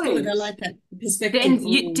Yeah, it's below good. I is. like that perspective.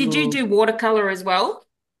 Then did you do watercolor as well?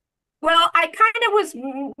 Well, I kind of was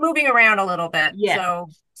moving around a little bit. Yeah. So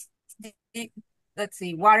let's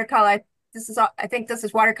see, watercolor. I think this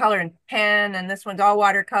is watercolor and pen, and this one's all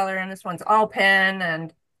watercolor, and this one's all pen,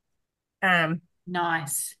 and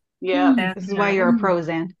Nice. Yeah. This is why you're a pro,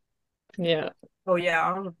 Zan. Yeah. oh yeah,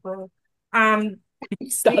 I'm a pro.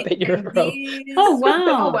 Stop it, you're a pro. These, Oh,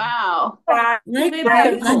 Oh, wow. wow. Like They're that.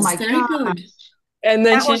 beautiful. Oh That's my very good. gosh. And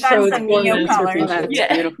then That she was on shows some four Neo color. Oh, that's masterpieces.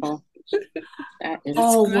 Yeah. beautiful. That is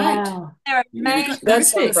Oh great. wow. They're You really amazing. got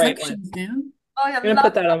That's those so bright reflections down. Oh, I I'm gonna love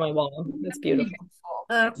put that on my wall. That's beautiful.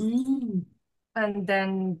 Mm. and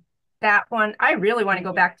then that one. I really want to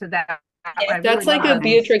go back to that. I That's really like a love that.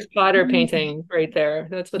 Beatrix Potter painting right there.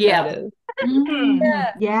 That's what Yeah. that is. Mm.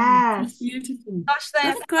 Yeah. Yes. That's beautiful. Gosh, they're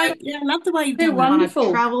That's great. Yeah, I love the way you've They're done that. I want to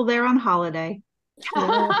wonderful. travel there on holiday.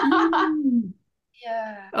 Mm.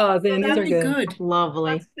 Yeah. Oh, They're these are really good. good.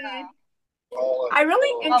 Lovely. I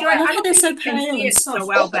really enjoy. wow. I Look don't how they're think so you can pale see and it so soft.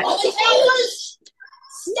 well, but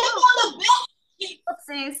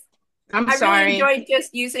Oopsies. I'm I really sorry. enjoy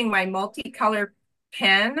just using my multicolor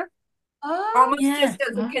pen, Oh, almost Yeah. just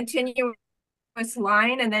as a continuous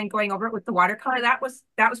line, and then going over it with the watercolor. That was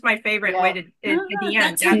my favorite Yeah. way to at the end.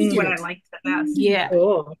 That's how you That's do what I it. liked the best. Yeah.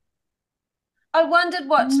 Cool. I wondered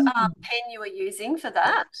what Mm. pen you were using for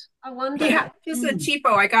that. I wonder. Yeah, just a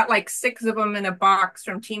cheapo. I got like 6 of them in a box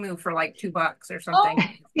from Temu for like $2 or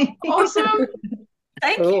something. Awesome.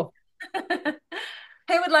 Thank Cool. you.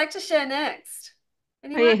 Who would like to share next? Oh,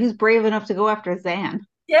 yeah, Anyone? who's brave enough to go after Zan?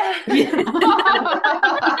 Yeah.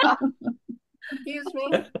 Excuse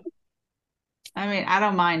me. I mean, I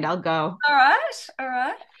don't mind. I'll go. All right. All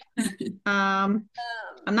right. I'm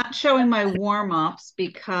not showing my warm-ups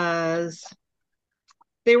because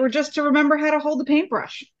they were just to remember how to hold the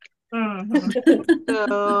paintbrush. Mhm.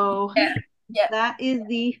 So Yeah. that is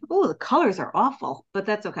the colors are awful, but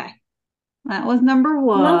that's okay. That was number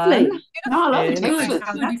one. Lovely. No, I love the Good. Good. textures.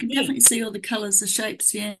 Oh, Good. You that's can neat. definitely see all the colours, the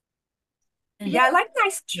shapes. Yeah. Yeah, I like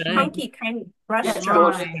nice Nice. chunky kind of brush Yeah, it's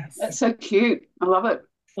strokes. gorgeous. That's so cute. I love it.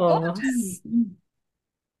 Oh, Gorgeous. Mm.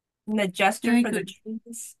 And the gesture Very for the good.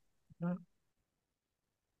 trees.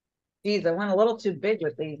 Geez, I went a little too big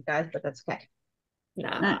with these guys, but that's okay.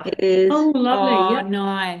 nah. That is Oh, lovely. Oh, Yep.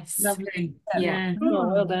 nice. Lovely. Yeah. Oh,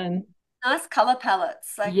 well done. Nice color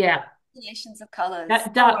palettes, like Yeah. combinations of colors.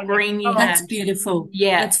 That dark I green you know. had. That's beautiful.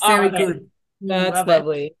 Yeah. That's Oh, very yeah. good. That's Love it.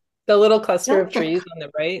 lovely. The little cluster of Perfect. trees on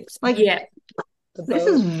the right. Like Yeah. The this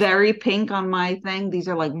is boat. very pink on my thing. These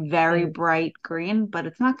are like very Mm. bright green, but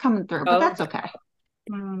it's not coming through. But Oh, that's okay.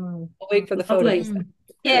 Mm. I'll wait for the Lovely. photos.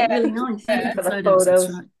 Yeah. Really nice. Wait For for the photos, that's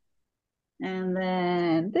photos. right. And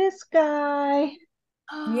then this guy.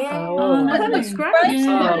 Yeah. Oh, Oh, wow. that looks great. Great. Yeah.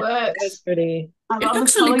 That Oh, works. that's pretty. I It love the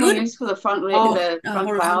looks really colour you good. used for the front Oh, the front clouds.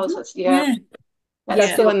 horizontal. That's yeah.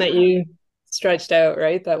 That's the so one that good. you stretched out,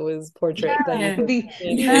 right? That was portrait that you Yeah. did. The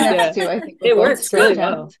Yeah. next two, I think, were It both works really stretched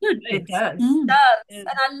out. well. Good. It does. Mm. Does. Yeah. And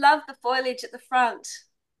I love the foliage at the front.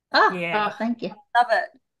 Ah, Yeah. thank you. Love it.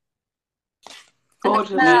 And the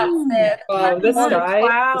Gorgeous. clouds Mm. there. The Wow, the clouds.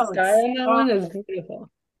 Clouds. sky on that Oh. one is beautiful.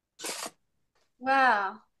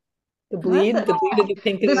 Wow. The That's bleed it. of the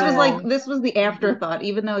pink in This was the like this was the afterthought,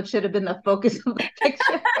 even though it should have been the focus of the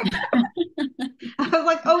picture. I was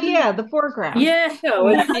like, oh yeah, the foreground. Yeah. no,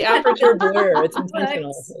 it's the aperture blur. It's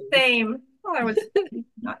intentional. Same. Oh, I was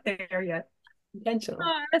not there yet. Intentional.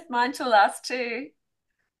 Oh, that's mine to last too.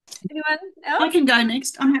 Anyone I else? can go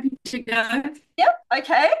next. I'm happy to go. Yep.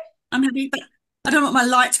 Okay. I'm happy, but I don't know what my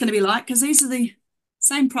light's going to be like because these are the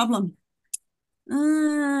same problem.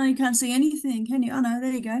 You can't see anything, can you? Oh no,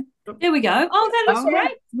 there you go. There we go. Oh, that looks Oh, yeah.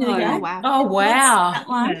 great. There we Oh go. wow. Oh, wow. That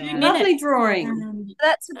one. Yeah. Lovely drawing.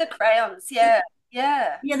 That's with the crayons. Yeah.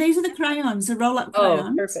 Yeah. Yeah, these are the crayons, the roll-up Oh,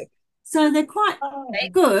 crayons. perfect. So they're quite Oh.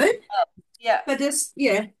 good, Yeah. but just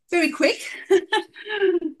very quick. Oh,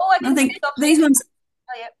 I I can think see your these ones.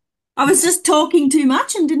 Oh, yeah. I was just talking too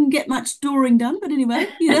much and didn't get much drawing done, but anyway,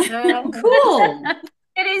 Cool.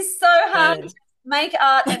 It is so hard Yeah. to make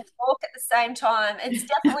art and talk at the same time. It's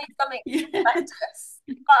definitely something to Yeah. practice.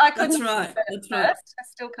 But I couldn't That's do right. it at That's right. first. I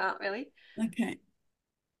still can't really. Okay.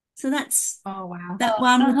 So that's Oh, wow. that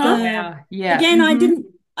one with the Wow. Yeah. again, I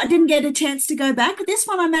Mm-hmm. didn't get a chance to go back. This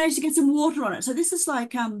one I managed to get some water on it. So this is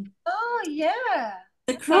like Oh, yeah.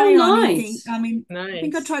 the crayon thing. nice. I mean, I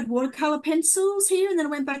think I Nice. tried watercolor pencils here and then I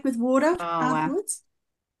went back with water wow. afterwards.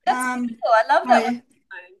 That's beautiful. I love that one.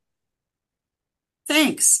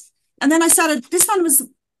 Thanks. And then I started, this one was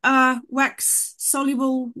wax,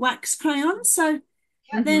 soluble wax crayon. So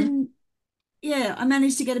Yeah. then, I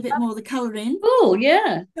managed to get a bit more of the color in. Cool.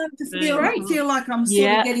 Yeah. Started to Great. feel like I'm sort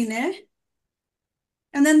Yeah. of getting there.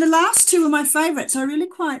 And then the last two are my favorites. I really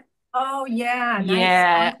quite Oh, yeah. Nice.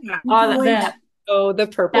 Yeah. contrast. Oh, enjoyed that Oh, the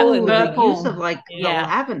that purple and Ooh, the purple. use of like the Yeah.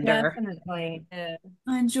 lavender. Definitely. yeah.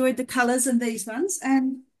 I enjoyed the colors in these ones.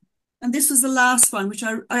 And this was the last one, which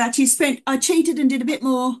I actually I cheated and did a bit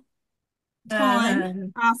more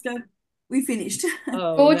time after we finished.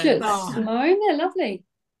 Oh, Gorgeous. nice. Oh. Simone, they're lovely.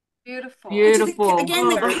 Beautiful. Beautiful. Again, Oh,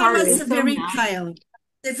 the the colors heart are is very so nice. pale.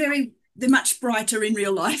 They're much brighter in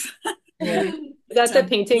real life. Yeah. Is that the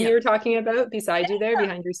painting yeah. you were talking about beside you there,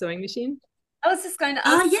 behind your sewing machine? I was just going to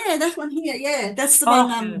ask. Yeah, that one here. Yeah, that's the Oh,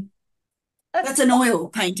 one. That's an oil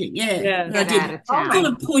painting. Yeah, Yeah. that I Get out did. of town. Full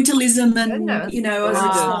of pointillism and Goodness. I was Wow.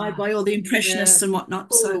 inspired by all the impressionists and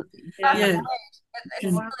whatnot. So Yeah. yeah, It's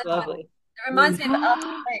Mm. Lovely. It reminds me of art.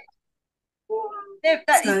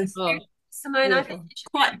 That So- is Oh, Simone. I beautiful. think you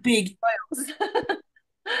should quite big. do oils.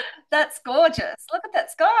 That's gorgeous. Look at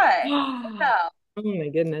that sky. Wow. Oh my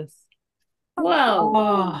goodness.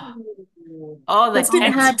 Wow. Oh, the It's a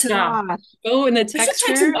bit hard to. texture. Oh, and the You should take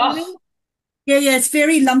texture some. on it. Oh, Yeah, it's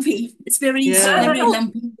very lumpy. It's very Yeah.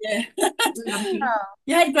 lumpy. Yeah. Lumpy.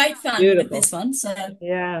 You had great fun with Beautiful. this one. So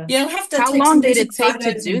Yeah. yeah, I'll have to How take some long did it recent take to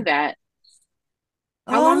photos do and that?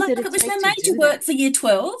 How oh long look, did it it was take their to major do that? work for year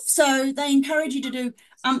 12. So they encourage you to do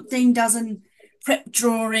umpteen dozen prep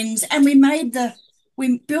drawings. And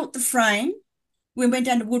we built the frame. We went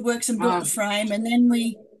down to Woodworks and built Oh, the frame, and then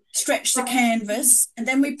we stretched the canvas, and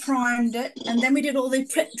then we primed it, and then we did all the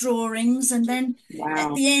prep drawings, and then at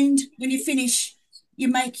wow. the end, when you finish,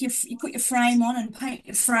 you put your frame on and paint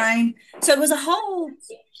your frame. So it was the whole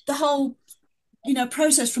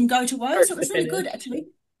process from go to woe. Start So it to was really finish. good actually,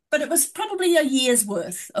 but it was probably a year's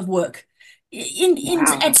worth of work in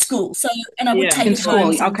Wow. at school. So and I would Yeah. take In it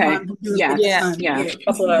home school. Okay. sometimes and do a bit Yes. at yeah. home. Yeah. Yeah, A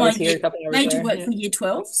couple my hours here, a couple hours major there. work Yeah. for year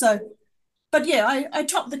 12. So but yeah, I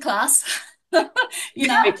topped the class,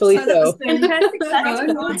 Rightfully so that was so. very Fantastic That's story.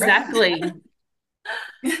 nice. Exactly.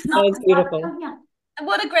 That's beautiful. And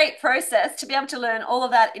what a great process to be able to learn all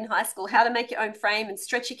of that in high school, how to make your own frame and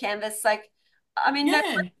stretch your canvas. Like, I mean, that's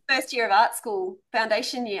Yeah, like the first year of art school,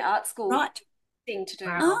 foundation year art school right. thing to do.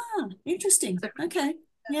 Wow. Interesting. Okay.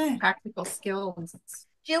 Yeah. Practical skills.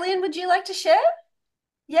 Gillian, would you like to share?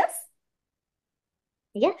 Yes?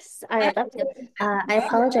 Yes, I would love to. I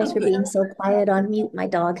apologize for being so quiet on mute. My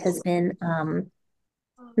dog has been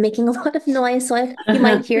making a lot of noise, so you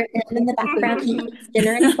might hear him in the background. He eats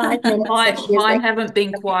dinner in 5 minutes, so he is Mine like, haven't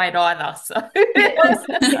been quiet either, so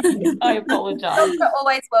I apologize. Dogs are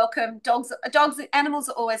always welcome. Animals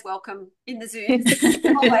are always welcome in the Zoom.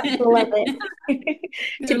 Always. love it.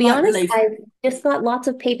 To You're a be light honest, relief. I've just got lots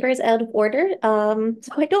of papers out of order. So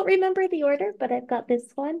I don't remember the order, but I've got this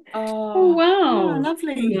one. Oh, Oh, Oh, wow.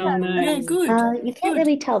 lovely. Oh, Yeah, nice. good. You can't Good.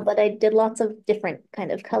 really tell, but I did lots of different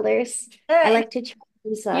kind of colors. I Yeah. like to choose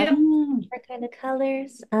Yep. different kind of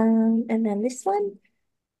colors. And then this one.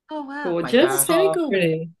 Oh wow. my Gorgeous. gosh. Very Oh, good.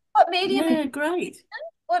 pretty. What medium is Yeah, great.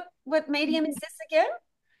 what medium is this again?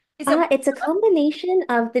 Is it It's a combination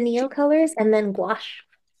of the Neo colors and then gouache.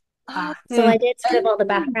 oh, So I did sort of all the Oh,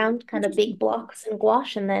 background, kind of big blocks and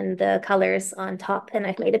gouache, and then the colors on top, and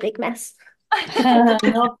I've made a big mess. I've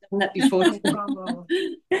done that before too. Oh,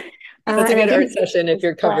 That's a And I good art didn't finish session if this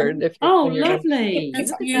you're one. covered, if you're Oh, when you're done. lovely.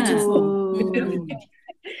 that's Look at that. beautiful. Ooh.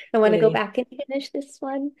 I want to go Pretty. back and finish this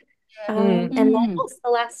one. yeah. Mm. And then Mm. also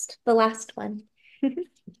the last one. Oh,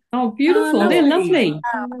 Oh, beautiful. They're lovely. lovely.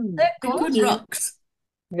 They're They're gorgeous. good rocks.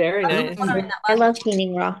 Very I love nice. coloring that I one. love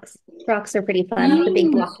painting rocks. Rocks are pretty fun, the big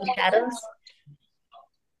Mm. blocky shadows.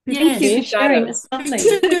 Thank you Yes. for See, sharing. shadows. That's We lovely.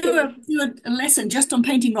 should do a lesson just on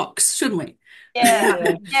painting rocks, shouldn't we? Yeah.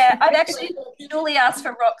 Yeah. Yeah. I've actually Julie asked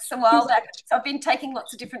for rocks a while back. So I've been taking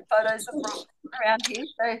lots of different photos of rocks around here.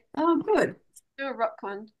 So Oh, good. do a rock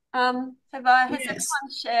one. Has Yes.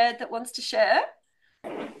 everyone shared that wants to share?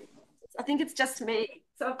 I think it's just me.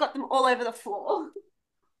 So I've got them all over the floor.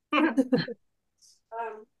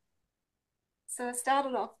 So I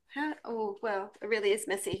started off. Oh, well, it really is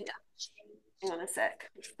messy here. Hang on a sec.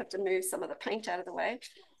 Just have to move some of the paint out of the way.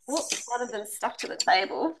 Whoops, one of them stuck to the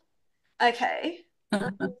table. Okay.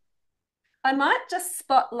 I might just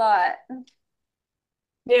spotlight.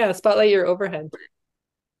 Yeah, spotlight your overhead.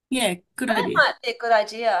 Yeah, good That idea. might be a good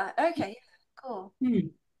idea. Okay, yeah, cool. Hmm.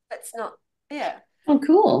 That's not, yeah. Oh,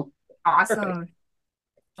 cool. awesome.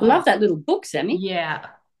 Love that little book, Sammy. Yeah.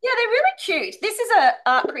 Yeah, they're really cute. This is a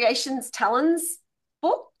Art Creations Talons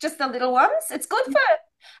book, just the little ones. It's good for,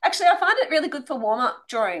 actually, I find it really good for warm-up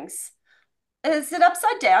drawings. Is it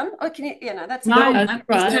upside down? Or can that's No, No, That's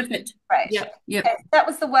right. perfect. great. Yep. Yep. Okay, that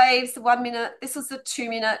was the waves, the 1 minute. This was the 2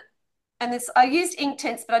 minute. And this, I used ink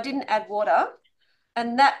tints, but I didn't add water.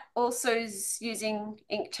 And that also is using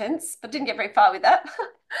ink tints, but didn't get very far with that.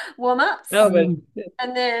 Warm-ups. Oh, but it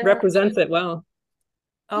And then, represents it well.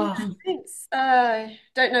 yeah, Oh, thanks.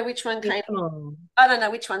 Don't know which one came. Oh. I don't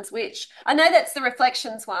know which one's which. I know that's the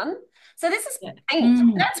reflections one. So this is yeah. paint.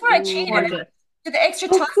 Mm. That's where I cheated Gorgeous. with the extra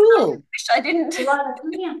Oh, time. cool. Wish I didn't.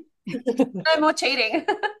 No more cheating.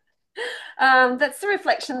 That's the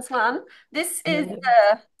reflections one. This is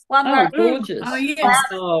the one Oh, where gorgeous. Oh, yes.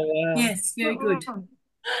 Oh, wow. Yes, very good.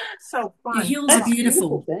 So Your fun. hills are That's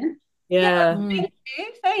beautiful. Sam. Yeah. Mm. thank you.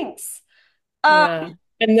 Thanks. Yeah.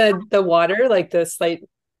 And the water, like the slight,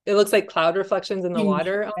 it looks like cloud reflections in the Mm.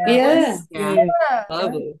 water. Yeah. Yeah, Yeah.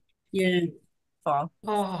 Lovely. yeah.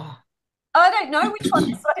 Oh, I don't know which one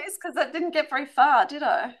this one is because I didn't get very far, did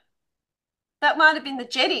I? That might have been the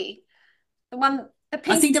jetty. The one, the I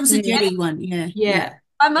pink. think that was a Mm. jetty one. Yeah, yeah.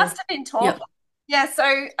 I must have been talking. Yep. Yeah,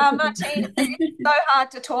 so Martine, it's so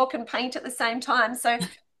hard to talk and paint at the same time. So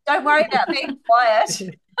Don't worry about being quiet.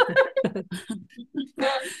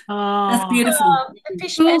 That's beautiful. The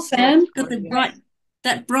fish Cool, pencil. Sam. Got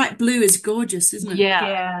that bright blue is gorgeous, isn't it?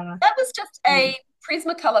 Yeah. That was just a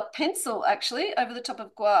Prismacolor pencil, actually, over the top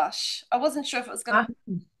of gouache. I wasn't sure if it was going to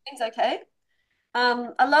things okay.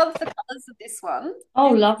 I love the colors of this one. Oh,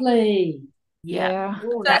 lovely. Yeah.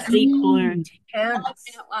 Ooh, That's that's deep blue. intense,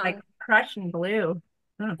 one. like Prussian blue.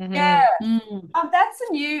 Yeah. Mm. That's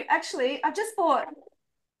a new, actually, I just bought,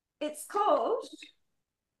 it's called,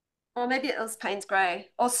 or maybe it was Payne's Grey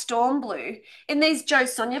or Storm Blue in these Joe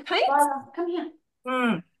Sonia paints. Come here.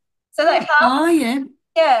 Mm. So they have, Oh, yeah.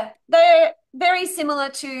 yeah, they're very similar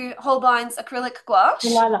to Holbein's acrylic gouache,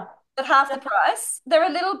 Delilah. at half the price. They're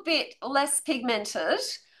a little bit less pigmented,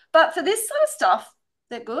 but for this sort of stuff,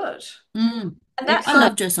 they're good. Mm. And that's I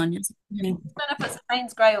love Joe Sonia's. Yeah. I don't know if it's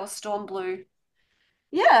Payne's Grey or Storm Blue.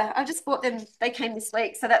 Yeah, I just bought them. They came this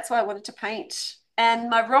week, so that's why I wanted to paint. And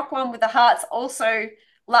my rock one with the hearts also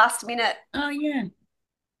last minute. Oh, yeah.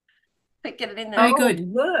 Quick, get it in there. Very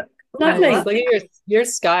good. Look. Lovely. Nice. Look at your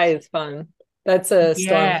sky is fun. That's a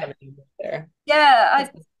storm Yeah. coming in there. Yeah, I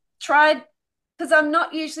tried because I'm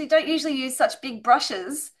not usually don't usually use such big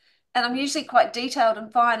brushes, and I'm usually quite detailed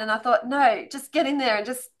and fine. And I thought, no, just get in there and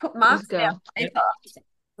just put marks go. down on paper.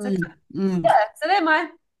 So, Mm. yeah, so they're my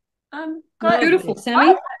quite Beautiful,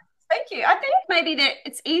 Sammy. thank you. I think maybe that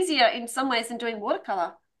it's easier in some ways than doing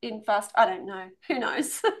watercolor in fast. I don't know. Who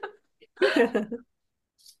knows?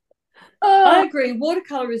 I agree.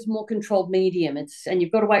 Watercolor is more controlled medium. And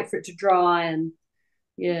you've got to wait for it to dry and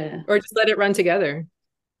yeah. Or just let it run together.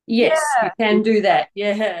 Yes, you can do that.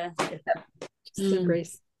 Yeah. Just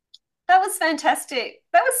embrace. That was fantastic.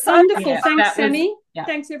 That was so Wonderful. Yeah, Thanks, that was- Sammy. yeah.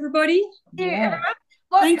 Thanks, everybody. Thank you, Yeah. everyone.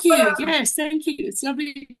 What- Thank you. Yes, thank you. It's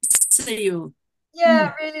lovely to see you.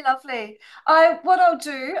 Yeah, really lovely. What I'll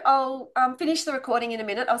do, I'll finish the recording in a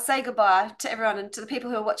minute. I'll say goodbye to everyone and to the people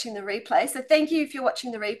who are watching the replay. So thank you if you're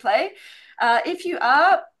watching the replay. If you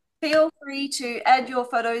are, feel free to add your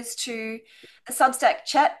photos to the Substack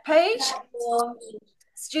chat page or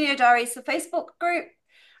Studio Diaries, the Facebook group.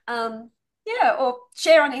 Yeah, or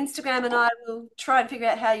share on Instagram, and I will try and figure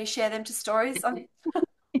out how you share them to stories.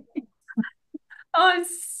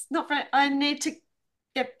 It's not. I need to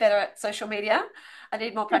get better at social media. I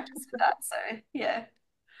need more practice for that. So yeah.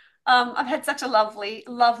 I've had such a lovely,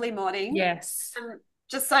 lovely morning. Yes. I'm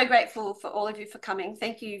just so grateful for all of you for coming.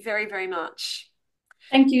 Thank you very, very much.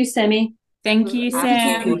 Thank you, Sammy. Thank you,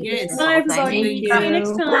 Thank you. Sam. Yes. Bye, everybody. Thank See you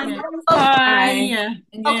next time. Bye. Yeah.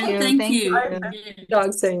 Okay. Thank you.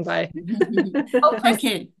 Dog saying bye.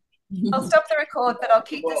 Okay. I'll stop the record, but I'll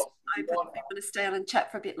keep this open if we want to stay on and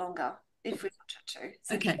chat for a bit longer, if we wanted to.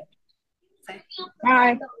 So, Okay. so.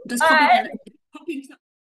 Bye. Just Bye. popping